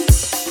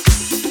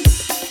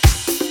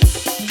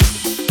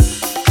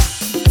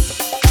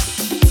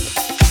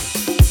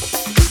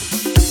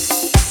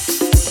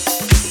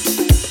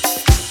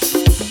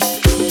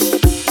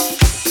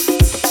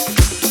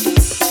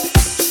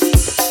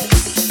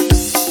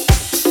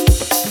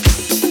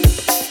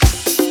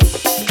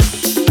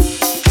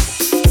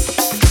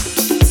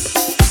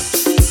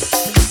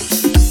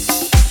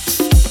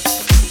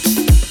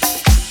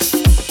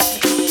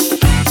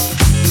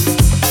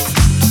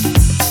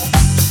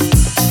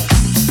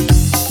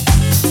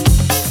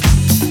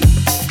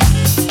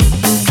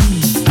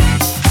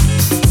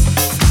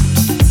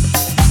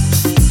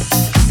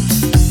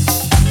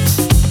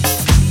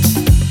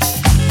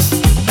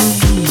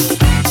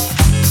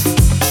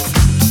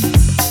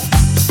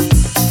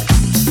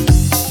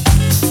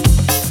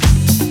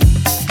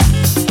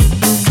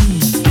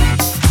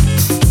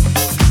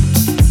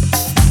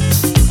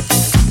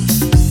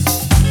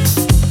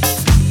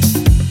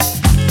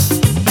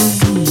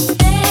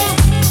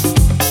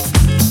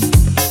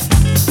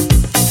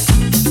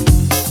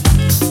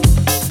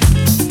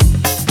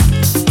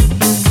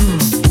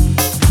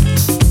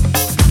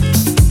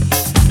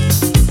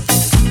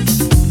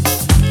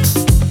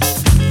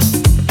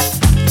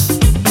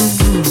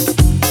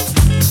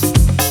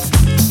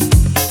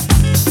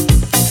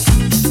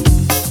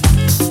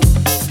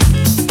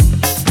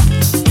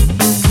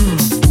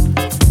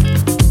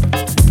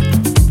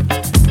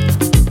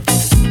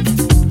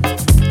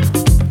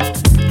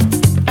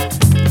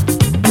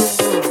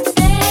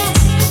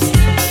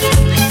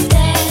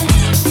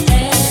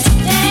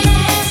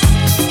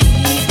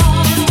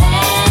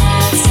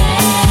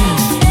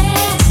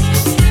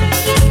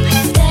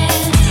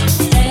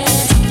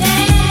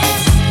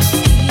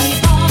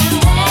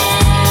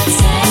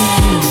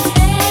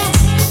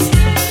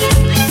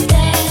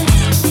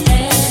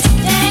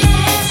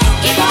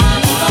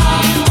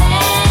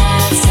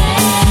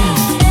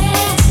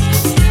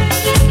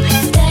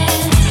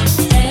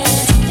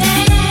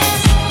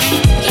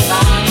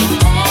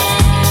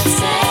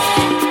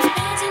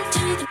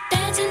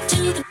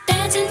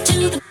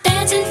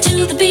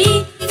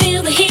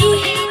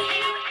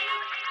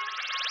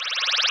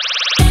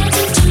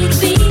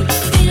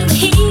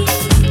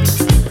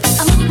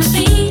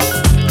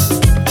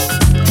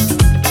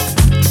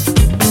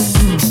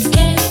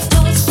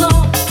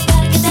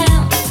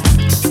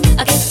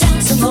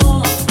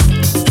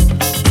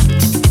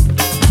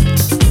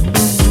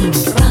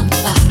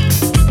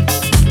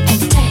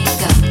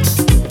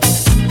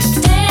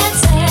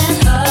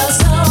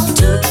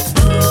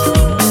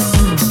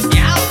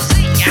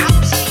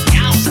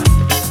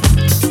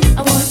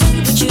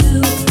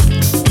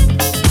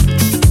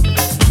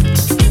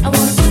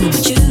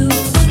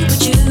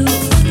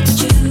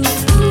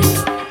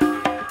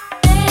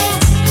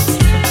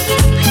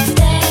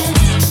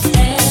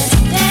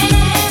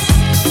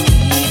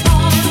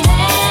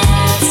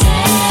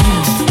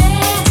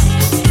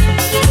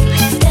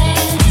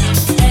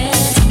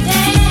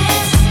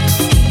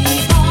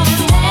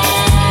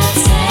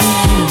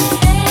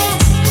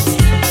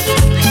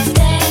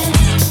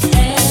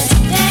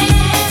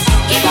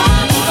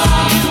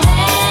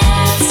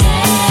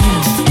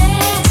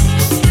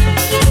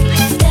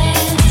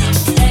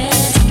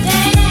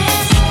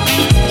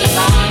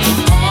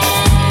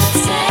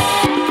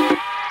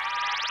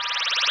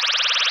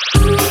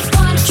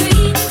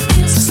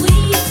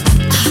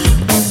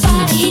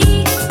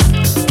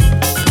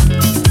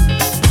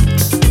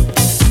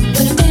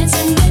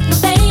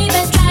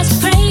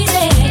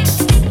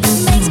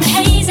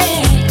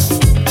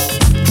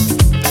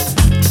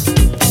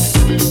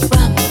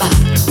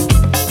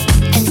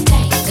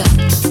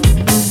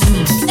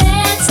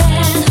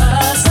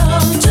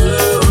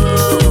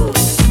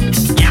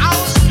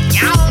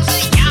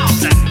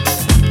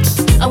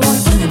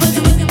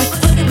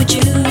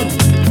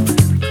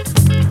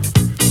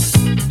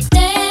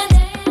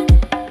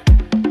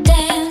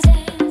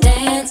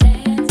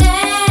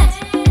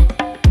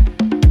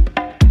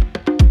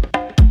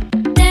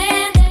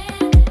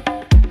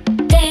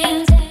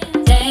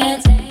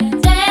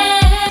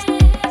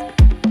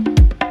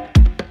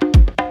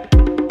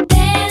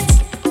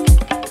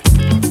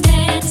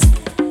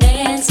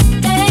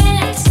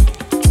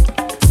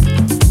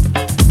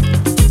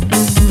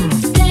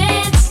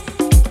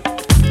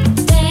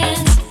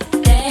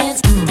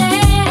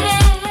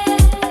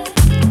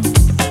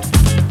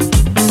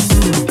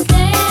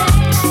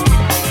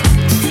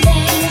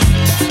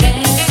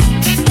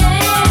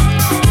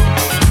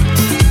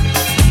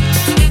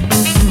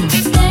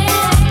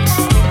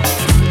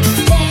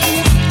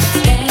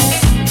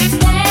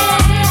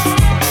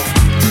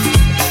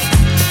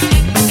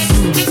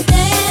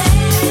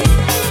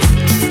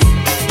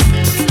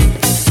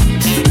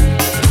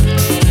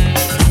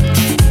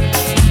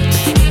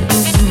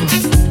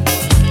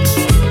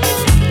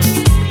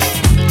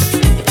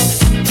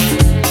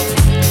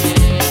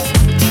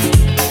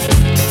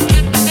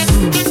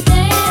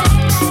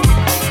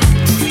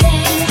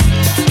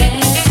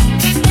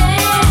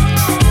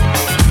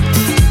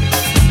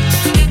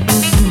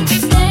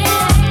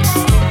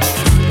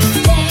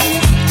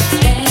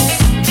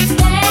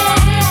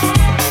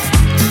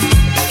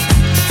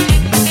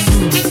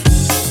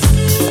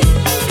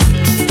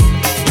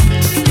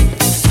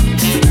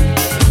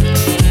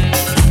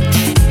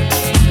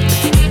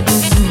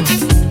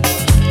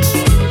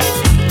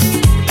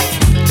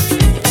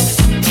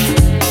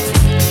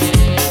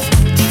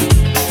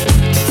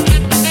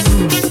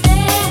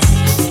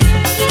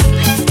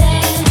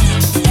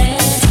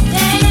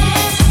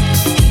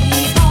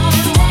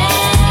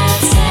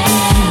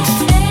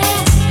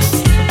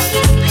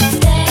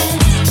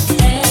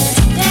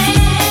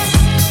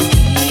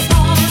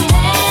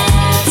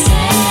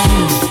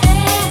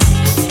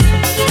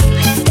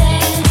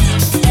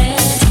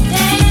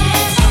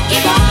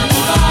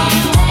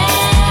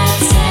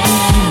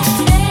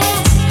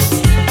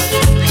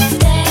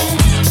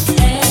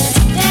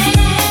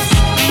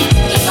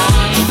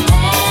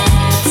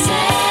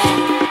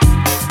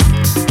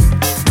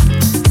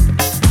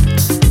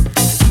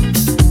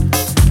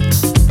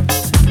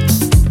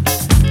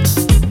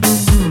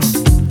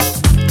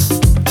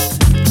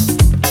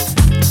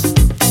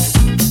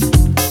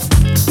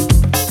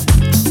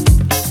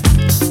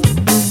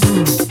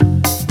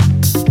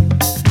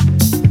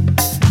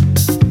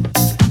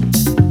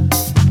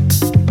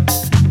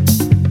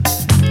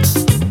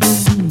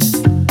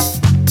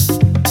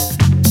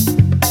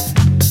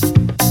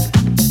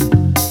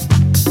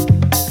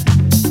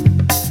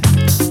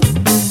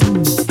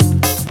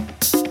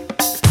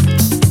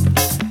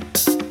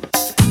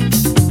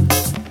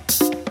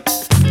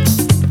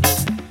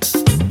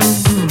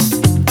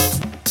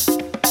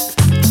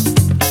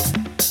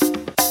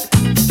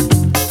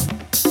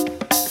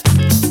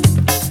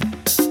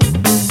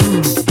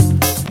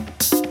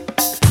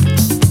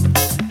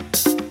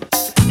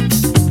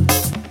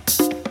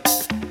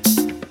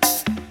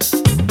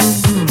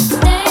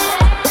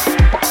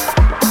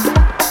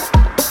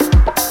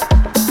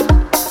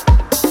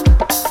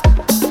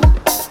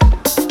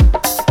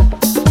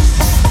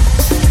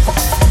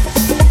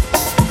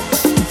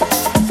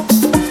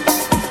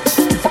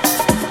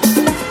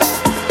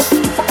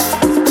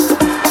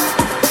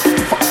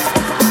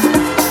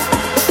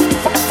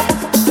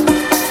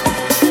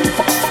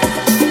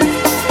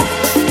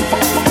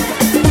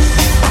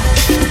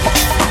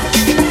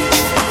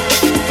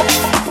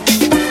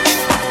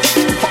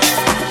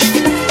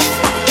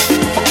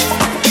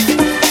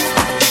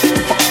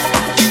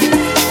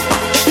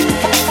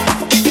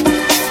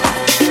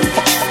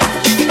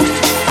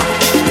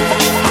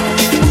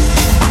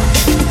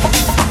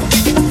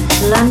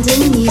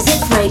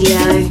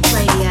 Radio.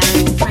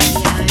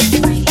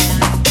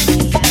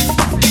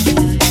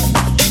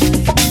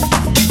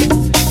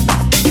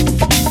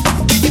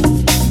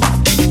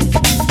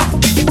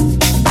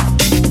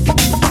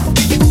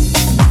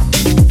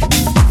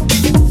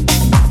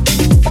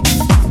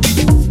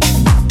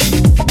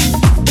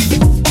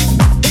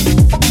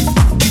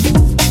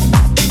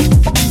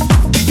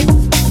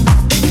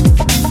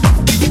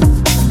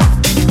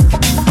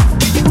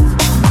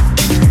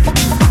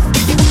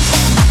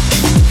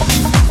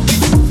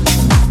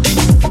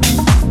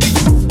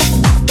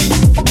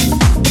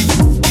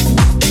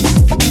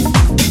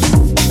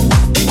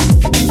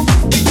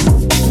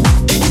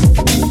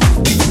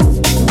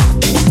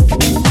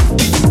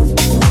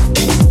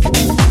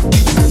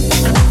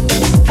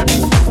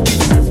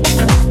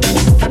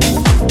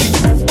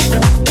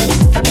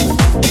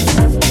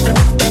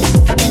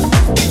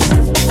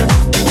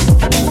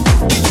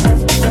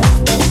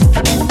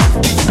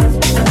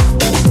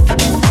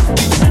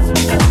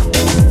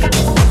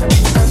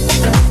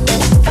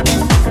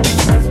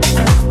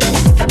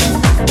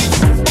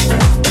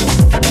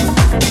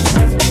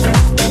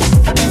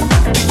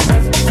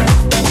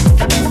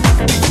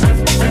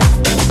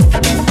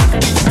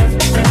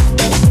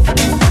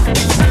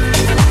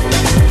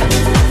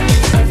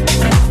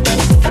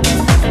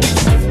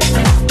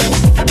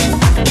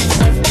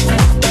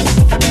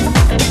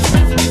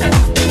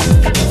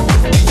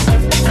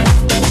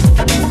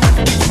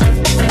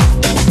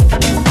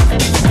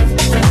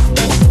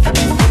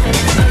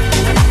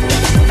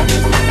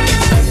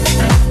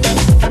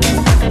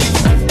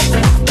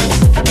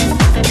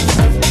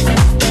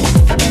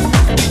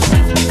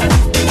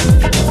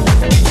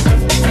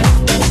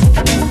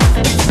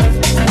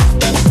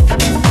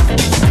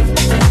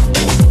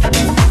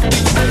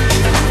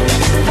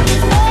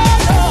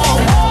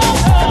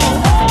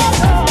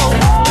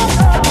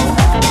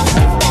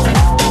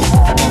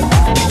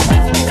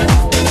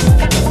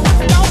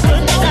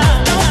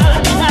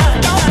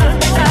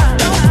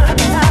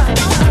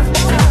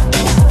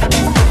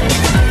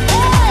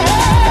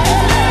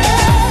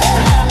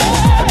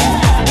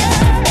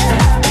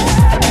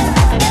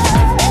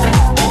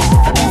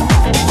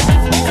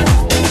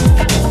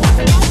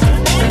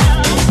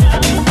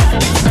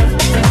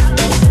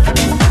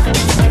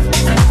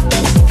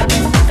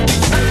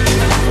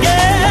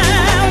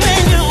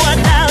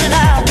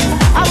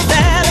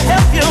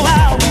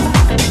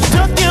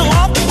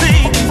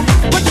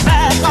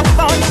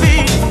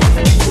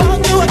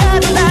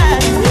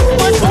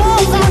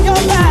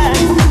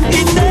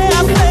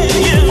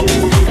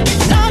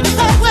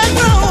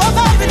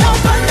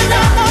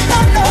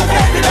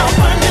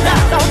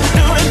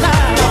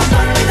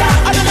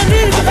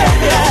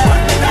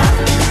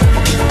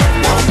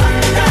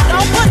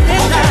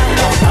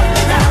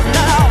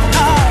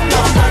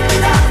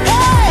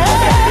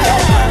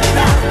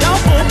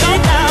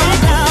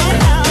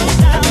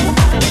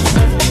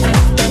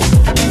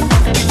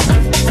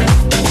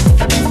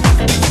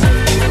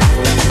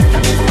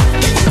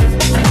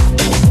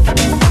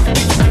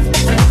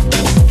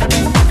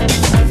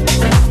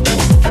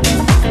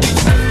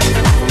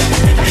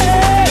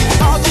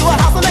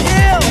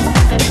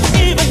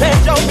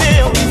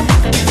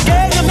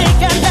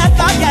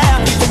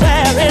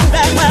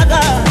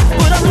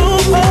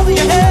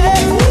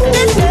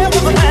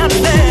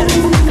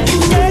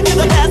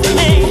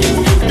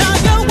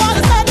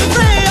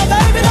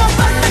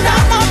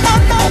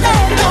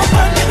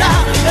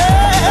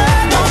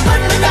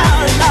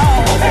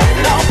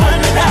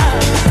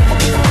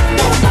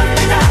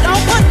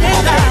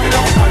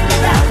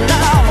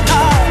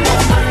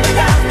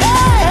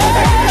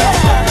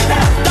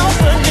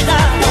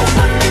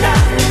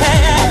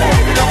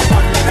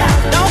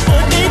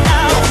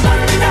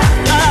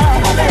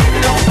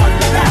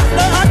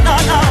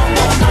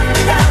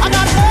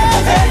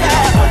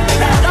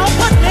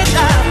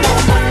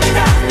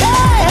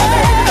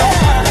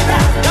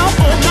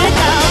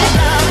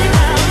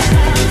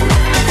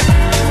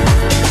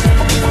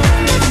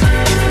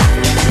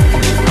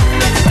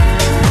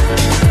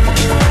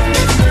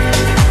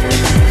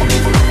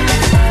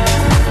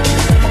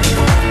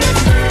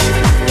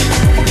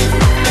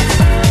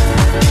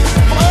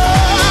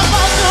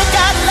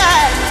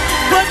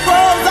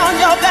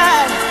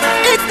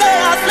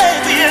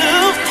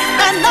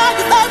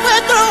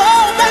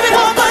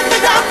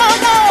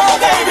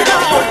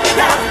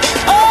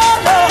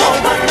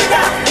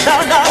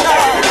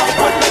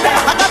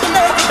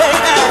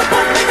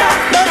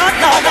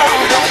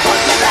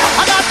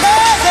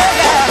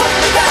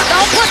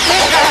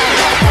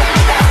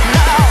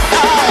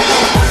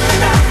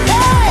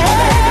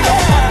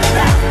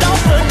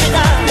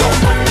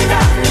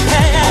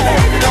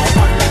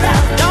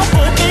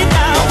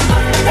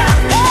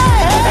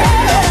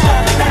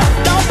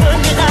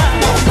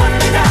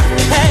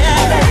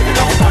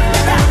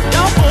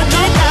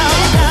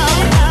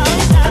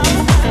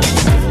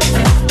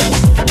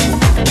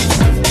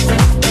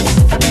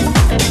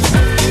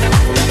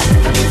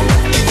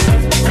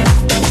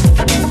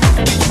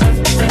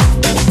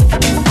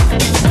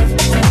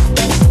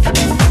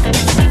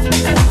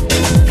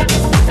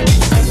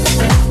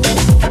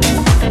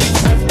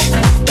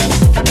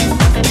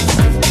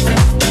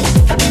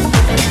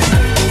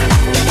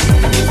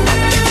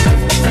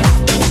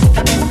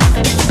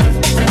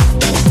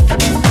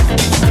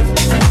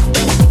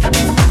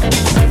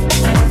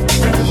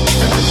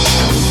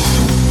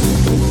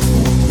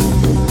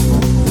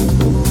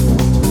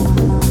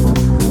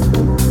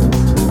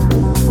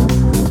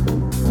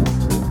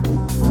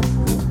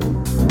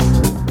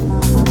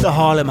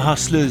 Harlem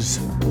Hustlers.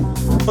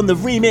 On the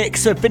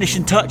remix of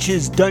Finishing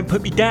Touches, Don't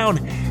Put Me Down.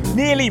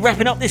 Nearly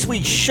wrapping up this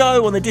week's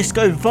show on the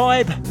disco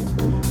vibe.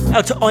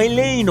 Out to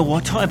Eileen,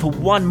 or time for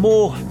one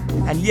more.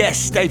 And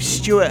yes, Dave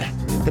Stewart,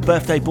 the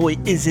birthday boy,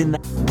 is in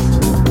there.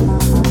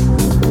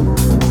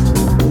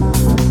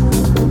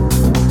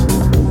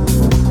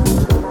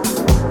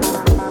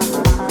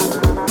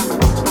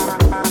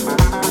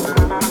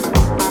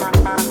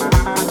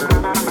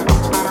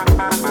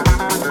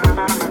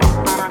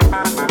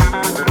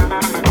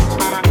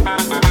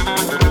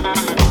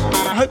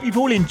 You've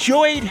all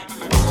enjoyed.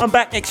 I'm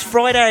back next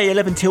Friday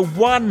 11 till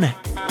 1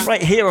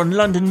 right here on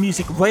London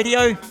Music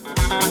Radio,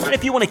 and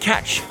if you want to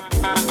catch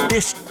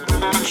this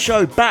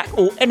show back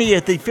or any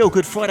of the Feel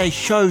Good Friday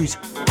shows,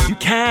 you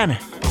can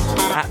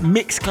at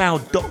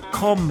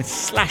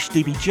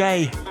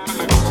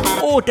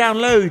mixcloud.com/dbj, or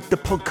download the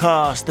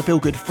podcast, the Feel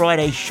Good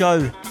Friday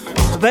show,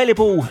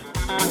 available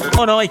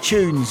on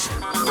iTunes.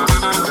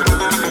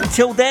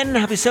 Until then,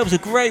 have yourselves a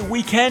great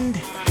weekend.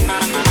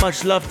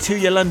 Much love to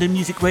your London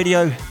Music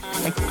Radio.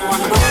 Thank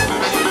you.